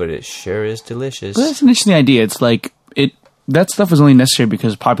humane, but it sure is delicious. But that's an interesting idea. It's like that stuff was only necessary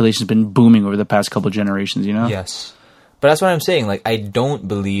because population's been booming over the past couple of generations, you know? Yes. But that's what I'm saying. Like, I don't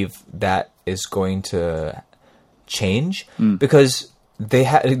believe that is going to change because they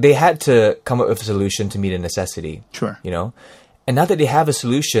had to come up with a solution to meet a necessity. Sure. You know? And now that they have a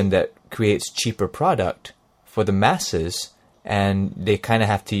solution that creates cheaper product for the masses, and they kind of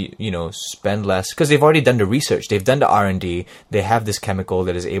have to, you know, spend less because they've already done the research, they've done the R&D, they have this chemical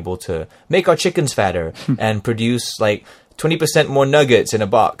that is able to make our chickens fatter and produce like 20% more nuggets in a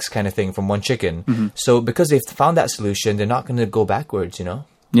box kind of thing from one chicken. So because they've found that solution, they're not going to go backwards, you know?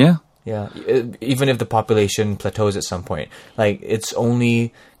 Yeah. Yeah. Even if the population plateaus at some point, like it's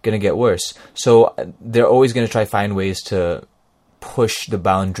only going to get worse. So they're always going to try to find ways to push the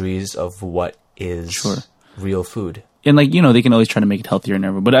boundaries of what is real food. And like, you know, they can always try to make it healthier and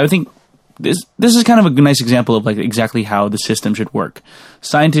everything. But I think this is kind of a nice example of like exactly how the system should work.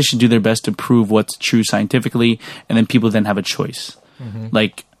 Scientists should do their best to prove what's true scientifically, and then people then have a choice.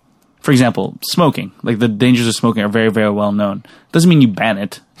 Like, for example, smoking. Like the dangers of smoking are very, very well known. Doesn't mean you ban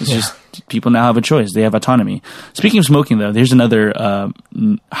it. It's just people now have a choice. They have autonomy. Speaking of smoking, though, there's another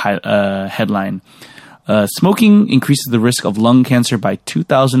headline. Smoking increases the risk of lung cancer by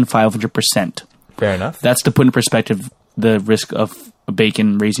 2,500%. Fair enough. That's to put in perspective the risk of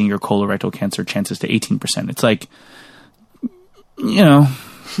bacon raising your colorectal cancer chances to 18%. It's like, you know,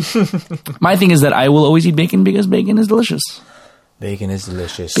 my thing is that I will always eat bacon because bacon is delicious. Bacon is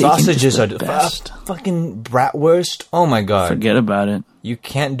delicious. Bacon Sausages is are the best. fucking bratwurst. Oh my god. Forget about it. You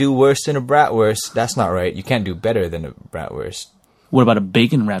can't do worse than a bratwurst. That's not right. You can't do better than a bratwurst. What about a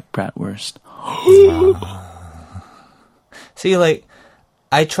bacon wrapped bratwurst? See, like,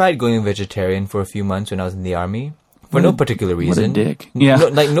 I tried going vegetarian for a few months when I was in the army. For no particular reason. What a dick. Yeah.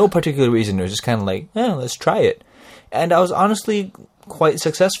 No particular reason. It was just kind of like, let's try it. And I was honestly quite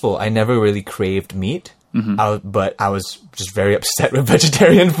successful. I never really craved meat. But I was just very upset with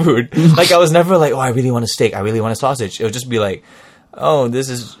vegetarian food. Like, I was never like, oh, I really want a steak. I really want a sausage. It would just be like, oh, this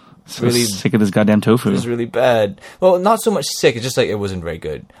is really sick of this goddamn tofu. It was really bad. Well, not so much sick. It's just like it wasn't very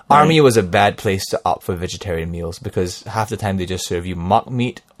good. Right. Army was a bad place to opt for vegetarian meals because half the time they just serve you mock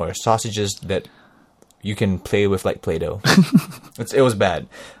meat or sausages that you can play with like Play-Doh. It was bad.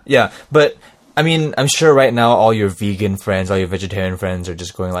 Yeah, but I mean, I'm sure right now all your vegan friends, all your vegetarian friends are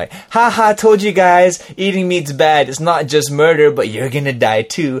just going like, ha, told you guys, eating meat's bad. It's not just murder, but you're gonna die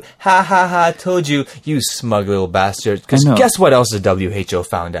too. Ha, told you, you smug little bastards. Because guess what else the WHO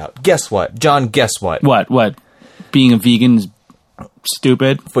found out? Guess what? John, guess what? What? Being a vegan is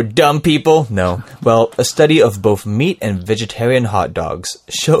stupid? For dumb people? No. Well, a study of both meat and vegetarian hot dogs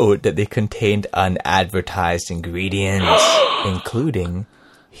showed that they contained unadvertised ingredients, including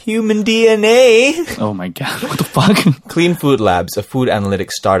human DNA. Oh my god, what the fuck? Clean Food Labs, a food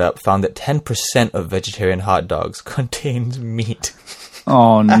analytics startup, found that 10% of vegetarian hot dogs contained meat.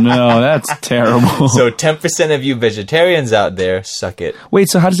 Oh no, that's terrible. So 10% of you vegetarians out there, suck it. Wait,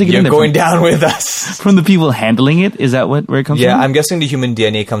 so how does it get in there? You're going down with us. From the people handling it? Is that where it comes from? Yeah, I'm guessing the human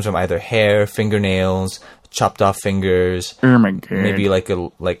DNA comes from either hair, fingernails, chopped off fingers. Oh my god. Maybe like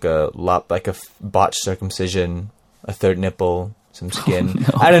a botched circumcision, a third nipple, some skin. Oh, no.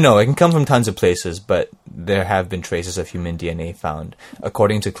 I don't know. It can come from tons of places, but there have been traces of human DNA found,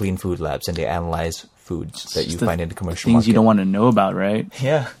 according to Clean Food Labs, and they analyze foods that you find in the commercial market. Things you don't want to know about, right?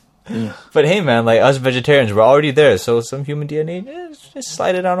 Yeah. But hey, man, like us vegetarians, we're already there, so some human DNA, just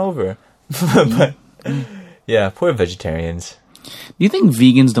slide it on over. But yeah, poor vegetarians. Do you think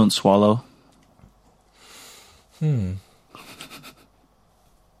vegans don't swallow? It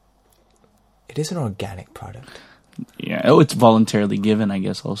is an organic product. Yeah. Oh, it's voluntarily given, I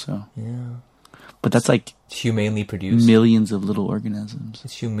guess, also. Yeah. But that's like humanely produced. Millions of little organisms.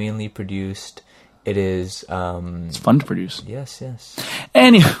 It's humanely produced. It is... it's fun to produce. Yes.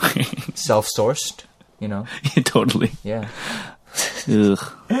 Anyway. Self-sourced, you know? Yeah, totally. Yeah. Ugh.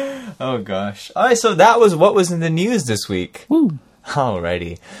 Oh, gosh. All right, so that was what was in the news this week. Woo.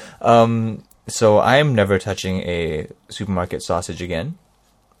 Alrighty. So I'm never touching a supermarket sausage again.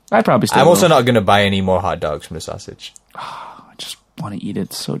 I probably still I'm also not going to buy any more hot dogs from the sausage. Oh, I just want to eat it.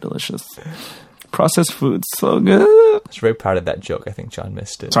 It's so delicious. Processed food's so good. I was very proud of that joke. I think John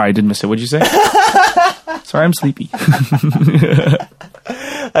missed it. Sorry, I did miss it. What'd you say? Sorry, I'm sleepy.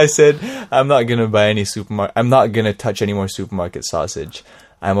 I said, I'm not going to buy any supermarket. I'm not going to touch any more supermarket sausage.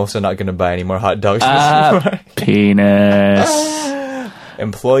 I'm also not going to buy any more hot dogs from the supermarket. Penis.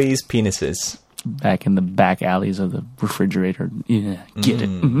 Employees' penises. Back in the back alleys of the refrigerator. Yeah, get it.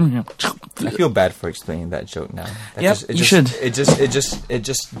 I feel bad for explaining that joke now. You should. It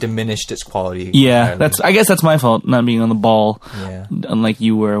just diminished its quality. Yeah, I guess that's my fault, not being on the ball. Yeah. Unlike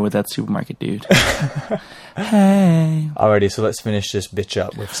you were with that supermarket dude. Hey. Alrighty, so let's finish this bitch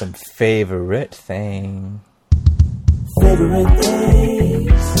up with some favorite thing. Favorite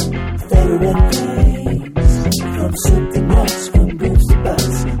things. From soup to nuts, from grapes to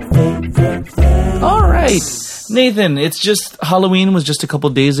butts. Favorite things. All right, Nathan. It's just Halloween was just a couple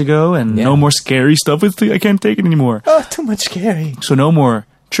days ago, and no more scary stuff. I can't take it anymore. Oh, too much scary. So no more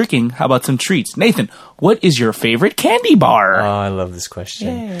tricking. How about some treats, Nathan? What is your favorite candy bar? Oh, I love this question.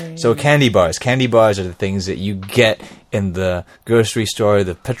 Yay. So candy bars. Candy bars are the things that you get in the grocery store,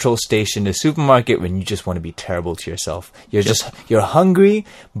 the petrol station, the supermarket when you just want to be terrible to yourself. You're hungry,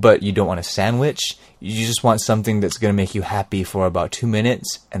 but you don't want a sandwich. You just want something that's going to make you happy for about 2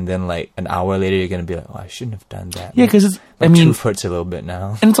 minutes, and then like an hour later you're going to be like, oh, I shouldn't have done that. Yeah, because my tooth hurts a little bit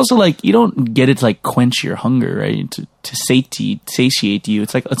now. And it's also like you don't get it to like quench your hunger, right? To satiate you.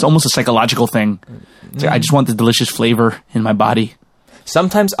 It's almost a psychological thing. It's like, I just want the delicious flavor in my body.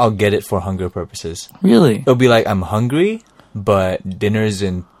 Sometimes I'll get it for hunger purposes. Really? It'll be like, I'm hungry, but dinner's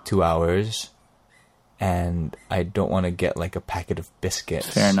in 2 hours, and I don't want to get like a packet of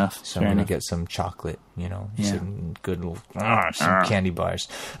biscuits. Fair enough. So I'm going to get some chocolate, some good little, some candy bars.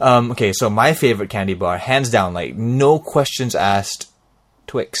 Okay, so my favorite candy bar, hands down, like no questions asked,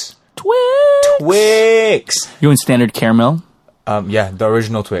 Twix. Twix! You want standard caramel? Yeah, the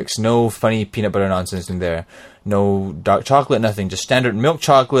original Twix. No funny peanut butter nonsense in there. No dark chocolate, nothing. Just standard milk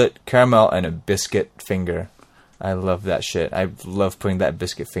chocolate, caramel, and a biscuit finger. I love that shit. I love putting that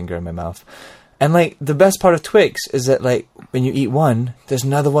biscuit finger in my mouth. And like the best part of Twix is that like when you eat one, there's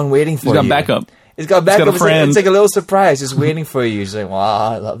another one waiting for you. It's got backup. It's got backup. It's got a friend. It's like a little surprise just waiting for you. It's like,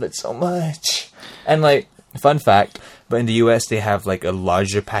 wow, I love it so much. And like, fun fact, but in the US they have like a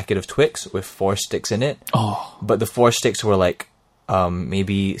larger packet of Twix with 4 sticks in it. Oh. But the 4 sticks were like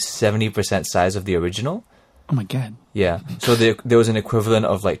maybe 70% size of the original. Oh my God. Yeah. So there was an equivalent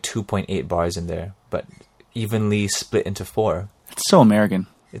of like 2.8 bars in there, but evenly split into 4. It's so American.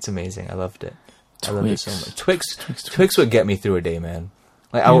 It's amazing. I loved it. Twix. I loved it so much. Twix would get me through a day, man.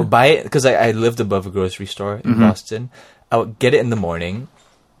 Like I would buy it because I lived above a grocery store in Boston. I would get it in the morning.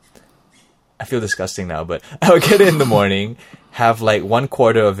 I feel disgusting now, but I would get it in the morning, have like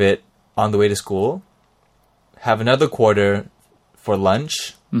 1/4 of it on the way to school, have another quarter for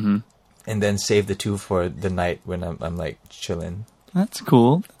lunch, and then save the 2 for the night when I'm like chilling. That's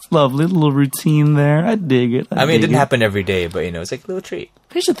cool. That's lovely. Little routine there. I dig it. I mean, it didn't happen every day, but you know, it's like a little treat.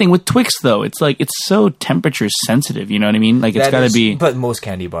 Here's the thing with Twix, though. It's like, it's so temperature sensitive. You know what I mean? Like, it's got to be. But most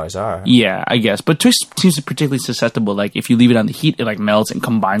candy bars are. Yeah, I guess. But Twix seems particularly susceptible. Like, if you leave it on the heat, it like melts and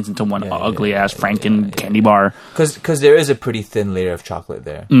combines into one ugly ass Franken candy bar. Because there is a pretty thin layer of chocolate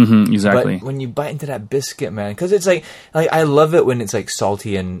there. Mm-hmm, exactly. But when you bite into that biscuit, man, because it's like I love it when it's like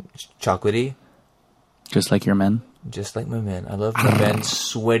salty and chocolatey. Just like your men. Just like my men. I love my men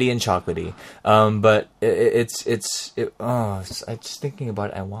sweaty and chocolatey. But I'm just thinking about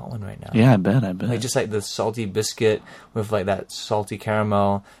it. I want one right now. Yeah, I bet. Like just like the salty biscuit with like that salty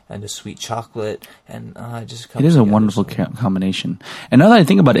caramel and the sweet chocolate, and it just comes. It is a together wonderful combination. And now that I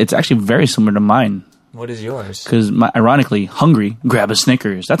think about it, it's actually very similar to mine. What is yours? Because ironically, hungry, grab a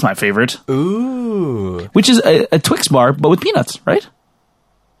Snickers. That's my favorite. Ooh. Which is a Twix bar, but with peanuts, right?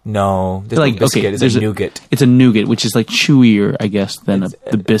 No, there's like no biscuit. okay, it's a nougat. It's a nougat, which is like chewier, I guess, than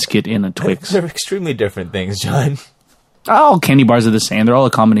the biscuit in a Twix. They're extremely different things, John. All candy bars are the same. They're all a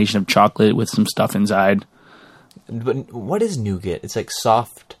combination of chocolate with some stuff inside. But what is nougat? It's like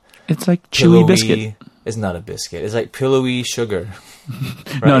soft. It's like chewy pillowy, biscuit. It's not a biscuit. It's like pillowy sugar.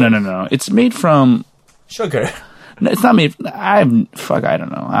 Right? No. It's made from sugar. No, it's not made. I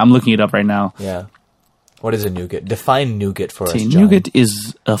don't know. I'm looking it up right now. Yeah. What is a nougat? Define nougat for us, John. Nougat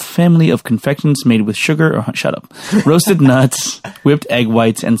is a family of confections made with sugar, shut up, roasted nuts, whipped egg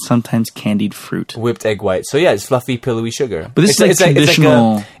whites, and sometimes candied fruit. Whipped egg whites. So yeah, it's fluffy, pillowy sugar. But this is like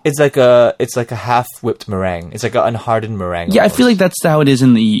traditional. It's like a half whipped meringue. It's like an unhardened meringue. Yeah, almost. I feel like that's how it is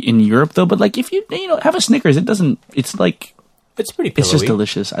in Europe though. But like if you have a Snickers, it doesn't. It's like it's pretty pillowy. It's just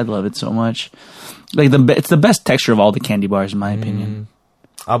delicious. I love it so much. Like it's the best texture of all the candy bars in my opinion.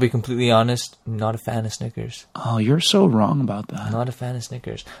 I'll be completely honest, not a fan of Snickers. Oh, you're so wrong about that. Not a fan of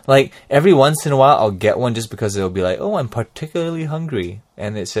Snickers. Like, every once in a while, I'll get one just because it'll be like, oh, I'm particularly hungry.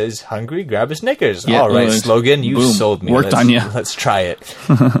 And it says, hungry, grab a Snickers. Yeah, all right, slogan, you sold me. Worked on you. Let's try it.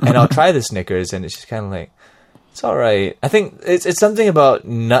 And I'll try the Snickers, and it's just kind of like, it's all right. I think it's something about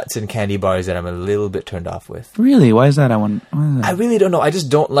nuts and candy bars that I'm a little bit turned off with. Really? Why is that? I really don't know. I just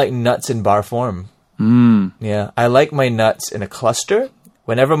don't like nuts in bar form. Yeah, I like my nuts in a cluster.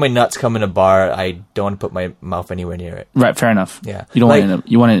 Whenever my nuts come in a bar, I don't want to put my mouth anywhere near it. Right, fair enough. Yeah, you don't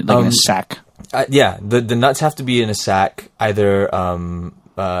want it in a sack. Yeah, the nuts have to be in a sack, either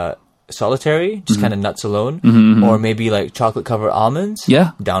solitary, just kind of nuts alone, or maybe like chocolate covered almonds.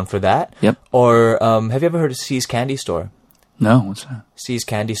 Yeah, down for that. Yep. Or have you ever heard of C's Candy Store? No, what's that? C's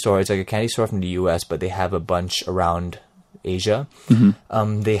Candy Store. It's like a candy store from the US, but they have a bunch around Asia.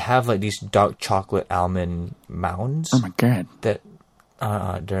 They have like these dark chocolate almond mounds. Oh my god! That.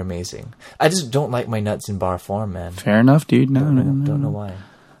 They're amazing. I just don't like my nuts in bar form, man. Fair enough, dude. No. Don't know why.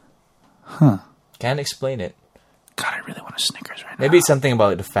 Huh. Can't explain it. God, I really want a Snickers right now. Maybe it's something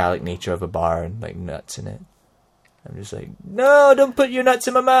about the phallic nature of a bar and like nuts in it. I'm just like, no, don't put your nuts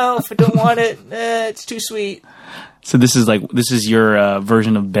in my mouth. I don't want it. It's too sweet. So this is your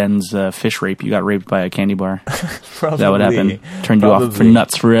version of Ben's fish rape. You got raped by a candy bar. Probably. That would happen. Turned you off for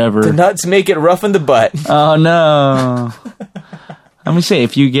nuts forever. The nuts make it rough in the butt. Oh no. I'm gonna say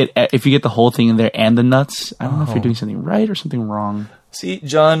if you get the whole thing in there and the nuts, I don't know if you're doing something right or something wrong. See,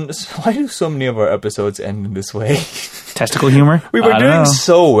 John, why do so many of our episodes end in this way? Testicle humor? We were doing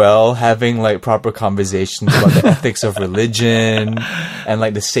so well, having like proper conversations about the ethics of religion and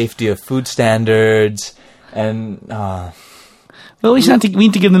like the safety of food standards, and well, we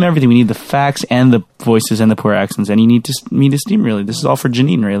need to give them everything. We need the facts and the voices and the poor accents, and you need to steam, really. This is all for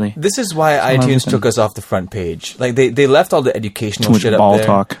Janine, really. This is why iTunes took us off the front page. Like, they left all the educational shit up there. Too much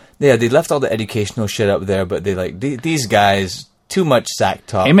ball talk. Yeah, they left all the educational shit up there, but they like, these guys too much sack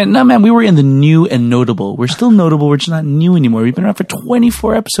talk. Hey, man, we were in the new and notable. We're still notable. We're just not new anymore. We've been around for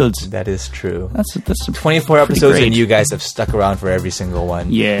 24 episodes. That is true. That's 24 episodes, and you guys have stuck around for every single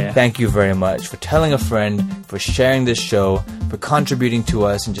one. Yeah. Thank you very much for telling a friend, for sharing this show, for contributing to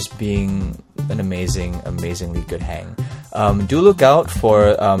us, and just being an amazingly good hang. Do look out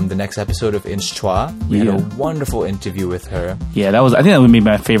for the next episode of Inch Chua. We had a wonderful interview with her. Yeah, I think that would be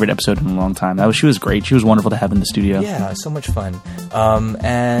my favorite episode in a long time. She was great. She was wonderful to have in the studio. Yeah, so much fun.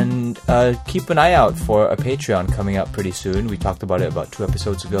 And keep an eye out for a Patreon coming up pretty soon. We talked about it about 2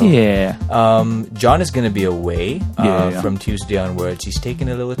 episodes ago. Yeah. John is going to be away from Tuesday onwards. He's taking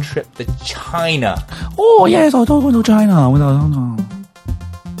a little trip to China. Oh, yes, I'll go to China.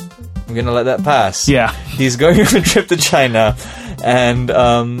 I'm going to let that pass. Yeah. He's going on a trip to China. And,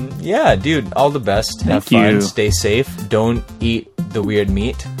 yeah, dude, all the best. Have fun. You. Stay safe. Don't eat the weird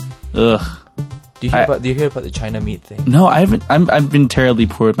meat. Ugh. Do you hear about the China meat thing? No, I haven't. I've been terribly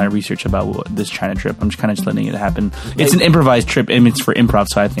poor with my research about this China trip. I'm just kind of just letting it happen. It's an improvised trip, and it's for improv,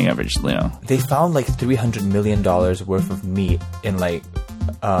 so I think I've just, They found like $300 million worth of meat in like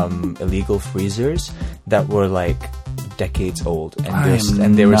illegal freezers that were like decades old,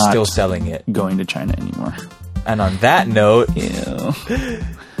 and they were still selling it. Going to China anymore. And on that note, Ew.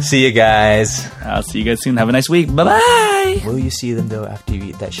 see you guys. I'll see you guys soon. Have a nice week. Bye bye. Will you see them though after you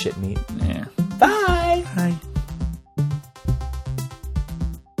eat that shit meat? Yeah. Bye. Bye.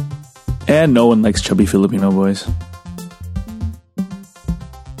 And no one likes chubby Filipino boys.